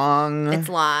long? It's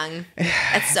long.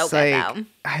 It's so good though.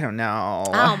 I don't know.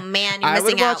 Oh man, you're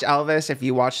missing out. I would watch Elvis if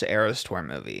you watch the Eras Tour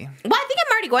movie. Well, I think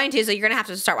I'm already going to, so you're gonna have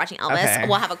to start watching Elvis. Okay.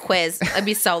 We'll have a quiz. It'd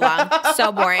be so long,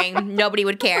 so boring. Nobody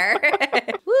would care.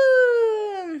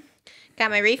 Woo! Got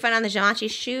my refund on the Givenchy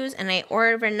shoes, and I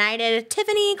overnighted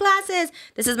Tiffany glasses.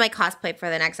 This is my cosplay for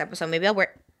the next episode. Maybe I'll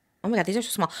wear... Oh my God, these are so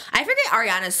small. I forget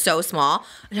Ariana's so small.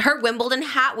 Her Wimbledon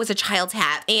hat was a child's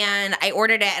hat, and I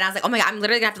ordered it, and I was like, oh my God, I'm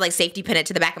literally gonna have to like safety pin it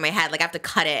to the back of my head. Like I have to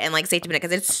cut it and like safety pin it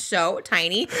because it's so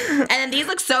tiny. And then these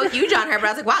look so huge on her, but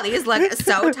I was like, wow, these look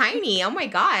so tiny. Oh my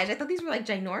gosh, I thought these were like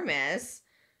ginormous.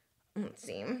 Let's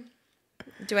see.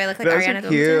 Do I look like Those Ariana? Are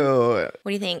cute. What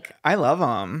do you think? I love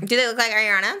them. Do they look like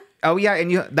Ariana? Oh yeah,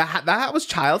 and that hat was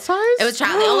child size? It was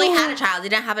child. They only had a child. They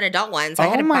didn't have an adult one, so I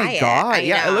had to buy it. Oh my God.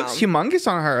 Yeah, it looks humongous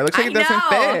on her. It looks like it doesn't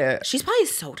fit. She's probably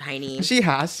so tiny. She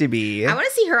has to be. I want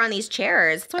to see her on these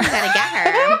chairs. That's why I gotta get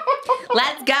her.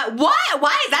 Let's go. What?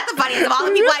 Why is that the funniest of all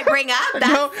the people I bring up?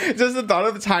 No, just the thought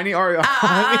of the tiny Ariana.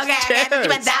 Okay.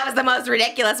 But that was the most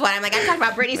ridiculous one. I'm like, I'm talking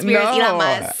about Britney Spears, Elon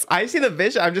Musk. I see the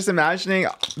vision. I'm just imagining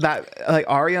that, like,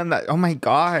 Ariana, that, oh my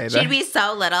God. She'd be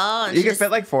so little. You could fit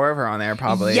like 4 of her on there,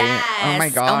 probably. Yes. Oh my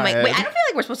God. Oh my, wait, I don't feel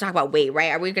like we're supposed to talk about weight,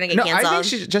 right? Are we going to get canceled? I think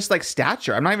she's just like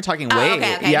stature. I'm not even talking weight.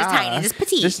 Okay. Yeah. Just tiny, just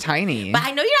petite. Just tiny. But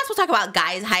I know you're not supposed to talk about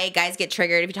guys' height. Guys get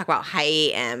triggered if you talk about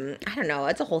height. And I don't know.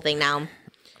 It's a whole thing now.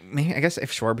 Maybe, I guess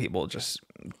if short people just...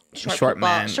 Short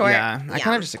men. Yeah. I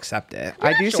kind of just accept it.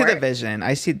 I do see the vision.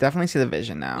 Definitely see the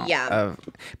vision now. Yeah.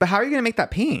 But how are you going to make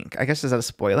that pink? I guess, is that a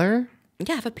spoiler?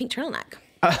 Yeah, I have a pink turtleneck.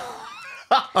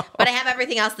 But I have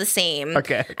everything else the same.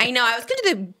 Okay. I know. I was going to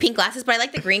do the pink glasses, but I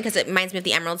like the green because it reminds me of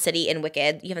the Emerald City in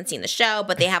Wicked. You haven't seen the show,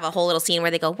 but they have a whole little scene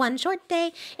where they go, one short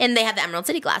day, and they have the Emerald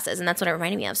City glasses, and that's what it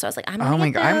reminded me of. So I was like, I'm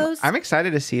going to get those. I'm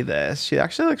excited to see this. She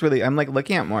actually looks really... I'm like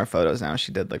looking at more photos now.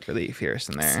 She did look really fierce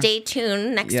in there. Stay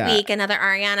tuned. Next week, another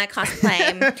Ariana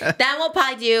cosplay. Then we'll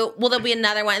probably do... Well, there'll be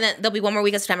another one. And then there'll be one more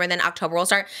week of September, and then October will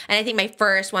start. And I think my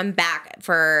first one back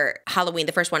for Halloween,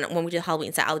 the first one, when we do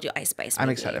Halloween set, I'll do Ice Spice. I'm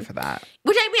excited for that.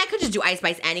 Which, I mean, I could just do Ice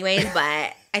Spice anyways,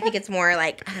 but I think it's more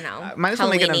like, I don't know. Might as well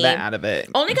make an event out of it.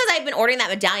 Only because I've been ordering that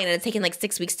medallion and it's taken like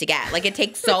 6 weeks to get. Like, it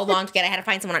takes so long to get. I had to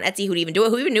find someone on Etsy who'd even do it,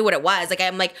 who even knew what it was. Like,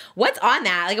 I'm like, what's on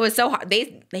that? Like, it was so hard.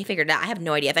 They figured it out. I have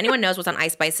no idea. If anyone knows what's on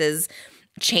Ice Spice's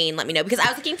chain, let me know. Because I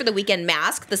was looking for the weekend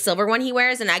mask, the silver one he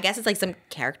wears, and I guess it's like some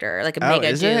character, like a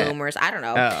Mega Doom or I don't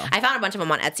know. I found a bunch of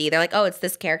them on Etsy. They're like, oh, it's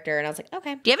this character. And I was like,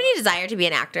 okay. Do you have any desire to be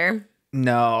an actor?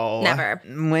 No, never.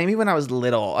 Maybe when I was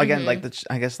little. Again, like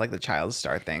I guess like the child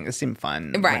star thing. It seemed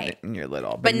fun, right? When you're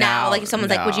little, but now, like if someone's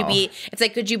like, "Would you be?" It's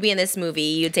like, "Could you be in this movie?"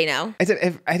 You'd say no.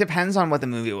 It depends on what the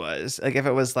movie was. Like if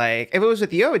it was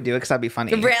with you, I would do it because that'd be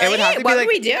funny. Really? It would have to what be would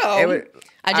we do?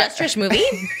 A Just Trish movie?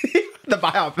 The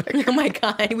biopic. Oh my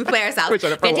God, we play ourselves. With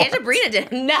Jennifer Lawrence. Sabrina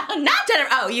did. No, not Jennifer.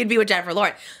 Oh, you'd be with Jennifer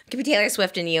Lawrence. It could be Taylor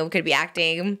Swift and you could be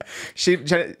acting.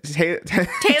 Taylor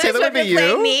Swift would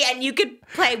play me and you could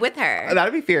play with her.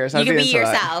 That'd be fierce. You could be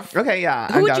yourself. Okay,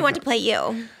 yeah. Who would you want to play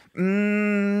you?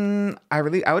 I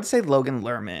would say Logan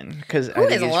Lerman because who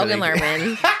is Logan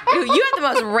Lerman? You have the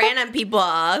most random people.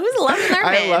 Who's Logan Lerman?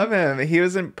 I love him. He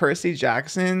was in Percy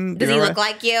Jackson. Does he look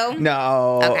like you?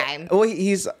 No. Okay. Well,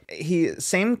 he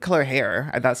same color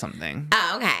hair. That's something.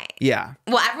 Oh, okay. Yeah.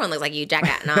 Well, everyone looks like you, Jack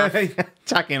Antonoff.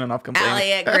 Jack Antonoff completely.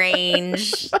 Elliot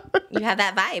Grange. You have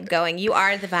that vibe going. You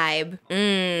are the vibe.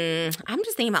 I'm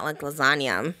just thinking about like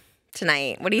lasagna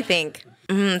tonight. What do you think?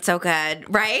 So good,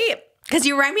 right? Because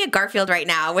you remind me of Garfield right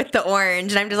now with the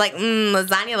orange. And I'm just like,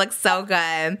 lasagna looks so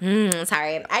good.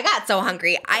 Sorry. I got so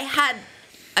hungry. I had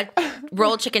a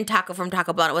rolled chicken taco from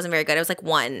Taco Bell. And it wasn't very good. It was like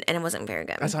one, and it wasn't very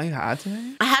good. That's all you had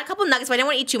today? I had a couple nuggets, but I didn't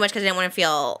want to eat too much because I didn't want to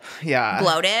feel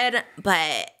bloated.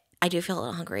 But I do feel a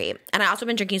little hungry. And I also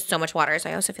been drinking so much water, so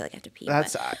I also feel like I have to pee.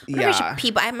 That's, yeah. I should pee,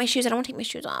 but I have my shoes. I don't want to take my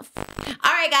shoes off.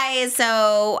 All right, guys.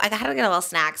 So I had to get a little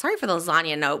snack. Sorry for the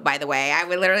lasagna note, by the way. I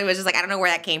literally was just like, I don't know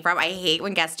where that came from. I hate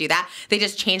when guests do that. They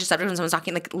just change the subject when someone's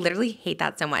talking. Like, literally hate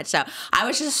that so much. So I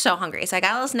was just so hungry. So I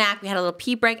got a little snack. We had a little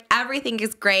pee break. Everything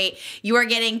is great. You are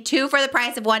getting 2 for the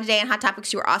price of 1 today on Hot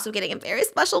Topics. You are also getting a very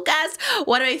special guest.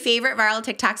 One of my favorite viral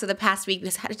TikToks of the past week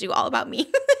because it had to do all about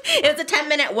me. It was a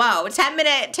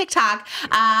 10-minute TikTok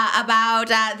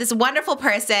about this wonderful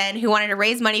person who wanted to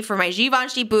raise money for my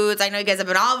Givenchy boots. I know you guys have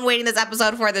been all waiting this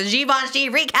episode for the Givenchy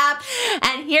recap.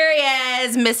 And here he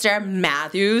is, Mr.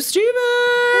 Matthew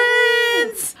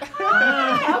Stevens.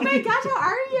 Hi. Oh my gosh, how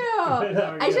are you? Good,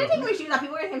 how are I you? should take my shoes off.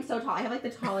 People think I'm so tall. I have like the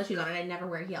tallest shoes on and I never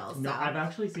wear heels. No, So. I've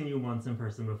actually seen you once in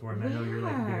person before, and I know you're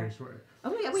like very short. Oh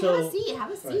my god, wait, So- have a seat.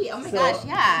 Have a seat. Oh my gosh,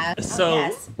 yeah. So oh,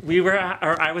 yes.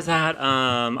 I was at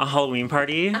a Halloween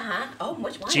party. Uh-huh. Oh,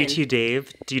 which one? GT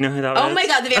Dave. Do you know who that was? Oh my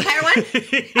god, the vampire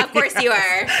one? Of course you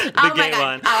are. The Oh my gay god.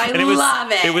 one. Oh, I And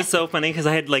love it. It was so funny because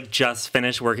I had like just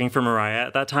finished working for Mariah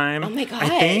at that time. Oh my I gosh.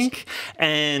 think.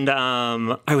 And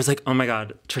I was like, oh my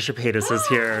god, Trisha Paytas is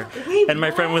here. Wait, and my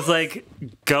friend was like,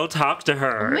 go talk to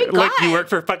her. Oh my Like, you God. work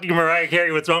for fucking Mariah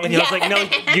Carey. What's wrong with you? I was like,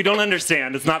 no, you don't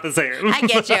understand. It's not the same. I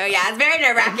get you. Yeah, it's very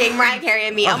nerve-wracking. Mariah Carey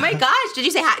and me. Oh my gosh. Did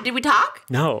you say hi? Did we talk?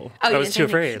 No, Oh, I you was didn't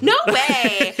too say anything? afraid. No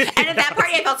way. And at that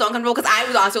party, I felt so uncomfortable because I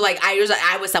was also like,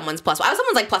 I was someone's plus. I was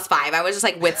someone's like +5. I was just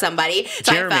like with somebody.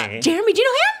 So Jeremy. I felt, Jeremy, do you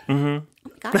know him? Mm-hmm.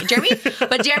 Oh my god, Jeremy.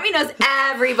 But Jeremy knows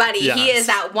everybody. Yes. He is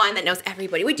that one that knows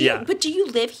everybody. Wait, do you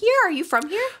live here? Are you from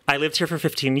here? I lived here for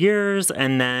 15 years,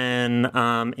 and then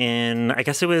I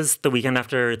guess it was the weekend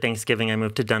after Thanksgiving, I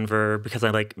moved to Denver because I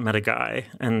like met a guy,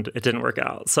 and it didn't work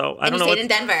out. So I And don't you know. stayed in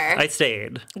Denver. I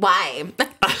stayed. Why? My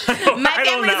I don't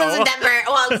family lives in know. Denver.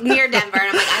 Well, it's near Denver, and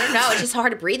I'm like, I don't know. It's just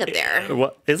hard to breathe up there.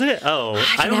 What is it? Oh,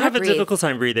 I don't never have a breathe. difficult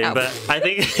time breathing, Oh. but I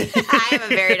think. I have a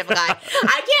very difficult time.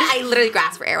 I literally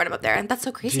grasp for air when I'm up there, and that's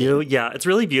so crazy. Do you? Yeah, it's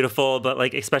really beautiful, but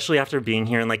like especially after being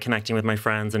here and like connecting with my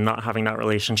friends and not having that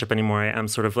relationship anymore, I am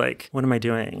sort of like, what am I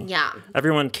doing? Yeah.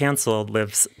 Everyone canceled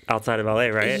lives outside of LA,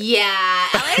 right? Yeah,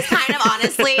 LA is kind of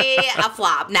honestly a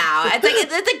flop now. It's like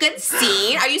it's a good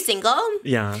scene. Are you single?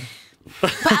 Yeah.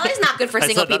 But LA's not good for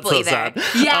single said that's people so either. sad.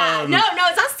 Yeah, no,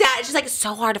 it's not sad. It's just like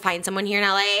so hard to find someone here in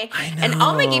LA. I know. And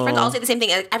all my gay friends all say the same thing.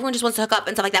 Like, everyone just wants to hook up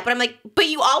and stuff like that. But I'm like, but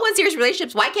you all want serious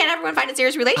relationships. Why can't everyone find a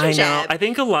serious I relationship? know. I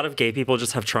think a lot of gay people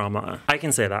just have trauma. I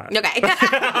can say that. Okay.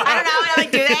 I don't know. I'm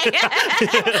like, do they?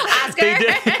 Ask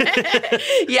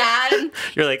her. Yeah.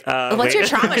 You're like, What's your wait.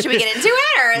 trauma? Should we get into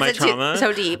it, or is My it trauma?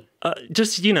 so deep?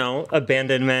 Just,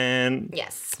 abandonment.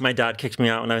 Yes. My dad kicked me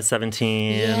out when I was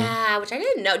 17. Yeah, which I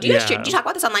didn't know. Do you Yeah. talk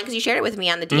about this online? Because you shared it with me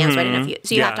on the DMs, so I didn't know if you.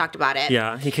 So you have talked about it.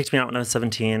 Yeah, he kicked me out when I was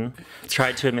 17.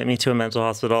 Tried to admit me to a mental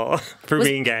hospital for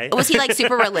being gay. Was he like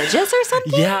super religious or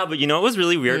something? Yeah, but you know what was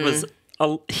really weird was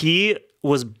he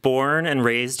was born and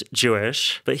raised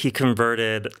Jewish, but he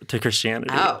converted to Christianity.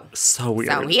 Oh. So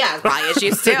weird. So he has probably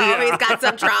issues too. Yeah. He's got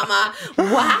some trauma.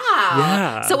 Wow.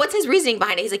 Yeah. So what's his reasoning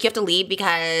behind it? He's like, you have to leave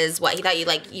because what? He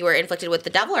thought you were inflicted with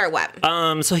the devil or what?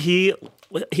 So he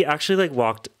actually like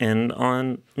walked in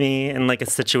on me in like a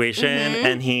situation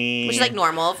and he Which is like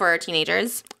normal for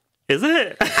teenagers. Is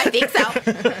it? I think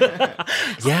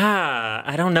so. Yeah,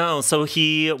 I don't know. So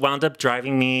he wound up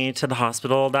driving me to the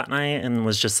hospital that night and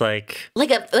was just like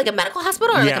like a medical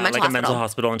hospital or like a mental hospital? mental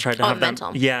hospital and tried to have them.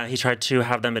 mental. Yeah, he tried to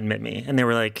have them admit me, and they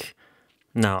were like,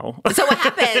 no. So what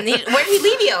happened? Where did he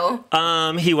leave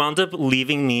you? He wound up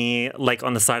leaving me like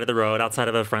on the side of the road outside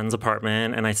of a friend's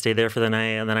apartment, and I stayed there for the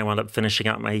night, and then I wound up finishing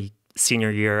out my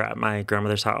senior year at my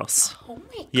grandmother's house. Oh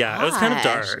my gosh. Yeah, it was kind of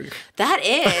dark. That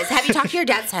is. Have you talked to your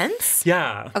dad since?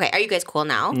 Yeah. Okay, are you guys cool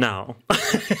now? No.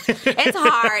 It's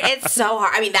hard. It's so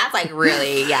hard. I mean, that's like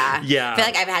really, yeah. Yeah. I feel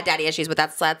like I've had daddy issues, but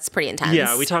that's pretty intense.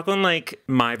 Yeah, we talk on like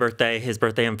my birthday, his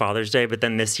birthday, and Father's Day, but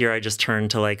then this year I just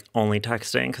turned to like only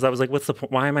texting because I was like, what's the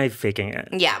point? Why am I faking it?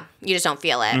 Yeah, you just don't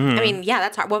feel it. I mean, yeah,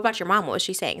 that's hard. What about your mom? What was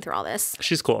she saying through all this?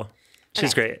 She's cool.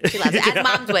 She's great. She loves it, as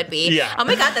moms would be. Yeah. Oh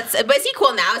my God, but is he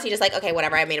cool now? Is he just like, okay,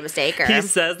 whatever, I made a mistake? Or? He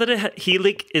says that he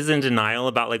like is in denial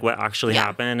about like what actually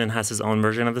happened and has his own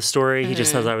version of the story. He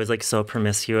just says I was like so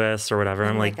promiscuous or whatever.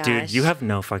 I'm like, dude, you have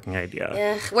no fucking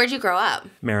idea. Ugh. Where'd you grow up?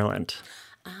 Maryland.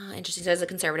 Interesting. So is it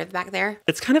conservative back there?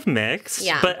 It's kind of mixed.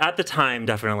 Yeah. But at the time,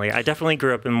 definitely. I definitely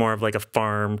grew up in more of like a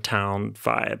farm town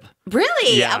vibe.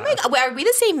 Really? Yeah. Oh my God. Wait, are we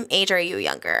the same age or are you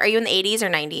younger? Are you in the 80s or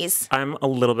 90s? I'm a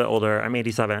little bit older. I'm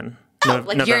 87. Oh,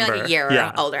 like you're like a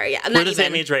year older. Yeah. We're the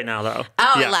same age right now, though.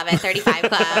 Oh, yeah. I love it. 35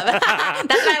 club. That's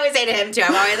what I always say to him, too.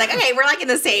 I'm always like, okay, we're like in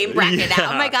the same bracket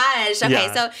now. Oh, my gosh.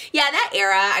 Okay, so yeah, that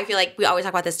era, I feel like we always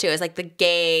talk about this, too, is like the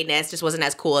gayness just wasn't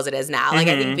as cool as it is now. Like,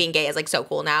 I think being gay is like so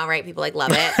cool now, right? People like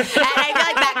love it. And I feel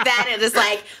like back then it just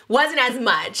like wasn't as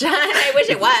much. I wish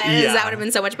it was. Yeah. That would have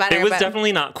been so much better. It was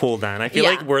definitely not cool then. I feel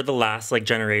like we're the last like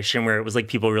generation where it was like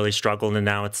people really struggled, and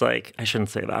now it's like, I shouldn't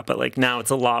say that, but like now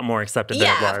it's a lot more accepted than it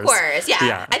was. Yeah, of course.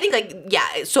 Yeah. I think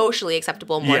like, socially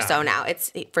acceptable more so now. It's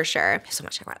for sure. So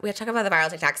much to talk about. We have to talk about the viral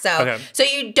TikTok. So, so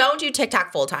you don't do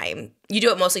TikTok full time. You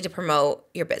do it mostly to promote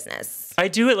your business. I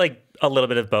do it like a little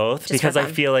bit of both because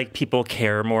I feel like people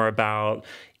care more about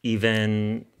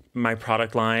even my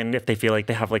product line if they feel like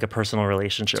they have like a personal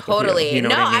relationship with you. You know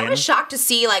what I mean? I was shocked to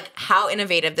see like how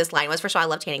innovative this line was. First of all, I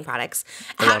love tanning products.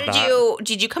 How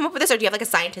did you come up with this, or do you have like a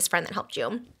scientist friend that helped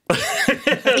you?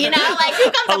 You know, like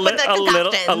who comes up with the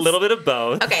concoctions? A little bit of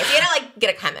both. Okay, so you had to like get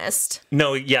a chemist.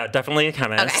 No, yeah, definitely a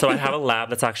chemist. Okay. So I have a lab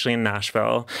that's actually in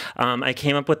Nashville. I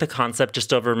came up with the concept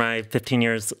just over my 15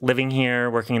 years living here,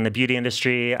 working in the beauty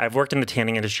industry. I've worked in the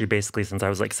tanning industry basically since I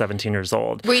was like 17 years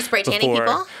old. Were you spray tanning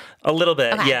people? A little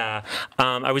bit, yeah.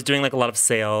 I was doing like a lot of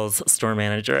sales, store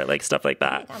manager, like stuff like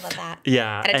that. I love that.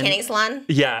 Yeah. At a tanning salon?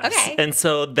 Yeah. Okay. And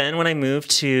so then when I moved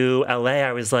to LA,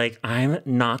 I was like, I'm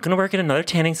not going to work at another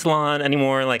tanning salon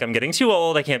anymore. Like, I'm getting too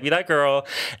old. I can't be that girl.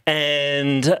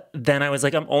 And then I was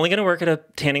like, I'm only going to work at a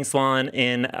tanning salon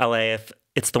in LA if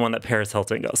it's the one that Paris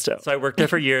Hilton goes to. So I worked there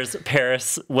for years.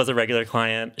 Paris was a regular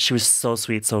client. She was so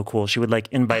sweet, so cool. She would like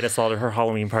invite us all to her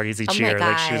Halloween parties each year.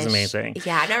 Like, she was amazing.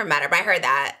 Yeah, I've never met her, but I heard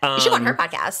that. You should go on her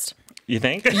podcast. You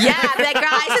think? Yeah, I'd be like, girl,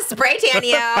 I should spray tan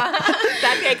you.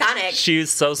 That'd be iconic. She was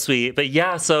so sweet. But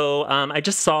yeah, so I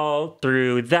just saw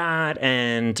through that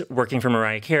and working for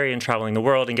Mariah Carey and traveling the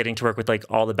world and getting to work with like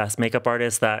all the best makeup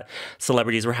artists that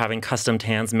celebrities were having custom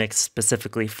tans mixed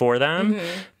specifically for them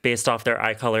based off their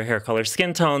eye color, hair color,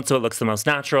 skin tone. So it looks the most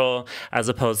natural as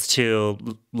opposed to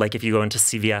like if you go into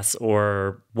CVS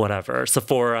or whatever.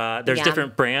 Sephora, there's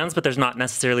different brands, but there's not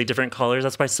necessarily different colors.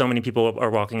 That's why so many people are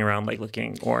walking around like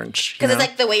looking orange. Because it's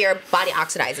like the way your body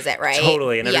oxidizes it, right?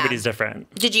 Totally, and everybody's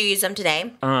different. Did you use them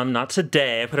today? Not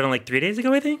today. I put it on like 3 days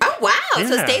ago, I think. Oh, wow. So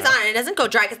it stays on and it doesn't go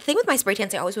dry. Because the thing with my spray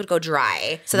tans, they always would go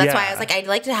dry. So that's why I was like, I'd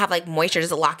like to have like moisture.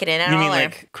 Does it lock it in at all? You mean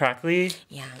like crackly?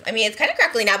 Yeah. I mean, it's kind of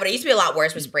crackly now, but it used to be a lot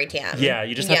worse with spray tan. Yeah,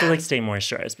 you just have to like stay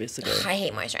moisturized, basically. I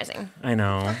hate moisturizing. I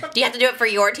know. Do you have to do it for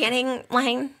your tanning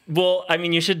line? Well, I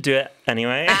mean, you should do it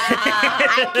anyway.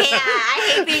 I can't.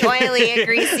 I hate being oily and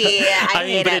greasy. I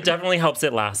mean, but it definitely helps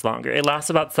it last longer. It lasts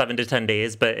about 7 to 10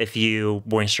 days, but if you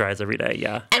moisturize every day,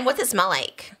 yeah. And what's it smell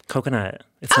like? Coconut.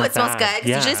 It smells good? Yeah. It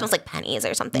usually smells like pennies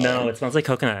or something. No, it smells like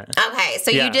coconut. Okay,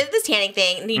 so you did this tanning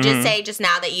thing. You just say just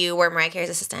now that you were Mariah Carey's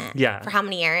assistant. Yeah. For how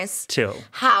many years? 2.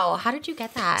 How? How did you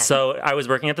get that? So I was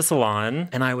working at the salon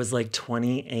and I was like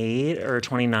 28 or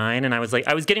 29 and I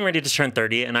was getting ready to turn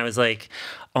 30 and I was like,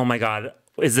 oh my God,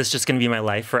 is this just going to be my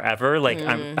life forever? Like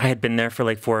I had been there for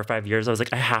like 4 or 5 years. I was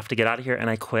like, I have to get out of here. And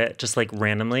I quit just like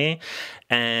randomly.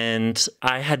 And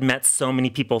I had met so many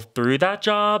people through that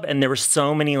job. And there were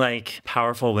so many like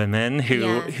powerful women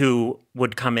who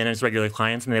would come in as regular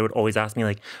clients. And they would always ask me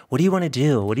like, what do you want to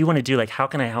do? What do you want to do? Like, how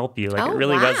can I help you? Like, it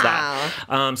really was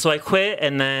that. So I quit.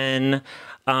 And then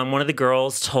one of the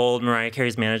girls told Mariah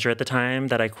Carey's manager at the time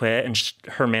that I quit, and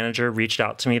her manager reached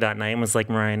out to me that night and was like,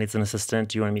 Mariah needs an assistant.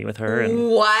 Do you want to meet with her?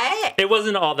 And what? It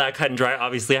wasn't all that cut and dry.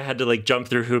 Obviously, I had to like jump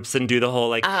through hoops and do the whole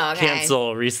like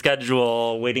cancel,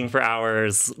 reschedule, waiting for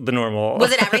hours, the normal.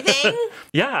 Was it everything?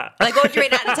 Yeah. Like, what would you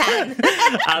rate out of 10?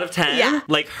 Out of 10? Yeah.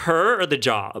 Like her or the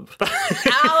job?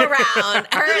 All around.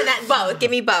 Her and that, both. Give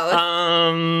me both.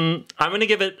 I'm going to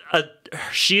give it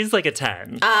she's like a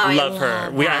 10. Oh, love her.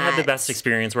 I had the that. best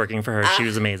experience working for her. She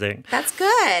was amazing. That's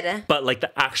good. But like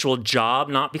the actual job,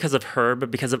 not because of her,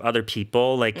 but because of other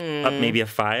people, like maybe a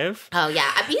 5. Oh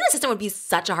yeah, being an assistant would be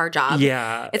such a hard job.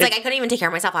 Yeah, it's like I couldn't even take care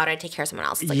of myself. How would I take care of someone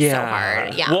else? It's like so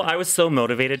hard. Yeah. Well, I was so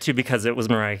motivated to because it was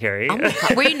Mariah Carey. Oh my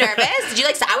God. Were you nervous? Did you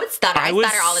like? I would stutter. I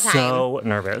stutter all the time. So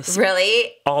nervous.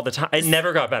 Really? All the time. It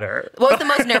never got better. What was the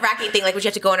most nerve-wracking thing? Like, would you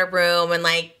have to go in a room and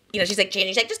like, you know, she's like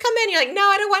changing. She's like, just come in. You're like, no,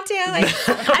 I don't want to. Like,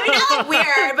 I mean, not like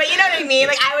weird, but you know what I mean.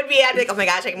 Like, I'd be like, oh my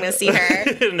gosh, like, I'm gonna see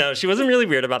her. No, she wasn't really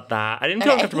weird about that. I didn't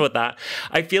feel comfortable with that.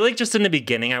 I feel like just in the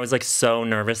beginning, I was like so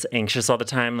nervous, anxious all the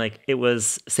time. Like it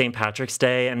was St. Patrick's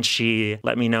Day, and she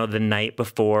let me know the night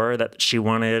before that she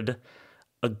wanted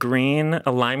a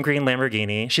lime green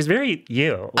Lamborghini. She's very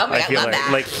you. Oh my God, I love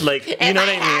that. Like you know what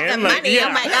I mean? The money,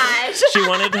 oh my gosh. She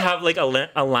wanted to have like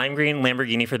a lime green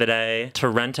Lamborghini for the day, to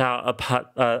rent out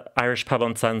a Irish pub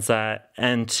on Sunset,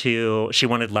 and she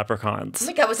wanted leprechauns. Oh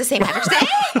my God, was it St. Patrick's Day?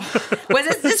 Was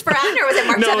this just for fun, or was it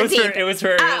March 17th? It was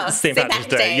for St. Patrick's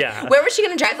Day. Yeah. Where was she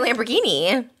going to drive the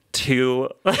Lamborghini? To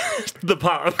the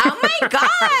pub. Oh my God,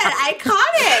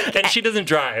 iconic. And she doesn't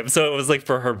drive, so it was like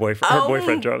for her boyfriend. Her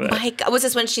boyfriend drove it. My God. Was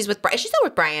this when she's with Brian? She's still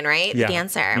with Brian, right? Yeah. The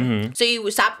dancer. So you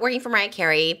stopped working for Mariah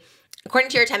Carey.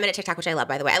 According to your 10-minute TikTok, which I love,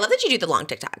 by the way. I love that you do the long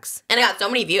TikToks. And I got so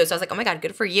many views. So I was like, oh my God,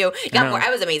 good for you. You got more. I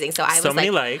was amazing. So I was so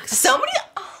many likes. So many.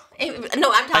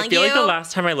 No, I'm telling you. I feel like the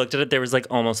last time I looked at it, there was like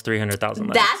almost 300,000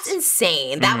 likes. That's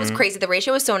insane. That was crazy. The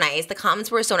ratio was so nice. The comments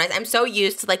were so nice. I'm so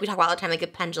used to, like, we talk about all the time, like a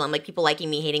pendulum, like people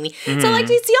liking me, hating me. So, like,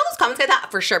 to see all those comments, I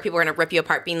thought for sure people were going to rip you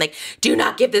apart, being like, do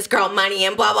not give this girl money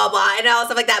and blah, blah, blah, and all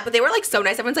stuff like that. But they were, like, so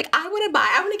nice. Everyone's like, I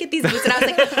want to get these boots. And I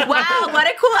was like, wow, what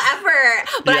a cool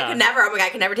effort. But I could never, oh my God, I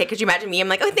could never take, could you imagine me? I'm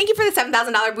like, oh, thank you for the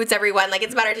 $7,000 boots, everyone. Like,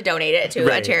 it's better to donate it to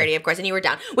a charity, of course. And you were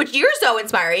down, which you're so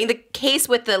inspiring. The case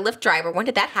with the Lyft driver, when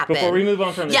did that happen? Before we move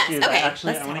on from yes, shoes, okay.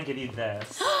 I want to give you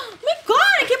this. Oh my God,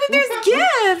 I can't believe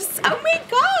there's gifts. Oh my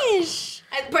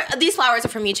gosh. These flowers are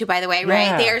from you too, by the way, right?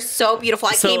 Yeah. They are so beautiful.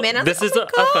 I came in, I was this like, is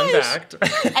oh a fun gosh. fact.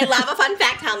 I love a fun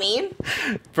fact, tell me.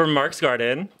 From Mark's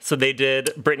Garden. So they did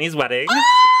Britney's wedding. Oh,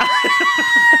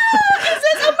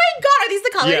 oh my God, are these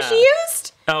the colors she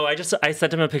used? Oh, I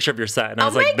sent him a picture of your set, and I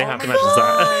was my like, they have to match the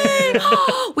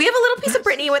set. We have a little piece of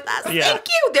Britney with us. Yeah. Thank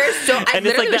you. They're so. And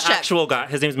it's like the actual guy.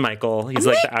 His name's Michael. He's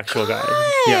like the actual guy.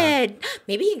 Yeah.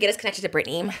 Maybe he can get us connected to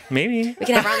Britney. Maybe we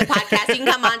can have her on the podcast. You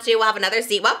can come on too. We'll have another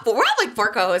seat. Well, we'll have like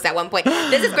 4 co-hosts at one point.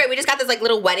 This is great. We just got this like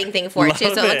little wedding thing for it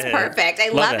too, so it looks perfect. I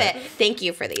love it. Thank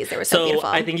you for these. They were so beautiful.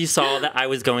 I think you saw that I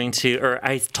was going to, or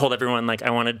I told everyone like I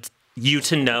wanted you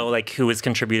to know like who was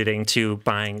contributing to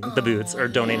buying the boots or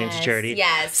donating to charity.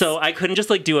 Yes. So I couldn't just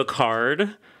like do a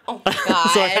card. Oh my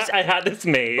gosh. So I had this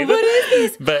made. What is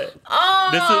this? But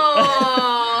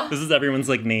this is everyone's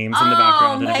like names in the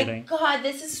background and everything. Oh my God,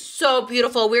 this is so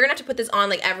beautiful. We're gonna have to put this on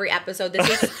like every episode.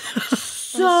 This is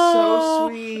so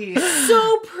sweet.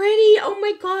 So pretty. Oh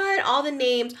my God, all the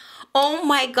names. Oh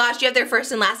my gosh, do you have their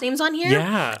first and last names on here?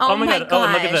 Yeah. Oh my gosh. Oh,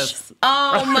 look at this.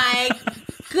 Oh my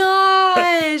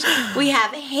gosh. We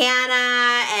have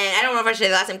Hannah, and I don't know if I should say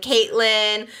the last name,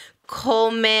 Caitlin,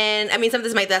 Coleman. I mean, some of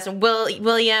this might be last name.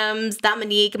 Williams,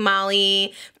 Dominique,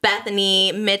 Molly,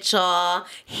 Bethany, Mitchell,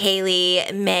 Haley,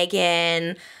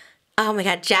 Megan. Oh my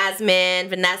God, Jasmine,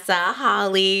 Vanessa,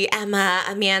 Holly, Emma,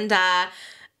 Amanda.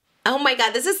 Oh my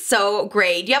God, this is so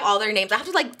great. Do you have all their names? I have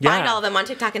to like find all of them on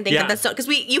TikTok and think of this. Because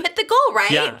you hit the goal,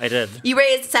 right? Yeah, I did. You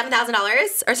raised $7,000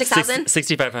 or $6,000?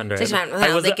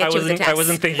 $6,500. I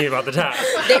wasn't thinking about the tax.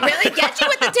 They really get you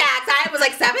with the tax. I was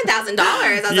like $7,000.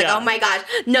 I was like, oh my gosh.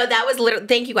 No, that was literally,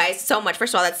 thank you guys so much.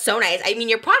 First of all, that's so nice. I mean,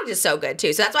 your product is so good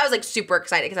too. So that's why I was like super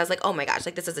excited because I was like, oh my gosh,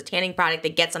 like this is a tanning product. They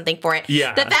get something for it.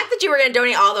 Yeah. The fact that you were going to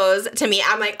donate all those to me,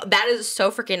 I'm like, that is so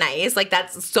freaking nice. Like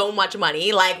that's so much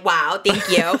money. Like, wow, thank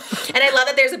you. And I love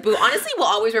that there's a boot. Honestly, we'll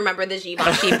always remember the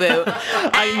Givenchy boot.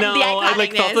 I know. I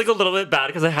like felt like a little bit bad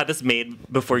because I had this made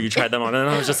before you tried them on, and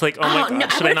I was just like, oh my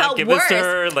god, should I not give this to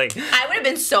her? Like, I would have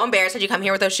been so embarrassed had you come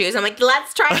here with those shoes. I'm like,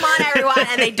 let's try them on, everyone,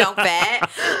 and they don't fit.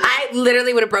 I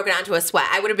literally would have broken out into a sweat.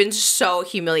 I would have been so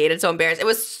humiliated, so embarrassed. It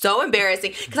was so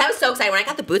embarrassing because I was so excited when I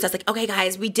got the boots. I was like, okay,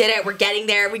 guys, we did it. We're getting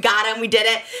there. We got them. We did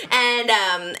it. And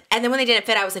then when they didn't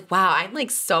fit, I was like, wow, I'm like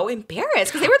so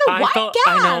embarrassed because they were the white Gap.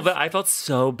 I know, but I felt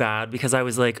so bad because I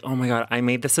was like, oh my god, I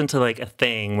made this into like a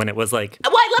thing when it was like I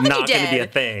love that not you did. Going to be a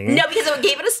thing. No, because it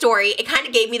gave it a story. It kind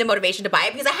of gave me the motivation to buy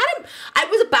it because I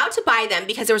was about to buy buy them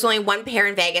because there was only one pair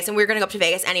in Vegas and we were going to go up to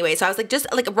Vegas anyway. So I was like, just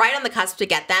like right on the cusp to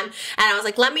get them. And I was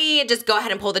like, let me just go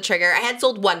ahead and pull the trigger. I had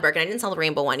sold one Birkin. I didn't sell the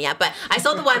rainbow one yet, but I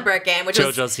sold the one Birkin, which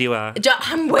was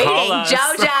I'm waiting.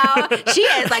 JoJo. She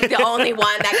is like the only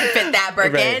one that can fit that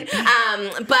Birkin.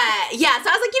 Right. But yeah, so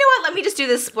I was like, you know what? Let me just do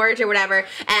this splurge or whatever.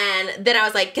 And then I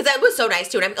was like, because that was so nice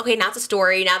too. And I'm like, okay, now it's a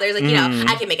story. Now there's like, you know,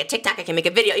 I can make a TikTok. I can make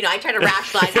a video. You know, I try to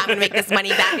rationalize how I'm going to make this money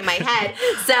back in my head.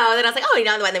 So then I was like, oh, you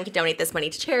know, then we can donate this money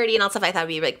to charity and all stuff. I thought would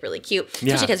be like really cute,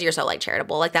 especially because you're so like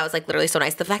charitable. Like that was like literally so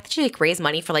nice. The fact that you like raise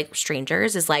money for like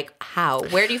strangers is like, how?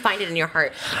 Where do you find it in your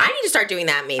heart? I need to start doing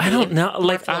that. Maybe I don't know.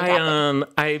 Like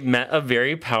I met a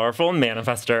very powerful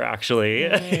manifester actually,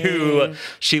 who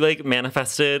she like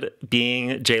manifested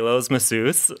being J-Lo's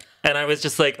masseuse. And I was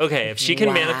just like, okay, if she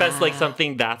can manifest like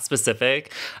something that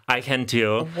specific, I can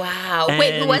too. Wow. And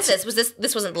wait, who was this?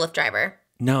 This wasn't the Lyft driver?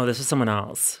 No, this was someone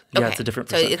else. Yeah, it's a different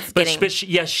person. So it's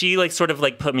but she like sort of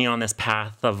like put me on this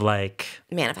path of like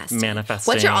manifesting.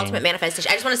 What's your ultimate manifestation?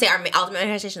 I just want to say our ultimate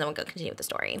manifestation, then we'll go continue with the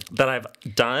story. That I've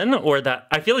done, or that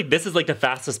I feel like this is like the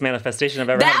fastest manifestation I've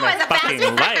ever had in my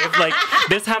fucking life. Like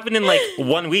this happened in like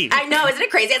 1 week. I know, isn't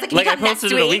it crazy? I was like, I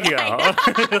posted it a week ago. I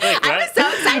was so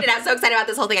excited. I was so excited about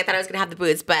this whole thing. I thought I was gonna have the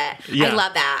boots, but I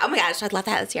love that. Oh my gosh, I'd love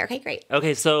that this year. Okay, great.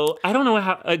 Okay, so I don't know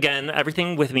how. Again,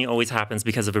 everything with me always happens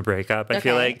because of a breakup. I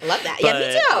feel like love that. Yeah,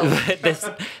 me too.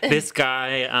 This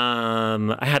guy,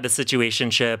 I had this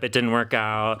situationship. It didn't work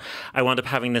out. I wound up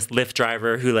having this Lyft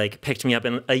driver who like picked me up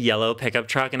in a yellow pickup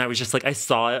truck, and I was just like, I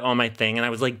saw it on my thing, and I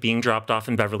was like being dropped off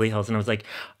in Beverly Hills, and I was like,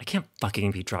 I can't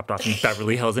fucking be dropped off in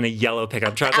Beverly Hills in a yellow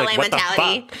pickup truck. LA like what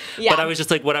mentality. The fuck? Yeah. But I was just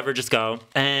like, whatever, just go.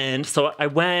 And so I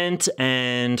went,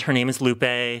 and her name is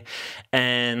Lupe,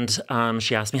 and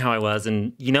she asked me how I was,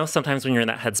 and you know, sometimes when you're in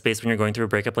that headspace when you're going through a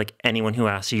breakup, like anyone who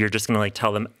asks you, you're just gonna like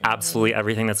tell them absolutely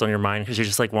everything that's on your mind because you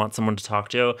just like want someone to talk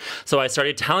to. So I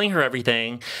started telling her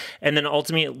everything, and then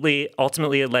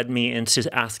ultimately it led me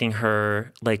into asking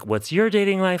her like, what's your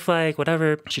dating life like,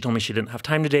 whatever. She told me she didn't have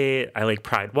time to date. I like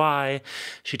pried why.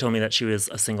 She told me that she was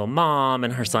a single mom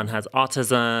and her son has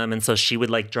autism, and so she would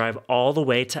like drive all the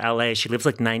way to LA. She lives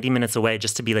like 90 minutes away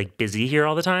just to be like busy here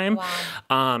all the time.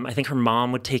 Wow. I think her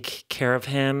mom would take care of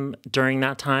him during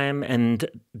that time, and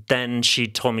then she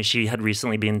told me she had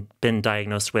recently been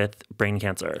diagnosed with brain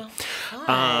cancer.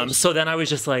 So then I was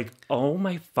just like, oh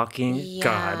my fucking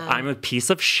God, I'm a piece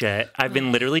of shit. I've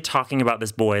been literally talking about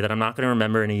this boy that I'm not going to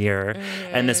remember in a year.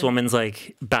 And this woman's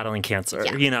like battling cancer,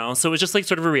 you know? So it was just like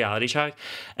sort of a reality check.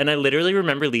 And I literally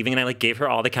remember leaving, and I like gave her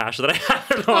all the cash that I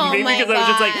had on me because I was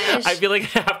just like, I feel like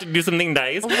I have to do something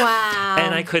nice. Wow.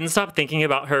 And I couldn't stop thinking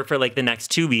about her for like the next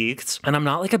 2 weeks. And I'm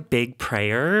not like a big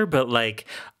prayer, but like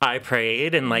I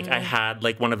prayed, and like I had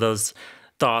like one of those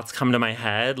thoughts come to my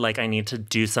head, like I need to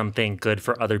do something good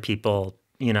for other people,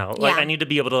 you know, like I need to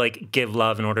be able to like give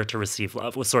love in order to receive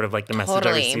love was sort of like the message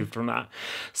I received from that.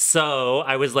 So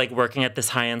I was like working at this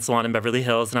high-end salon in Beverly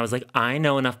Hills, and I was like, I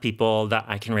know enough people that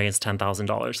I can raise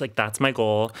 $10,000. Like that's my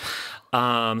goal. So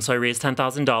I raised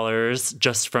 $10,000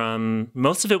 just from,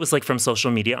 most of it was like from social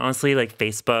media, honestly, like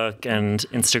Facebook and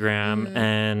Instagram.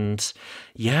 And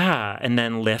yeah. And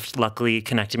then Lyft luckily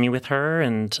connected me with her,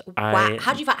 and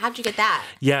how'd you get that?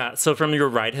 Yeah. So from your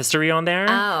ride history on there,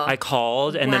 I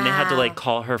called, and then they had to like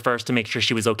call her first to make sure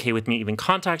she was okay with me even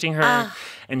contacting her.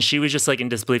 And she was just like in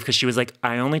disbelief because she was like,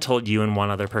 I only told you and one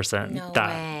other person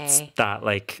that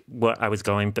like what I was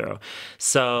going through.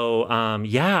 So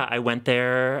yeah, I went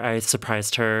there. I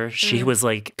surprised her. She was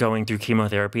like going through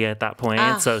chemotherapy at that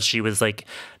point. So she was like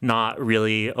not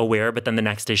really aware. But then the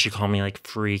next day she called me like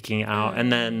freaking out.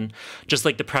 And then just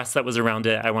like the press that was around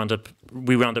it,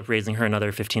 we wound up raising her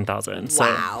another $15,000. So,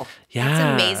 wow. Yeah.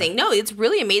 That's amazing. No, it's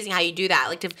really amazing how you do that.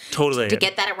 Like to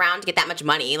get that around, to get that much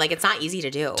money. Like it's not easy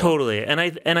to do. Totally. And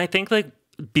I think like,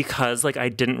 because like I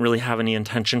didn't really have any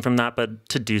intention from that, but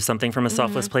to do something from a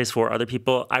selfless place for other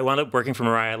people, I wound up working for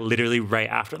Mariah literally right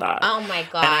after that. Oh my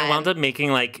God. And I wound up making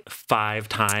like 5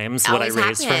 times what I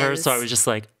raised for her. So I was just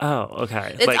like, oh,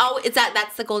 okay.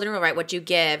 That's the golden rule, right? What you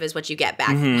give is what you get back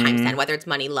times 10, whether it's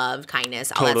money, love,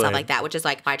 kindness, all that stuff like that, which is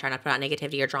like, I try not to put out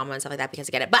negativity or drama and stuff like that because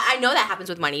I get it. But I know that happens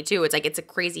with money too. It's like, it's a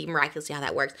crazy, miraculously how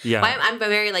that works. Yeah. But I'm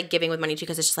very like giving with money too,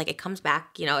 because it's just like, it comes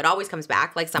back, you know, it always comes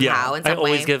back like somehow in some way. I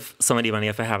always give somebody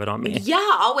money if I have it on me. Yeah,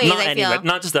 always. I feel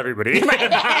not just everybody. Right.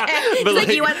 But like,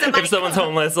 you want some money. If someone's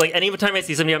homeless, like anytime I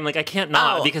see somebody, I'm like, I can't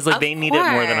not because like they need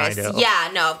it more than I do. Yeah,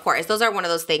 no, of course. Those are one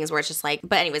of those things where it's just like,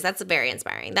 but anyways, that's very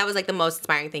inspiring. That was like the most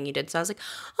inspiring thing you did. So I was like,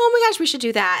 oh my gosh, we should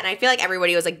do that. And I feel like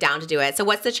everybody was like down to do it. So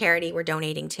what's the charity we're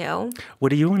donating to? What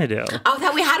do you want to do? Oh,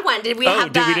 that we had one. Did we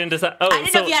have that? We didn't decide. Oh, I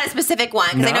didn't know if you had a specific one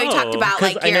because I know you talked about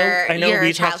like your I know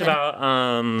we childhood. talked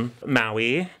about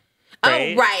Maui.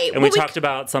 right? Oh, right. And we talked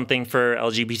about something for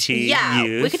LGBT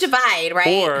youth. We could divide, right?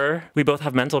 Or we both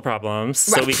have mental problems,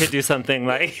 so we could do something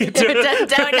like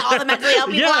donate all the mentally ill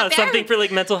people out there. Something for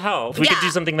like mental health. We could do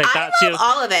something like that too.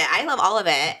 I love all of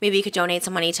it. Maybe you could donate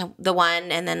some money to the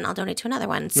one, and then I'll donate to another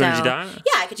one. So you want to do that?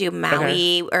 Yeah, I could do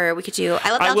Maui, or we could do.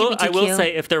 I love LGBTQ. I will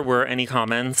say, if there were any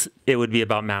comments, it would be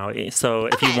about Maui. So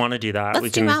if you want to do that,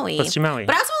 let's do Maui. Let's do Maui.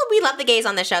 But also, we love the gays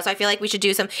on this show, so I feel like we should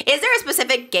do some. Is there a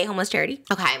specific gay homeless charity?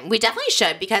 Okay, we definitely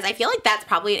should, because I feel like that's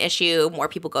probably an issue more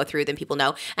people go through than people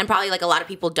know, and probably like a lot of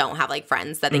people don't have like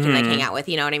friends that they can like hang out with.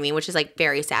 You know what I mean? Which is like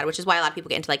very sad. Which is why a lot of people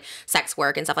get into like sex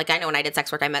work and stuff. Like I know when I did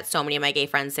sex work, I met so many of my gay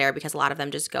friends there because a lot of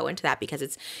them just go into that because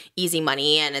it's easy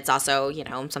money and it's also, you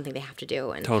know, something they have to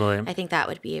do. And totally, I think that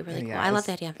would be really cool. I love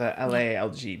the idea. The LA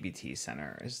LGBT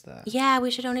Center is the. Yeah,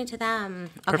 we should donate to them.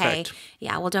 Okay. Perfect.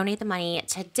 Yeah, we'll donate the money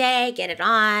today. Get it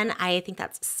on. I think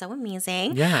that's so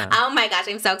amazing. Yeah. Oh my gosh,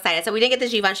 I'm so excited. So we didn't get the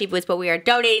Givenchy boots, but we are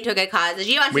donating to a good cause. The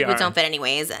Givenchy boots don't fit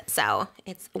anyways, so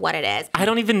it's what it is. I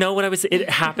don't even know what I was. It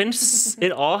happened.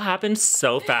 It all happened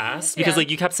so fast because like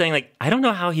you kept saying like I don't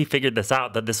know how he figured this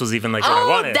out, that this was even like what I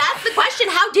wanted. That's the question.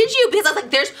 How did you? Because I was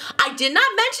like, I did not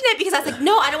mention it because I was like,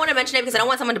 no, I don't want to mention it because I don't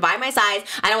want someone to buy my size.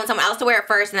 I don't want someone else to wear it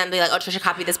first and then be like, oh, Trisha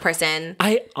copied this person.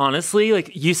 I honestly,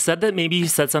 like, you said that maybe you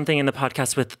said something in the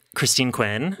podcast with Christine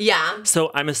Quinn. Yeah.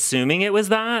 So I'm assuming it was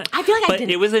that. I feel like but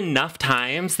it was enough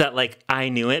times that like I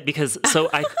knew it because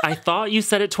I thought you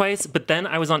said it twice, but then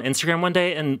I was on Instagram one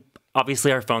day and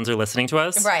obviously our phones are listening to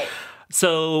us. Right.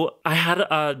 So I had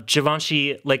a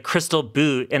Givenchy like crystal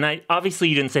boot, and obviously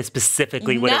you didn't say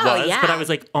specifically what it was, but I was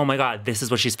like, oh my god, this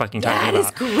is what she's fucking talking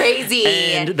about. That is crazy.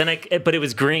 And then but it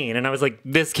was green, and I was like,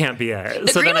 this can't be it.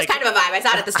 The green was kind of a vibe. I saw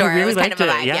it at the store. Really it was kind of a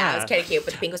vibe. Yeah. It was kind of cute,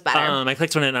 but the pink was better. I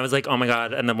clicked on it, and I was like, oh my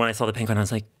god. And then when I saw the pink one, I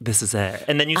was like, this is it.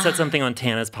 And then you said something on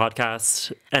Tana's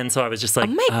podcast, and so I was just like,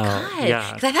 oh my god,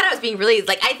 yeah. Because I thought I was being really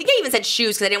like, I think I even said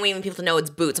shoes because I didn't want even people to know it's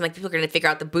boots. I'm like, people are gonna figure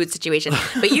out the boot situation,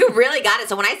 but you really got it.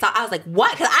 So when I saw, I was like,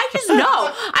 what? Because I just know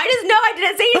I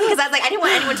didn't say anything because I was like, I didn't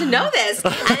want anyone to know this.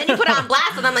 And then you put it on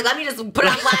blast, and I'm like, let me just put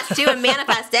it on blast too and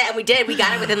manifest it. And we did. We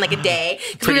got it within like a day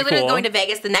because we were literally going to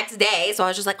Vegas the next day. So I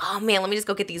was just like, oh man, let me just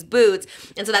go get these boots.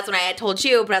 And so that's when I had told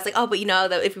you. But I was like, oh, but you know,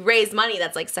 if we raise money,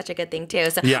 that's like such a good thing too.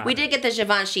 So we did get the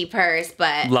Givenchy purse,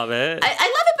 but love it. I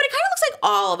love it, but it kind of looks like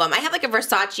all of them. I have like a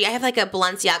Versace. I have like a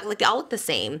Balenciaga. Like they all look the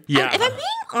same. Yeah. And if I'm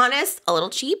being honest, a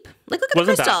little cheap. Like look at the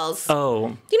crystals. You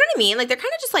know what I mean? Like they're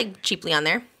kind of just like cheaply on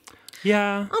there.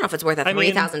 Yeah. I don't know if it's worth that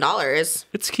 $3,000.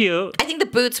 It's cute. I think the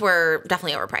boots were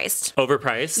definitely overpriced.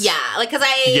 Overpriced? Yeah. Like, because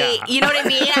you know what I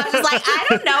mean? I was just like, I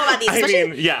don't know about these.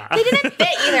 Especially, they didn't fit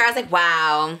either. I was like,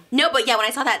 wow. No, but yeah, when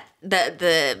I saw that,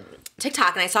 the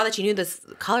TikTok and I saw that you knew this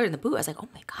color in the boot, I was like, oh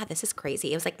my god, this is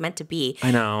crazy. It was like meant to be.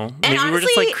 I know. And maybe honestly, we're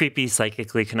just like creepy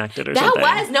psychically connected or something.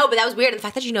 But that was weird. And the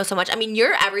fact that you know so much. I mean,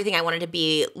 you're everything I wanted to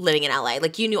be living in LA.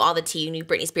 Like you knew all the tea, you knew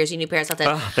Britney Spears, you knew Paris Hilton.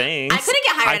 Oh, thanks. I couldn't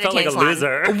get hired at a tanning salon. I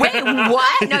felt like a loser. Wait,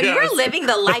 what? No, you were living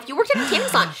the life. You worked at a tanning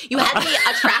salon. You had to be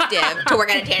attractive to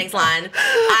work at a tanning salon.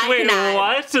 Wait,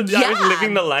 what? I was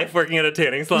living the life working at a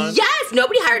tanning salon? Yes,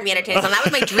 nobody hired me at a tanning salon. That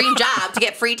was my dream job, to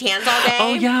get free tans all day.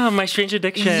 Oh yeah, My Strange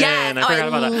Addiction. Yes. I forgot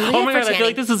about that. Oh my god, I feel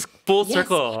like this is full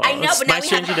circle. I know, but now My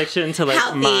Strange Addiction to like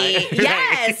healthy. my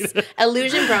Yes,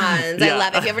 Illusion Bronze. I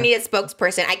love it. If you ever need a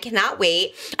spokesperson, I cannot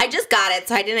wait. I just got it,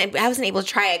 so I wasn't able to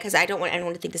try it because I don't want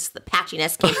anyone to think the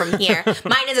patchiness came from here.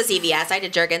 Mine is a CVS. I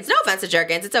did Jergens. No offense to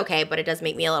Jergens, it's okay, but it does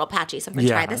make me a little patchy. So I'm gonna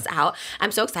try this out.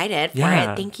 I'm so excited for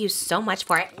it. Thank you so much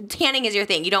for it. Tanning is your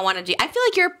thing. You don't want to do. I feel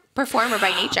like you're performer by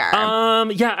nature.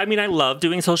 Yeah, I mean, I love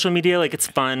doing social media. Like, it's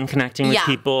fun connecting with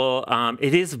people.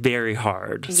 It is very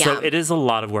hard. Yeah. So it is a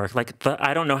lot of work. Like,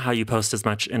 I don't know how you post as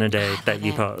much in a day that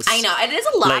you post. I know. It is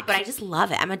a lot, but I just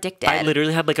love it. I'm addicted. I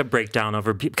literally had like a breakdown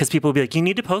over, because people would be like, you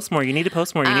need to post more. You need to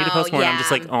post more. You need to post more. And I'm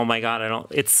just like, oh my God,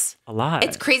 it's a lot.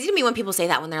 It's crazy to me when people say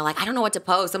that, when they're like, I don't know what to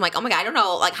post. I'm like, oh my God, I don't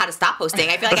know like how to stop posting.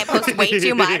 I feel like I post way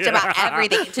too much about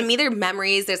everything. To me, they're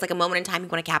memories. There's like a moment in time you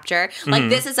want to capture. Like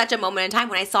this is such a moment in time.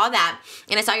 When I saw that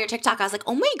and I saw your TikTok, I was like,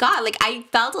 oh my God, like I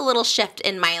felt a little shift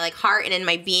in my like heart and in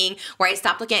my being where I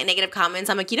stopped looking at negative comments.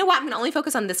 I'm like, you know what? I'm going to only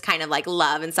focus on this kind of like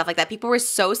love and stuff like that. People were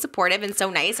so supportive and so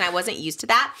nice, and I wasn't used to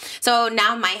that. So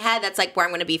now in my head, that's like where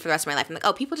I'm going to be for the rest of my life. I'm like,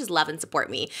 oh, people just love and support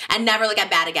me and never look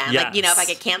at bad again. Yes. Like, you know, if I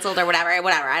get canceled or whatever,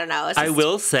 I don't know. I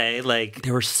will say, like,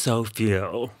 there were so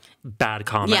few. bad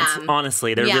comments. Yeah.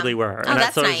 Honestly, there really were. Oh, And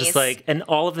that's so I was nice. just like, and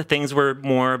all of the things were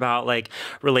more about like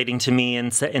relating to me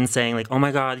and saying like, oh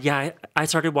my God, yeah, I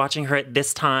started watching her at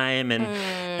this time.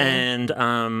 And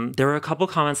there were a couple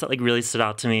comments that like really stood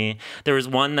out to me. There was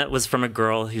one that was from a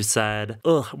girl who said,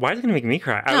 ugh, why is it gonna make me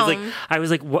cry? I was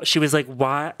like, what? She was like,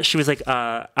 why? She was like,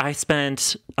 I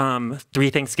spent 3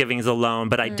 Thanksgivings alone,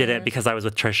 but I didn't because I was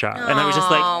with Trisha. And I was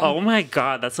just like, oh my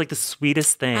God, that's like the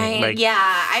sweetest thing.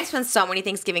 I spent so many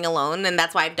Thanksgiving alone, and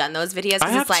that's why I've done those videos. I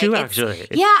have too, actually.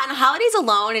 Yeah, and holidays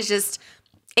alone is just,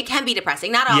 it can be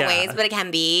depressing. Not always, but it can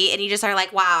be. And you just are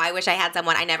like, wow, I wish I had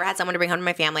someone. I never had someone to bring home to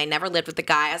my family. I never lived with the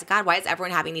guy. I was like, God, why is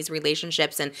everyone having these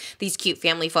relationships and these cute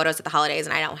family photos at the holidays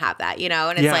and I don't have that, you know?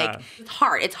 And it's like, it's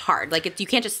hard. It's hard. Like, you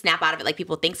can't just snap out of it like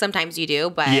people think sometimes you do.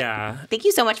 But thank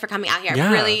you so much for coming out here.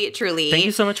 Yeah. Really, truly. Thank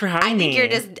you so much for having me. I think you're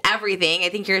just everything. I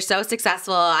think you're so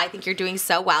successful. I think you're doing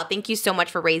so well. Thank you so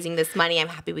much for raising this money. I'm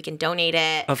happy we can donate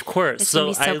it. Of course. It's gonna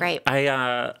be so great.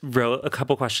 I wrote a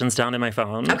couple questions down in my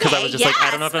phone because I was just like, I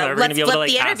don't know if I'm ever going to be able to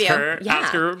like ask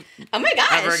her oh my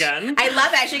gosh, ever again. I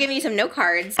love it. I should give you some note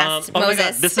cards. Oh my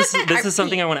God, this is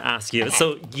something I want to ask you. Okay.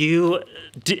 So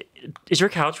is your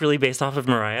couch really based off of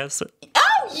Mariah's?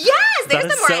 Oh yes, that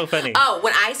is so funny. Oh,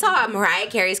 when I saw Mariah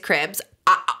Carey's cribs,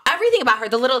 everything about her,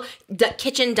 the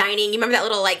kitchen dining, you remember that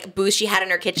little like booth she had in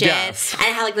her kitchen? Yes. And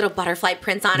it had like little butterfly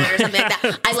prints on it or something like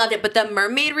that. I loved it. But the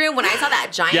mermaid room, when I saw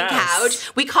that giant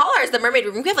couch, we call ours the mermaid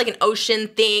room. We have like an ocean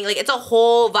thing. Like, it's a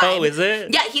whole vibe. Oh, is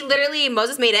it? Yeah,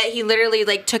 Moses made it. He literally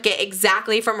like took it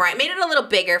exactly from Mariah. Made it a little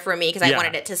bigger for me because I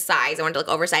wanted it to size. I wanted to look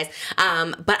oversized.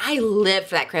 But I lived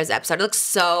for that cribs episode. It looks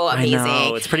so amazing. I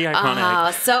know. It's pretty iconic.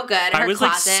 Oh, so good. Her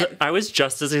closet. I was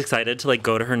just as excited to like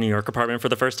go to her New York apartment for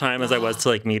the first time as I was to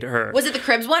like meet her. Was it the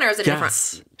cribs one or is it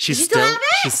different? She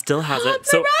still has it.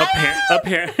 So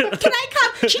apparently, can I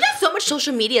come? She does so much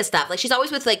social media stuff. Like, she's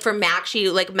always with like for Mac. She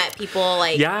like met people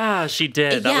like. Yeah, she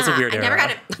did. That was a weird era. I never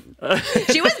got it.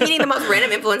 She was meeting the most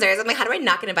random influencers. I'm like, how do I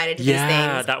not get invited to these things?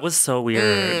 Yeah, that was so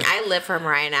weird. I live for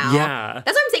Mariah now. Yeah,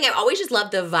 that's what I'm saying. I always just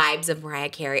love the vibes of Mariah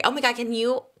Carey. Oh my God, can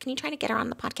you try to get her on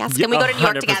the podcast? Can we go to New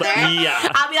York together? Yeah,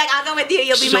 I'll be like, I'll go with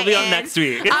you. She'll be on next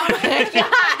week. Oh my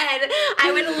God,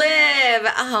 I would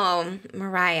live. Oh,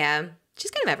 Mariah. She's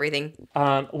kind of everything.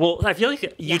 Well, I feel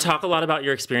like you talk a lot about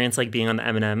your experience like being on the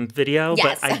Eminem video,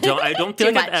 yes. but I don't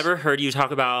feel like I've ever heard you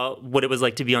talk about what it was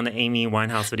like to be on the Amy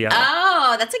Winehouse video.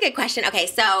 Oh, that's a good question. Okay,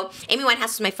 so Amy Winehouse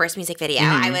was my first music video.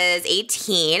 I was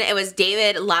 18. It was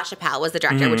David LaChapelle was the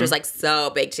director, which was like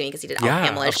so big to me because he did all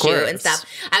Pamela's shoot and stuff.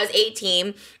 I was 18.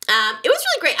 It was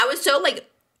really great. I was so like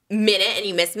minute and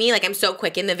you miss me. Like, I'm so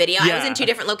quick in the video. I was in 2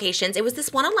 different locations. It was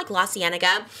this one on like La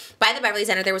Cienega by the Beverly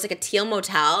Center. There was like a teal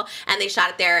motel and they shot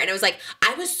it there. And it was like,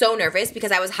 I was so nervous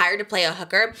because I was hired to play a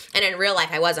hooker. And in real life,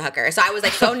 I was a hooker. So I was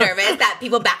like so nervous that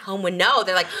people back home would know.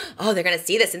 They're like, oh, they're going to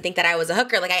see this and think that I was a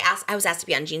hooker. Like, I was asked to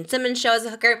be on Gene Simmons' show as a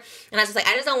hooker. And I was just like,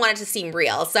 I just don't want it to seem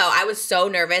real. So I was so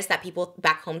nervous that people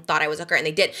back home thought I was a hooker. And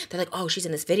they did. They're like, oh, she's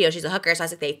in this video. She's a hooker. So I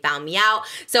was like, they found me out.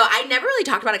 So I never really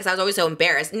talked about it because I was always so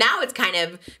embarrassed. Now it's kind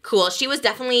of cool. She was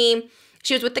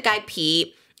with the guy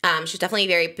Pete. She was definitely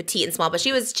very petite and small, but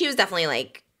she was definitely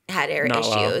like had her issues.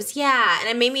 Well. Yeah, and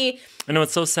it made me. I know,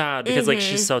 it's so sad because like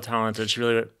she's so talented. She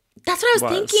really. That's what I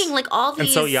was thinking. Like all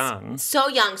these. And so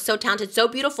young, so talented, so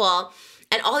beautiful,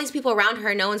 and all these people around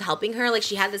her. No one's helping her. Like,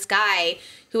 she had this guy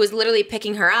who was literally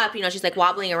picking her up. You know, she's like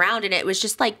wobbling around, and it was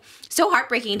just like so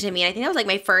heartbreaking to me. And I think that was like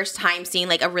my first time seeing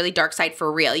like a really dark side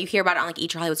for real. You hear about it on like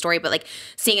Eat Your Hollywood Story, but like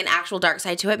seeing an actual dark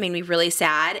side to it made me really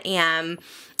sad. And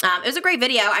it was a great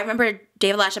video. I remember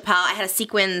David LaChapelle, I had a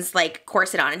sequins like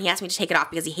corset on, and he asked me to take it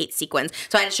off because he hates sequins.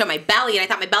 So I had to show my belly, and I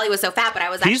thought my belly was so fat, but I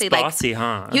was actually like, bossy,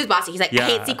 huh? He was bossy. He's like, I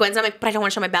hate sequins. I'm like, but I don't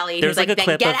want to show my belly. He was like,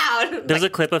 then get out. There's a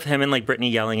clip of him and like Britney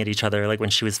yelling at each other like when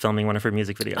she was filming one of her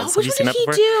music videos. Oh, Have you seen that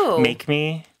before? Do? Make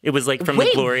Me. It was like from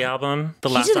the Glory album, the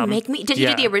last album. Make Me. Did he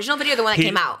do the original video or the one that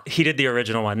came out? He did the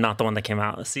original one, not the one that came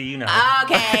out. See, you know.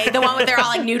 Okay, the one where they're all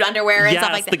like nude underwear and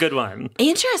stuff like that. Yes, the good one.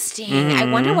 Interesting. I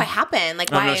wonder what happened. Like,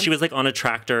 why? No, she was like on a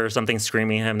tractor or something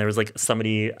screaming at him. There was like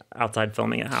somebody outside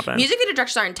filming it happen. Music video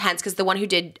directors are intense because the one who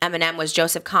did Eminem was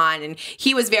Joseph Kahn, and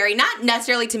he was very, not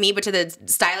necessarily to me, but to the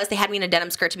stylist. They had me in a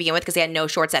denim skirt to begin with because they had no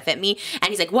shorts that fit me. And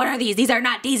he's like, what are these? These are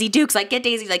not Daisy Dukes. Like, get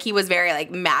Daisy. Like, he was very like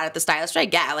mad at the stylist, which I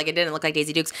get. Like, it didn't look like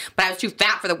Daisy Dukes, but I was too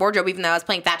fat for the wardrobe, even though I was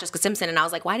playing Fat Jessica Simpson. And I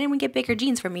was like, why didn't we get bigger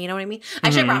jeans for me? You know what I mean? I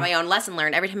should have brought my own. Lesson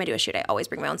learned. Every time I do a shoot, I always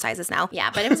bring my own sizes now. Yeah,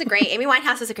 but it was a great, Amy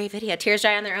Winehouse is a great video. Tears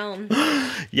dry on their own.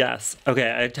 Yes.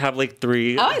 Okay, I have like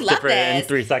 3 I love different this.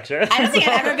 3 sections. I don't think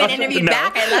I've ever been interviewed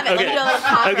back. I love it. Okay. Let me do a little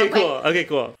pop. Okay, cool. Okay,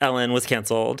 cool. Ellen was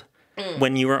canceled.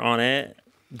 When you were on it,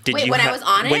 Wait, when I was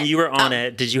on it? When you were on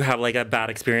it, did you have like a bad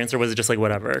experience or was it just like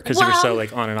whatever? Because you were so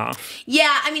like on and off.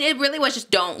 Yeah, I mean, it really was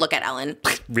just don't look at Ellen.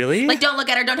 Really? Like, don't look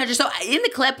at her, don't touch her. So in the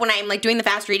clip, when I'm like doing the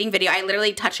fast reading video, I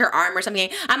literally touch her arm or something.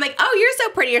 I'm like, oh, you're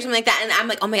so pretty or something like that. And I'm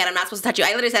like, oh my God, I'm not supposed to touch you. I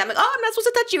literally said, I'm like, oh, I'm not supposed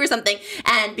to touch you or something.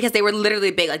 And because they were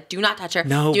literally big, like, do not touch her.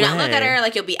 No Do not way. look at her.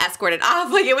 Like, you'll be escorted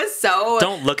off. Like, it was so.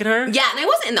 Don't look at her? Yeah, and I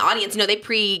wasn't in the audience. You know, they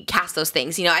pre-cast those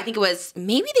things. You know, I think it was,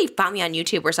 maybe they found me on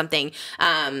YouTube or something.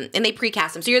 And they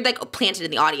pre-cast them. So you're like planted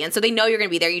in the audience. So they know you're going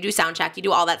to be there. You do sound check. You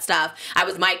do all that stuff. I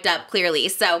was mic'd up clearly.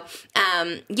 So,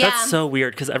 yeah. That's so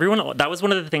weird because everyone, that was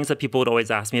one of the things that people would always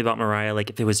ask me about Mariah,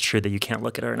 like if it was true that you can't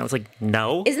look at her. And I was like,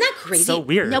 no. Isn't that crazy? So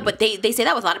weird. No, but they say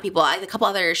that with a lot of people. Like, a couple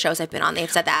other shows I've been on,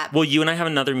 they've said that. Well, you and I have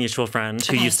another mutual friend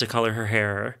who used to color her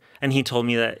hair. And he told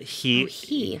me that he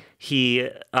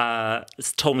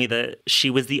told me that she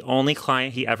was the only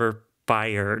client he ever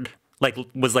fired. Like,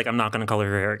 was like, I'm not going to color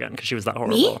her hair again because she was that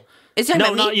horrible. Me? Is it no,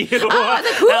 about not me? you. Oh, I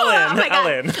was like, who? Ellen. Oh my God.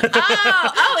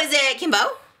 Ellen. Is it Kimbo?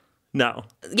 No.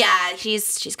 Yeah,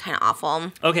 she's kind of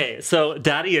awful. Okay, so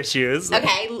Daddy Issues.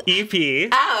 Okay. EP.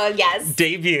 Oh, yes.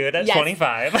 Debuted at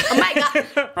 25. Oh my God.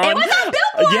 It was on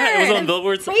Billboard. Yeah, it was on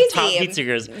Billboard's Crazy. Top Heat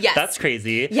Seekers. Yes. That's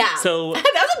crazy. Yeah. So that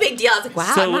was a big deal. I was like,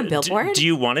 wow, I'm on Billboard. Do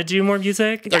you want to do more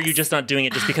music? Or are you Yes. just not doing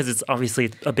it just because it's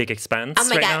obviously a big expense Oh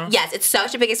my right God. now? Yes, it's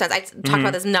such a big expense. I talked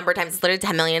about this a number of times. It's literally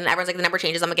 10 million. Everyone's like, the number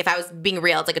changes. I'm like, if I was being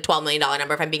real, it's like a $12 million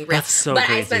number if I'm being real. That's so but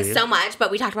crazy. I spent so much. But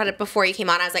we talked about it before you came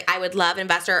on. I was like, I would love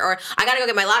investor, or I got to go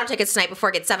get my lotto tickets tonight before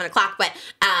it gets 7 o'clock. But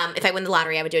if I win the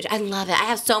lottery, I would do it. I love it. I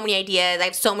have so many ideas. I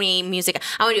have so many music.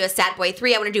 I want to do a Sad Boy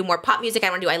 3. I want to do more pop music. I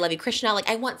want to do I Love You Krishna. Like,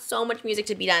 I want so much music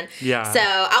to be done. Yeah. So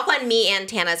I'll fund me and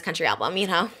Tana's country album, you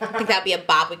know? I think that'd be a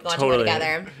bop. We can go on tour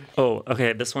together. Oh,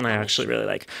 okay. This one I actually really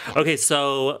like. Okay,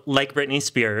 so like Britney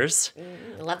Spears,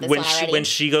 I love this when one already. when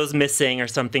she goes missing or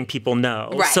something, people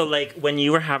know. Right. So like when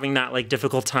you were having that like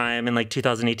difficult time in like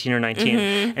 2018 or 19,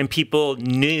 and people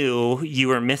knew you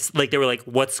were like they were like,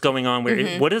 "What's going on?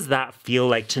 Where? What does that feel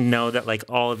like to know that like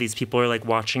all of these people are like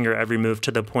watching your every move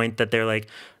to the point that they're like,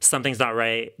 something's not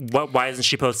right. Why isn't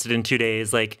she posted in 2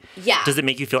 days? Like, Yeah. Does it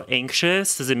make you feel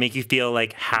anxious? Does it make you feel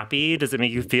like happy? Does it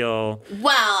make you feel?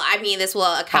 Well, I mean, this will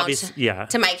account Yeah.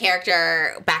 to my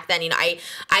character back then. You know,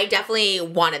 I definitely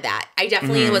wanted that. I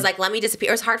definitely was like, let me disappear.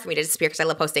 It was hard for me to disappear because I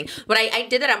love posting, but I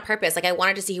did that on purpose. Like, I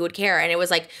wanted to see who would care, and it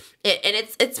was like,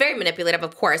 it's very manipulative,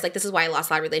 of course. Like, this is why I lost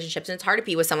a lot of relationships, and it's hard to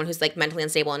be with someone who's like mentally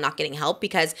unstable and not getting help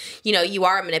because, you know, you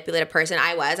are a manipulative person.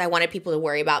 I wanted people to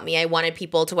worry about me. I wanted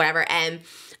people to whatever, and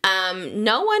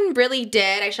no one really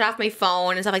did. I shut off my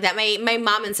phone and stuff like that. My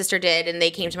mom and sister did, and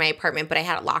they came to my apartment, but I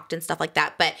had it locked and stuff like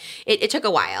that. But it took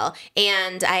a while,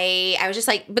 and I was just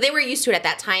like, but they were used to it at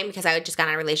that time because I had just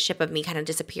gotten a relationship of me kind of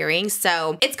disappearing.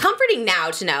 So it's comforting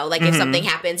now to know, like, if something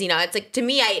happens, you know, it's like, to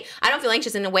me, I don't feel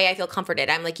anxious. In a way, I feel comforted.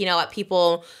 I'm like, you know what,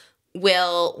 people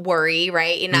will worry,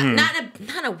 right? And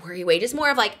not a worry way, just more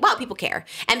of like, well, people care.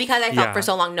 And because I felt for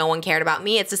so long no one cared about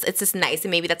me, it's just nice.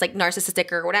 And maybe that's like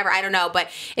narcissistic or whatever, I don't know, but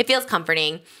it feels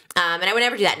comforting. And I would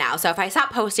never do that now. So if I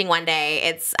stop posting one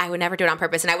day, I would never do it on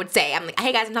purpose. And I would say, I'm like,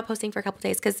 hey guys, I'm not posting for a couple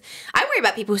days because I worry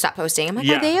about people who stop posting. I'm like,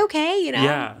 are they okay? You know?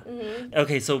 Yeah.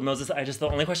 Okay, so Moses, the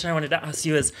only question I wanted to ask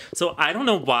you is, so I don't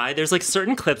know why there's like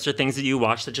certain clips or things that you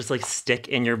watch that just like stick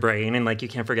in your brain and like you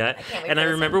can't forget. And I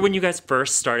remember when you guys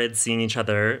first started seeing each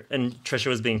other and Trisha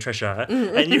was being Trisha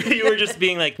and you were just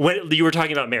being like, when you were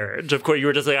talking about marriage, of course you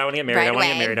were just like, I want to get married, I want to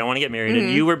get married, I want to get married.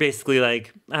 And you were basically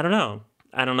like, I don't know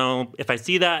if I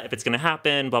see that, if it's going to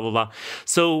happen, blah, blah, blah.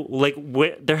 So like,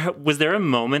 was there a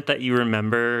moment that you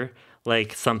remember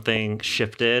like something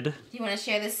shifted? Do you want to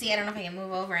share this seat? I don't know if I can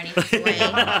move over any way.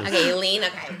 Okay, you lean.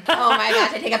 Okay. Oh my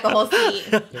gosh, I take up the whole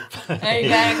seat. There you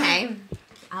go. Okay.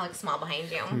 I'll look small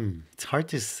behind you. It's hard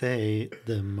to say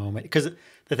the moment because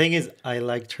the thing is, I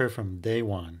liked her from day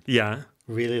one. Yeah.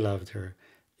 Really loved her.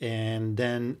 And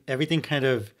then everything kind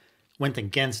of went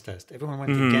against us. Everyone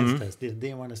went against us. They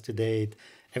didn't want us to date.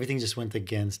 Everything just went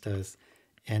against us.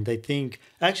 And I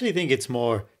actually think it's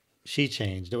more she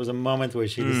changed. There was a moment where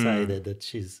she decided that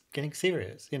she's getting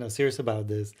serious, serious about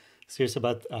this, serious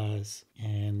about us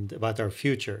and about our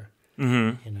future, So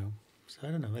I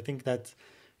don't know. I think that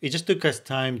it just took us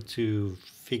time to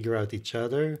figure out each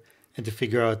other and to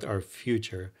figure out our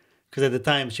future. Because at the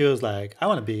time she was like, I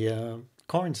want to be a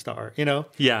corn star, Yeah.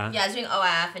 Yeah, I was doing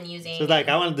OF and using. So like,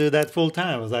 I want to do that full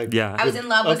time. I was like, yeah. I was in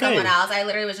love with someone else. I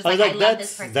literally was just like, I love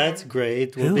this person. That's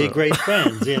great. We'll be great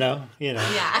friends, Yeah,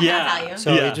 I'll tell you.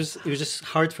 So it was just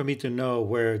hard for me to know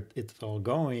where it's all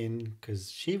going because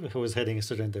she was heading a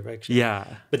certain direction. Yeah.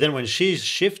 But then when she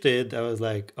shifted, I was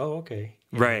like, oh, okay.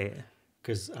 Right.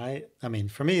 Because I mean,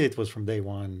 for me, it was from day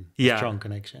one, strong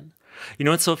connection. You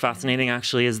know what's so fascinating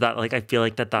actually is that like I feel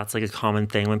like that's like a common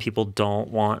thing when people don't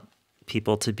want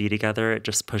people to be together. It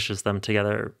just pushes them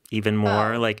together even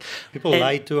more. Like people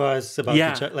lie to us about each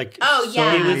other. Like so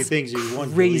many things you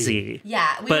won't crazy. Believe. Yeah,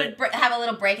 we would have a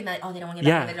little break and then like, oh, they don't want to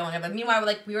get back. They don't want to get back.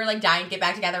 Meanwhile, we were like dying to get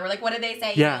back together. We're like, what did they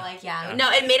say? You know, like no,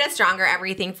 it made us stronger.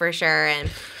 Everything for sure. And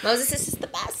Moses is just the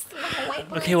best.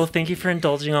 Okay, well, thank you for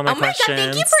indulging all my questions. Oh my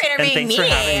God, thank you for interviewing me.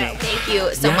 Thank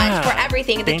you so much for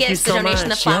everything. The gifts, the donation,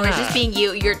 the flowers, just being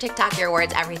you, your TikTok, your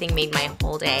words, everything made my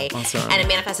whole day. Awesome. And it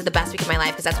manifested the best week of my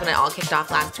life because that's when it all kicked off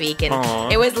last week. And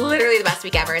it was literally the best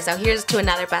week ever. So here's to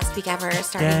another best week ever,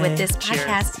 starting with this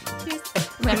podcast. Cheers.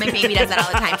 My baby does that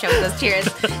all the time. Show those cheers.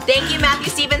 Thank you,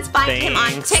 Matthew Stevens. Find him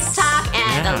on TikTok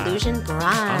and Illusion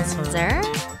Bronzer.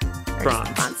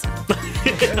 Bronze.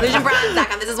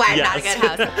 IllusionBronze.com. This is why I'm not a good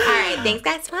host. All right. Thanks,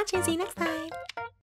 guys, for watching. See you next time.